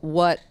 Okay. But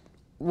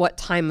what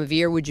time of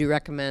year would you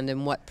recommend,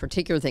 and what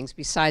particular things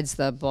besides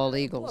the bald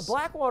eagles?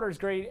 Blackwater is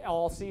great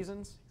all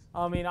seasons.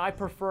 I mean, I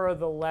prefer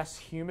the less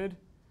humid,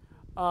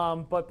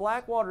 but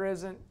Blackwater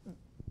isn't.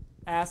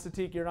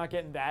 Assateague, you're not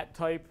getting that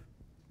type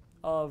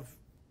of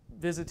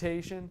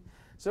visitation.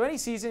 So any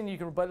season you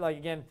can, but like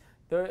again,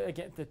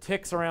 the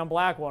ticks around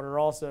Blackwater are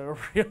also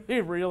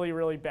really, really,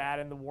 really bad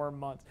in the warm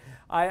months.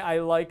 I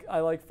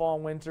like fall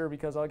and winter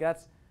because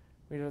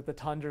the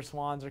tundra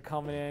swans are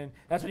coming in.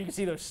 That's when you can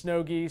see those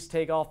snow geese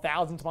take off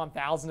thousands upon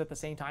thousands at the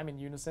same time in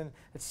unison.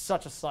 It's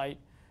such a sight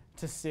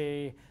to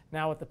see.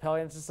 Now with the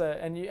pelicans,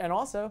 and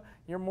also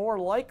you're more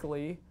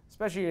likely,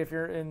 especially if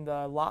you're in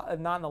not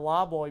in the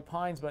loblolly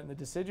pines, but in the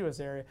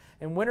deciduous area.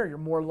 In winter, you're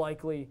more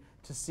likely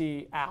to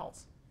see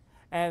owls.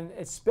 And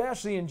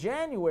especially in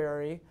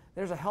January,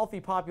 there's a healthy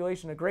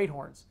population of great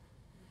horns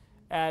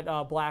at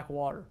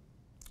Blackwater.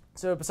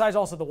 So besides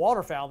also the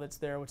waterfowl that's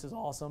there, which is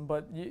awesome,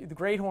 but the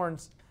great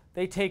horns,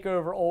 they take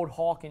over old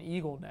hawk and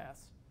eagle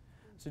nests.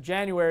 So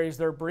January is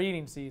their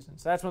breeding season.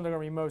 So that's when they're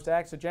going to be most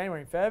active. So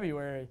January and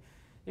February,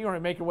 you're going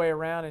to make your way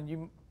around,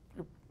 and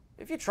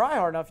if you try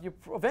hard enough,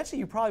 eventually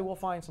you probably will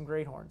find some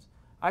great horns.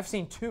 I've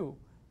seen 2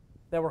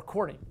 that were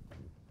courting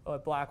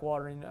at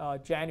Blackwater in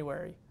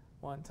January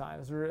one time.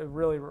 It was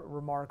really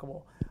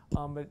remarkable.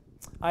 But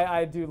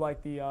I do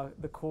like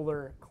the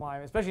cooler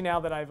climate, especially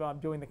now that I'm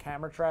doing the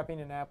camera trapping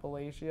in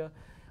Appalachia.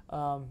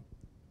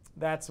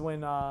 That's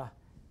when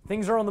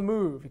things are on the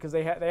move because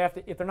they have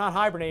to. If they're not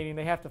hibernating,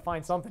 they have to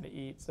find something to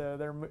eat. So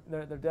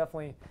they're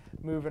definitely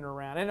moving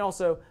around. And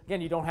also,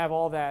 again, you don't have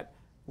all that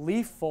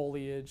leaf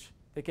foliage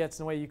that gets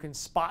in the way. You can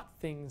spot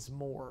things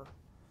more.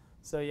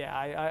 So yeah,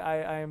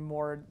 I am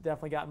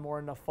definitely gotten more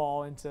into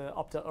fall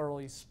up to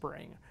early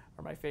spring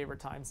are my favorite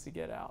times to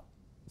get out,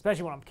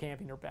 especially when I'm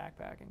camping or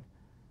backpacking.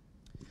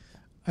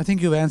 I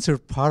think you've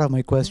answered part of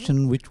my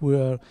question, which we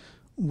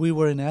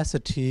were in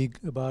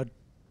Assateague about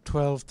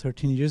 12,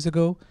 13 years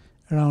ago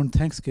around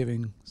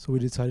Thanksgiving. So we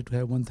decided to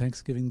have one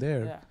Thanksgiving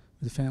there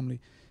with the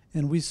family.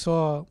 And we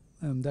saw,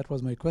 that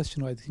was my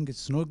question, I think it's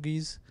snow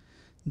geese,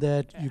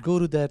 that you go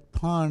to that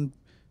pond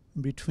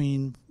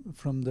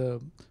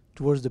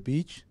towards the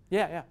beach.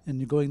 And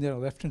you're going there on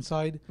the left-hand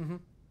side. Mm-hmm.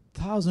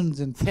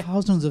 Thousands and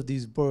thousands of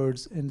these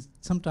birds, and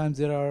sometimes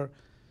there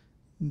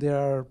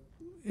are.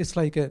 It's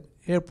like an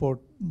airport.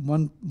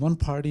 One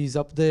party is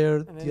up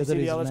there, the other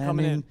is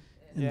landing,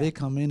 and they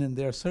come in and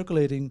they're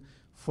circulating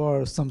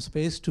for some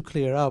space to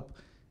clear up,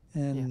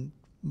 and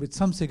with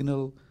some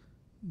signal,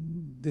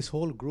 this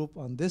whole group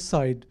on this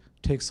side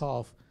takes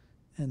off,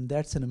 and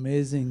that's an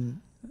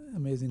amazing.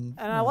 And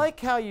I like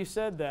how you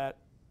said that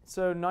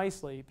so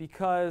nicely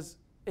because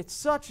it's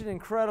such an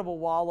incredible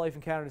wildlife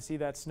encounter to see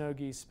that snow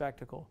geese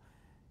spectacle.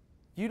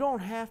 You don't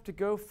have to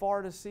go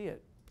far to see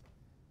it.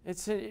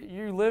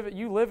 You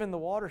live in the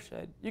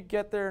watershed. You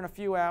get there in a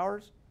few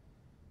hours.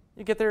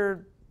 You get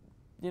there,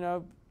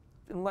 in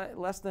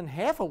less than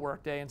half a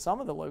workday in some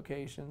of the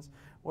locations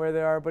where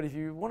they are. But if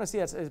you want to see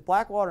it,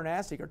 Blackwater and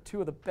Assateague are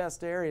 2 of the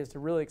best areas to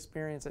really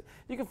experience it.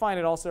 You can find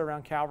it also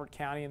around Calvert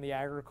County in the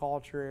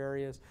agriculture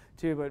areas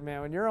too. But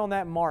man, when you're on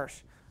that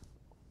marsh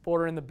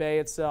bordering the bay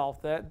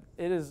itself, it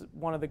is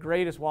one of the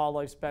greatest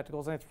wildlife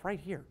spectacles, and it's right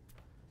here.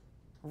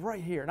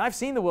 And I've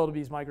seen the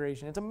wildebeest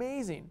migration. It's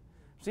amazing.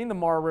 I've seen the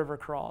Mar River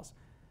cross.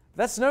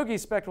 That snow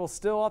geese spectacle is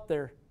still up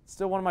there.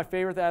 Still one of my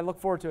favorite. I look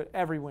forward to it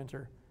every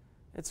winter.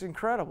 It's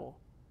incredible.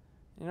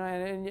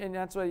 And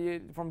that's why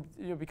from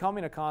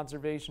becoming a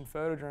conservation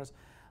photojournalist,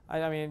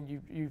 I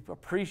mean, you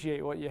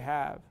appreciate what you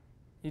have.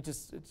 It's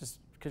just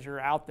because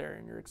you're out there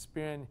and you're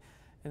experiencing,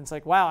 and it's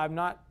like, wow,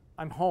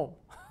 I'm home.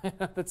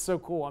 That's so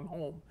cool. I'm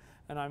home.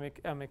 and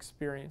I'm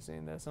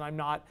experiencing this, and I'm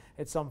not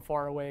at some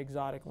faraway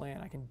exotic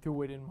land. I can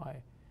do it in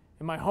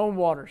my home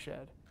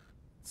watershed.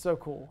 It's so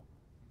cool.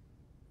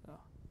 So.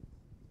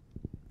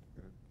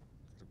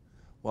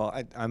 Well,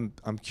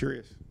 I'm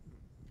curious.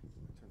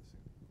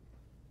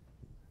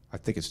 I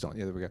think it's done.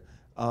 Yeah, there we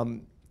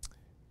go.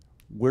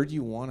 Where do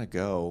you want to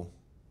go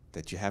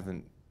that you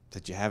haven't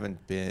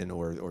been,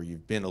 or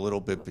you've been a little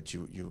bit, but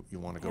you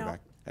want to go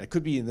back? And it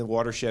could be in the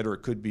watershed, or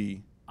it could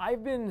be.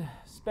 I've been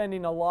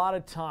spending a lot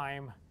of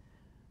time.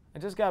 I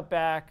just got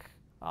back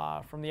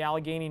from the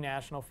Allegheny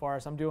National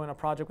Forest. I'm doing a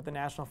project with the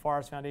National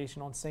Forest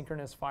Foundation on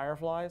synchronous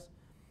fireflies.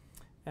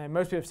 And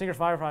most people, synchronous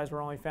fireflies were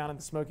only found in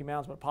the Smoky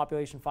Mountains, but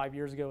population 5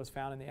 years ago was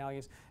found in the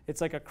Alleghenies.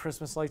 It's like a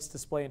Christmas lights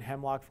display in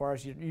hemlock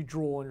forest. You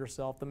drool on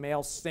yourself. The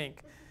males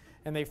stink,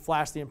 and they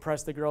flash to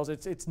impress the girls.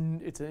 It's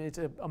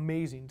an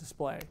amazing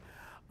display.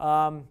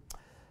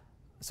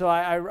 So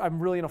I'm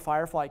really in a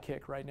firefly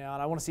kick right now,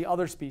 and I want to see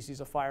other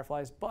species of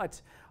fireflies.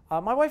 But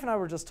my wife and I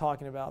were just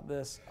talking about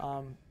this.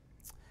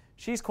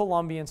 She's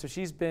Colombian, so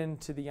she's been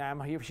to the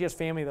Amazon. She has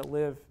family that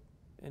live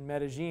in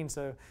Medellin,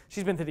 so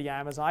she's been to the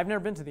Amazon. I've never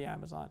been to the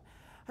Amazon.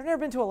 I've never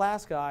been to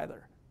Alaska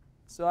either.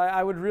 So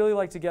I would really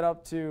like to get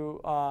up to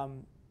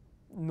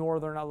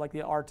northern, like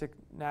the Arctic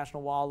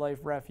National Wildlife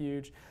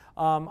Refuge.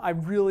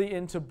 I'm really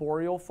into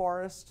boreal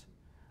forest,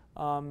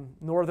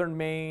 northern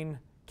Maine,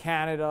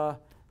 Canada,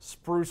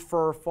 spruce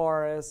fir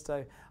forest.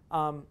 I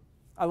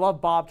love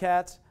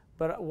bobcats,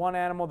 but one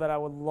animal that I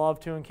would love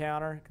to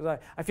encounter, because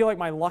I feel like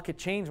my luck had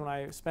changed when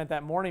I spent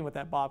that morning with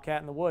that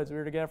bobcat in the woods. We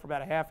were together for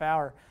about a half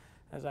hour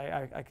as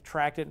I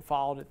tracked it and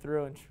followed it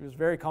through, and she was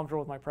very comfortable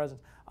with my presence.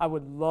 I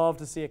would love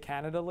to see a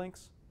Canada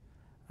lynx.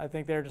 I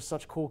think they're just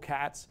such cool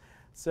cats.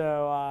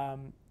 So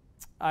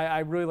I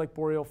really like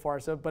boreal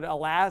forest, but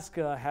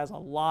Alaska has a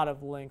lot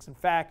of lynx. In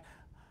fact,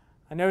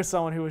 I know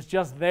someone who was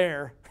just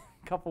there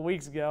a couple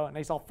weeks ago, and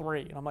they saw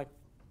 3, and I'm like,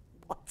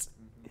 what?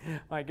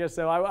 I guess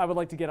so. I would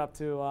like to get up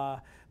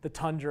to the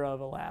tundra of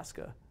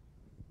Alaska.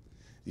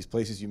 These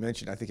places you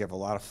mentioned, I think, have a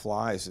lot of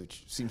flies,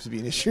 which seems to be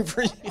an issue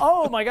for you.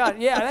 Oh my God,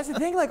 yeah, that's the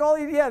thing. Like all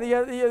these,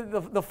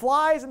 the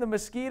flies and the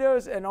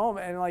mosquitoes, and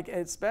like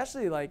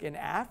especially like in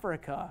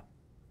Africa,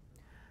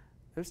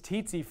 those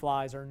tsetse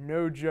flies are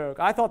no joke.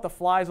 I thought the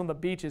flies on the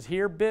beaches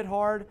here bit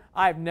hard.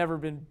 I've never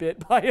been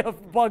bit by a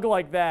bug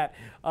like that.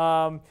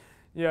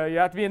 You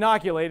have to be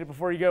inoculated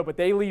before you go, but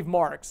they leave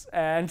marks,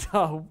 and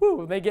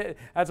woo,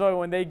 that's why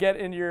when they get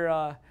in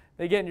your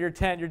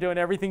tent, you're doing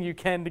everything you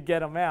can to get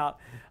them out.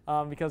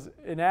 Because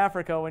in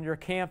Africa, when you're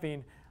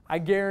camping, I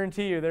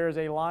guarantee you there is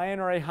a lion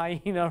or a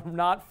hyena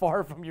not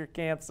far from your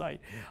campsite.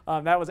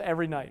 That was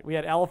every night. We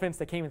had elephants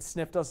that came and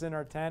sniffed us in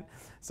our tent.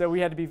 So we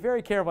had to be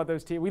very careful about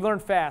those. We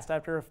learned fast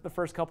after the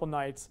first couple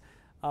nights,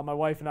 my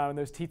wife and I, when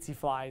those tsetse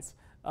flies,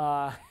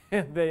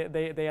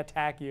 they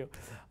attack you.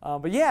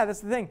 But yeah, that's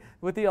the thing.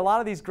 With a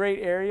lot of these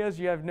great areas,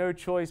 you have no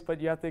choice, but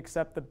you have to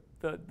accept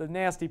the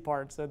nasty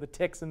parts, so the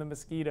ticks and the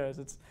mosquitoes.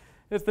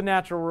 It's the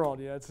natural world.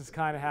 It's just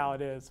kind of how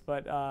it is.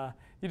 But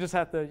you just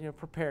have to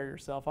prepare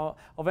yourself.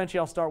 Eventually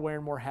I'll start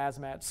wearing more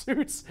hazmat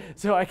suits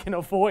so I can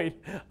avoid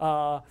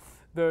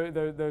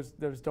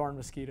those darn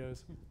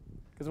mosquitoes.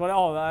 Because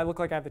I look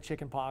like I have the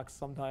chicken pox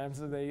sometimes.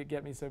 So they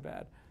get me so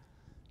bad.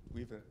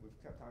 We've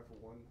got time for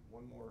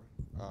one more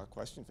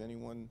question. If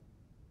anyone.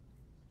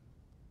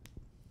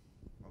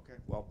 Okay.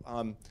 Well,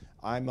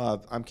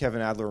 I'm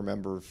Kevin Adler, a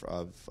member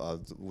of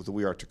the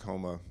We Are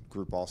Takoma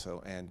group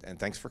also, and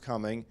thanks for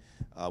coming.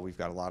 We've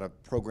got a lot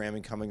of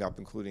programming coming up,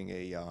 including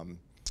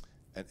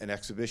an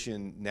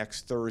exhibition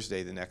next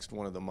Thursday, the next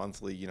one of the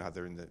monthly. You know how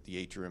they're in the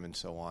atrium and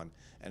so on,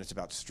 and it's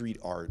about street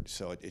art,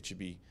 so it should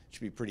be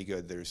pretty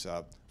good. There's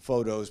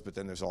photos, but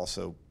then there's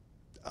also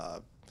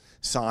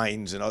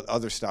signs and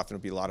other stuff, and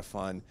it'll be a lot of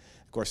fun.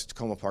 Of course, the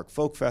Takoma Park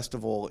Folk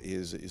Festival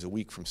is a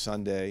week from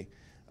Sunday,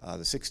 the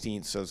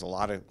 16th. So there's a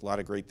lot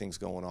of great things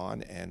going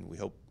on, and we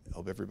hope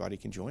everybody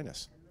can join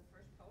us. And the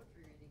first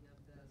poetry reading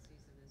of the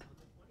season is on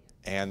the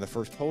 20th. And the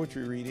first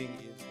poetry reading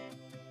is.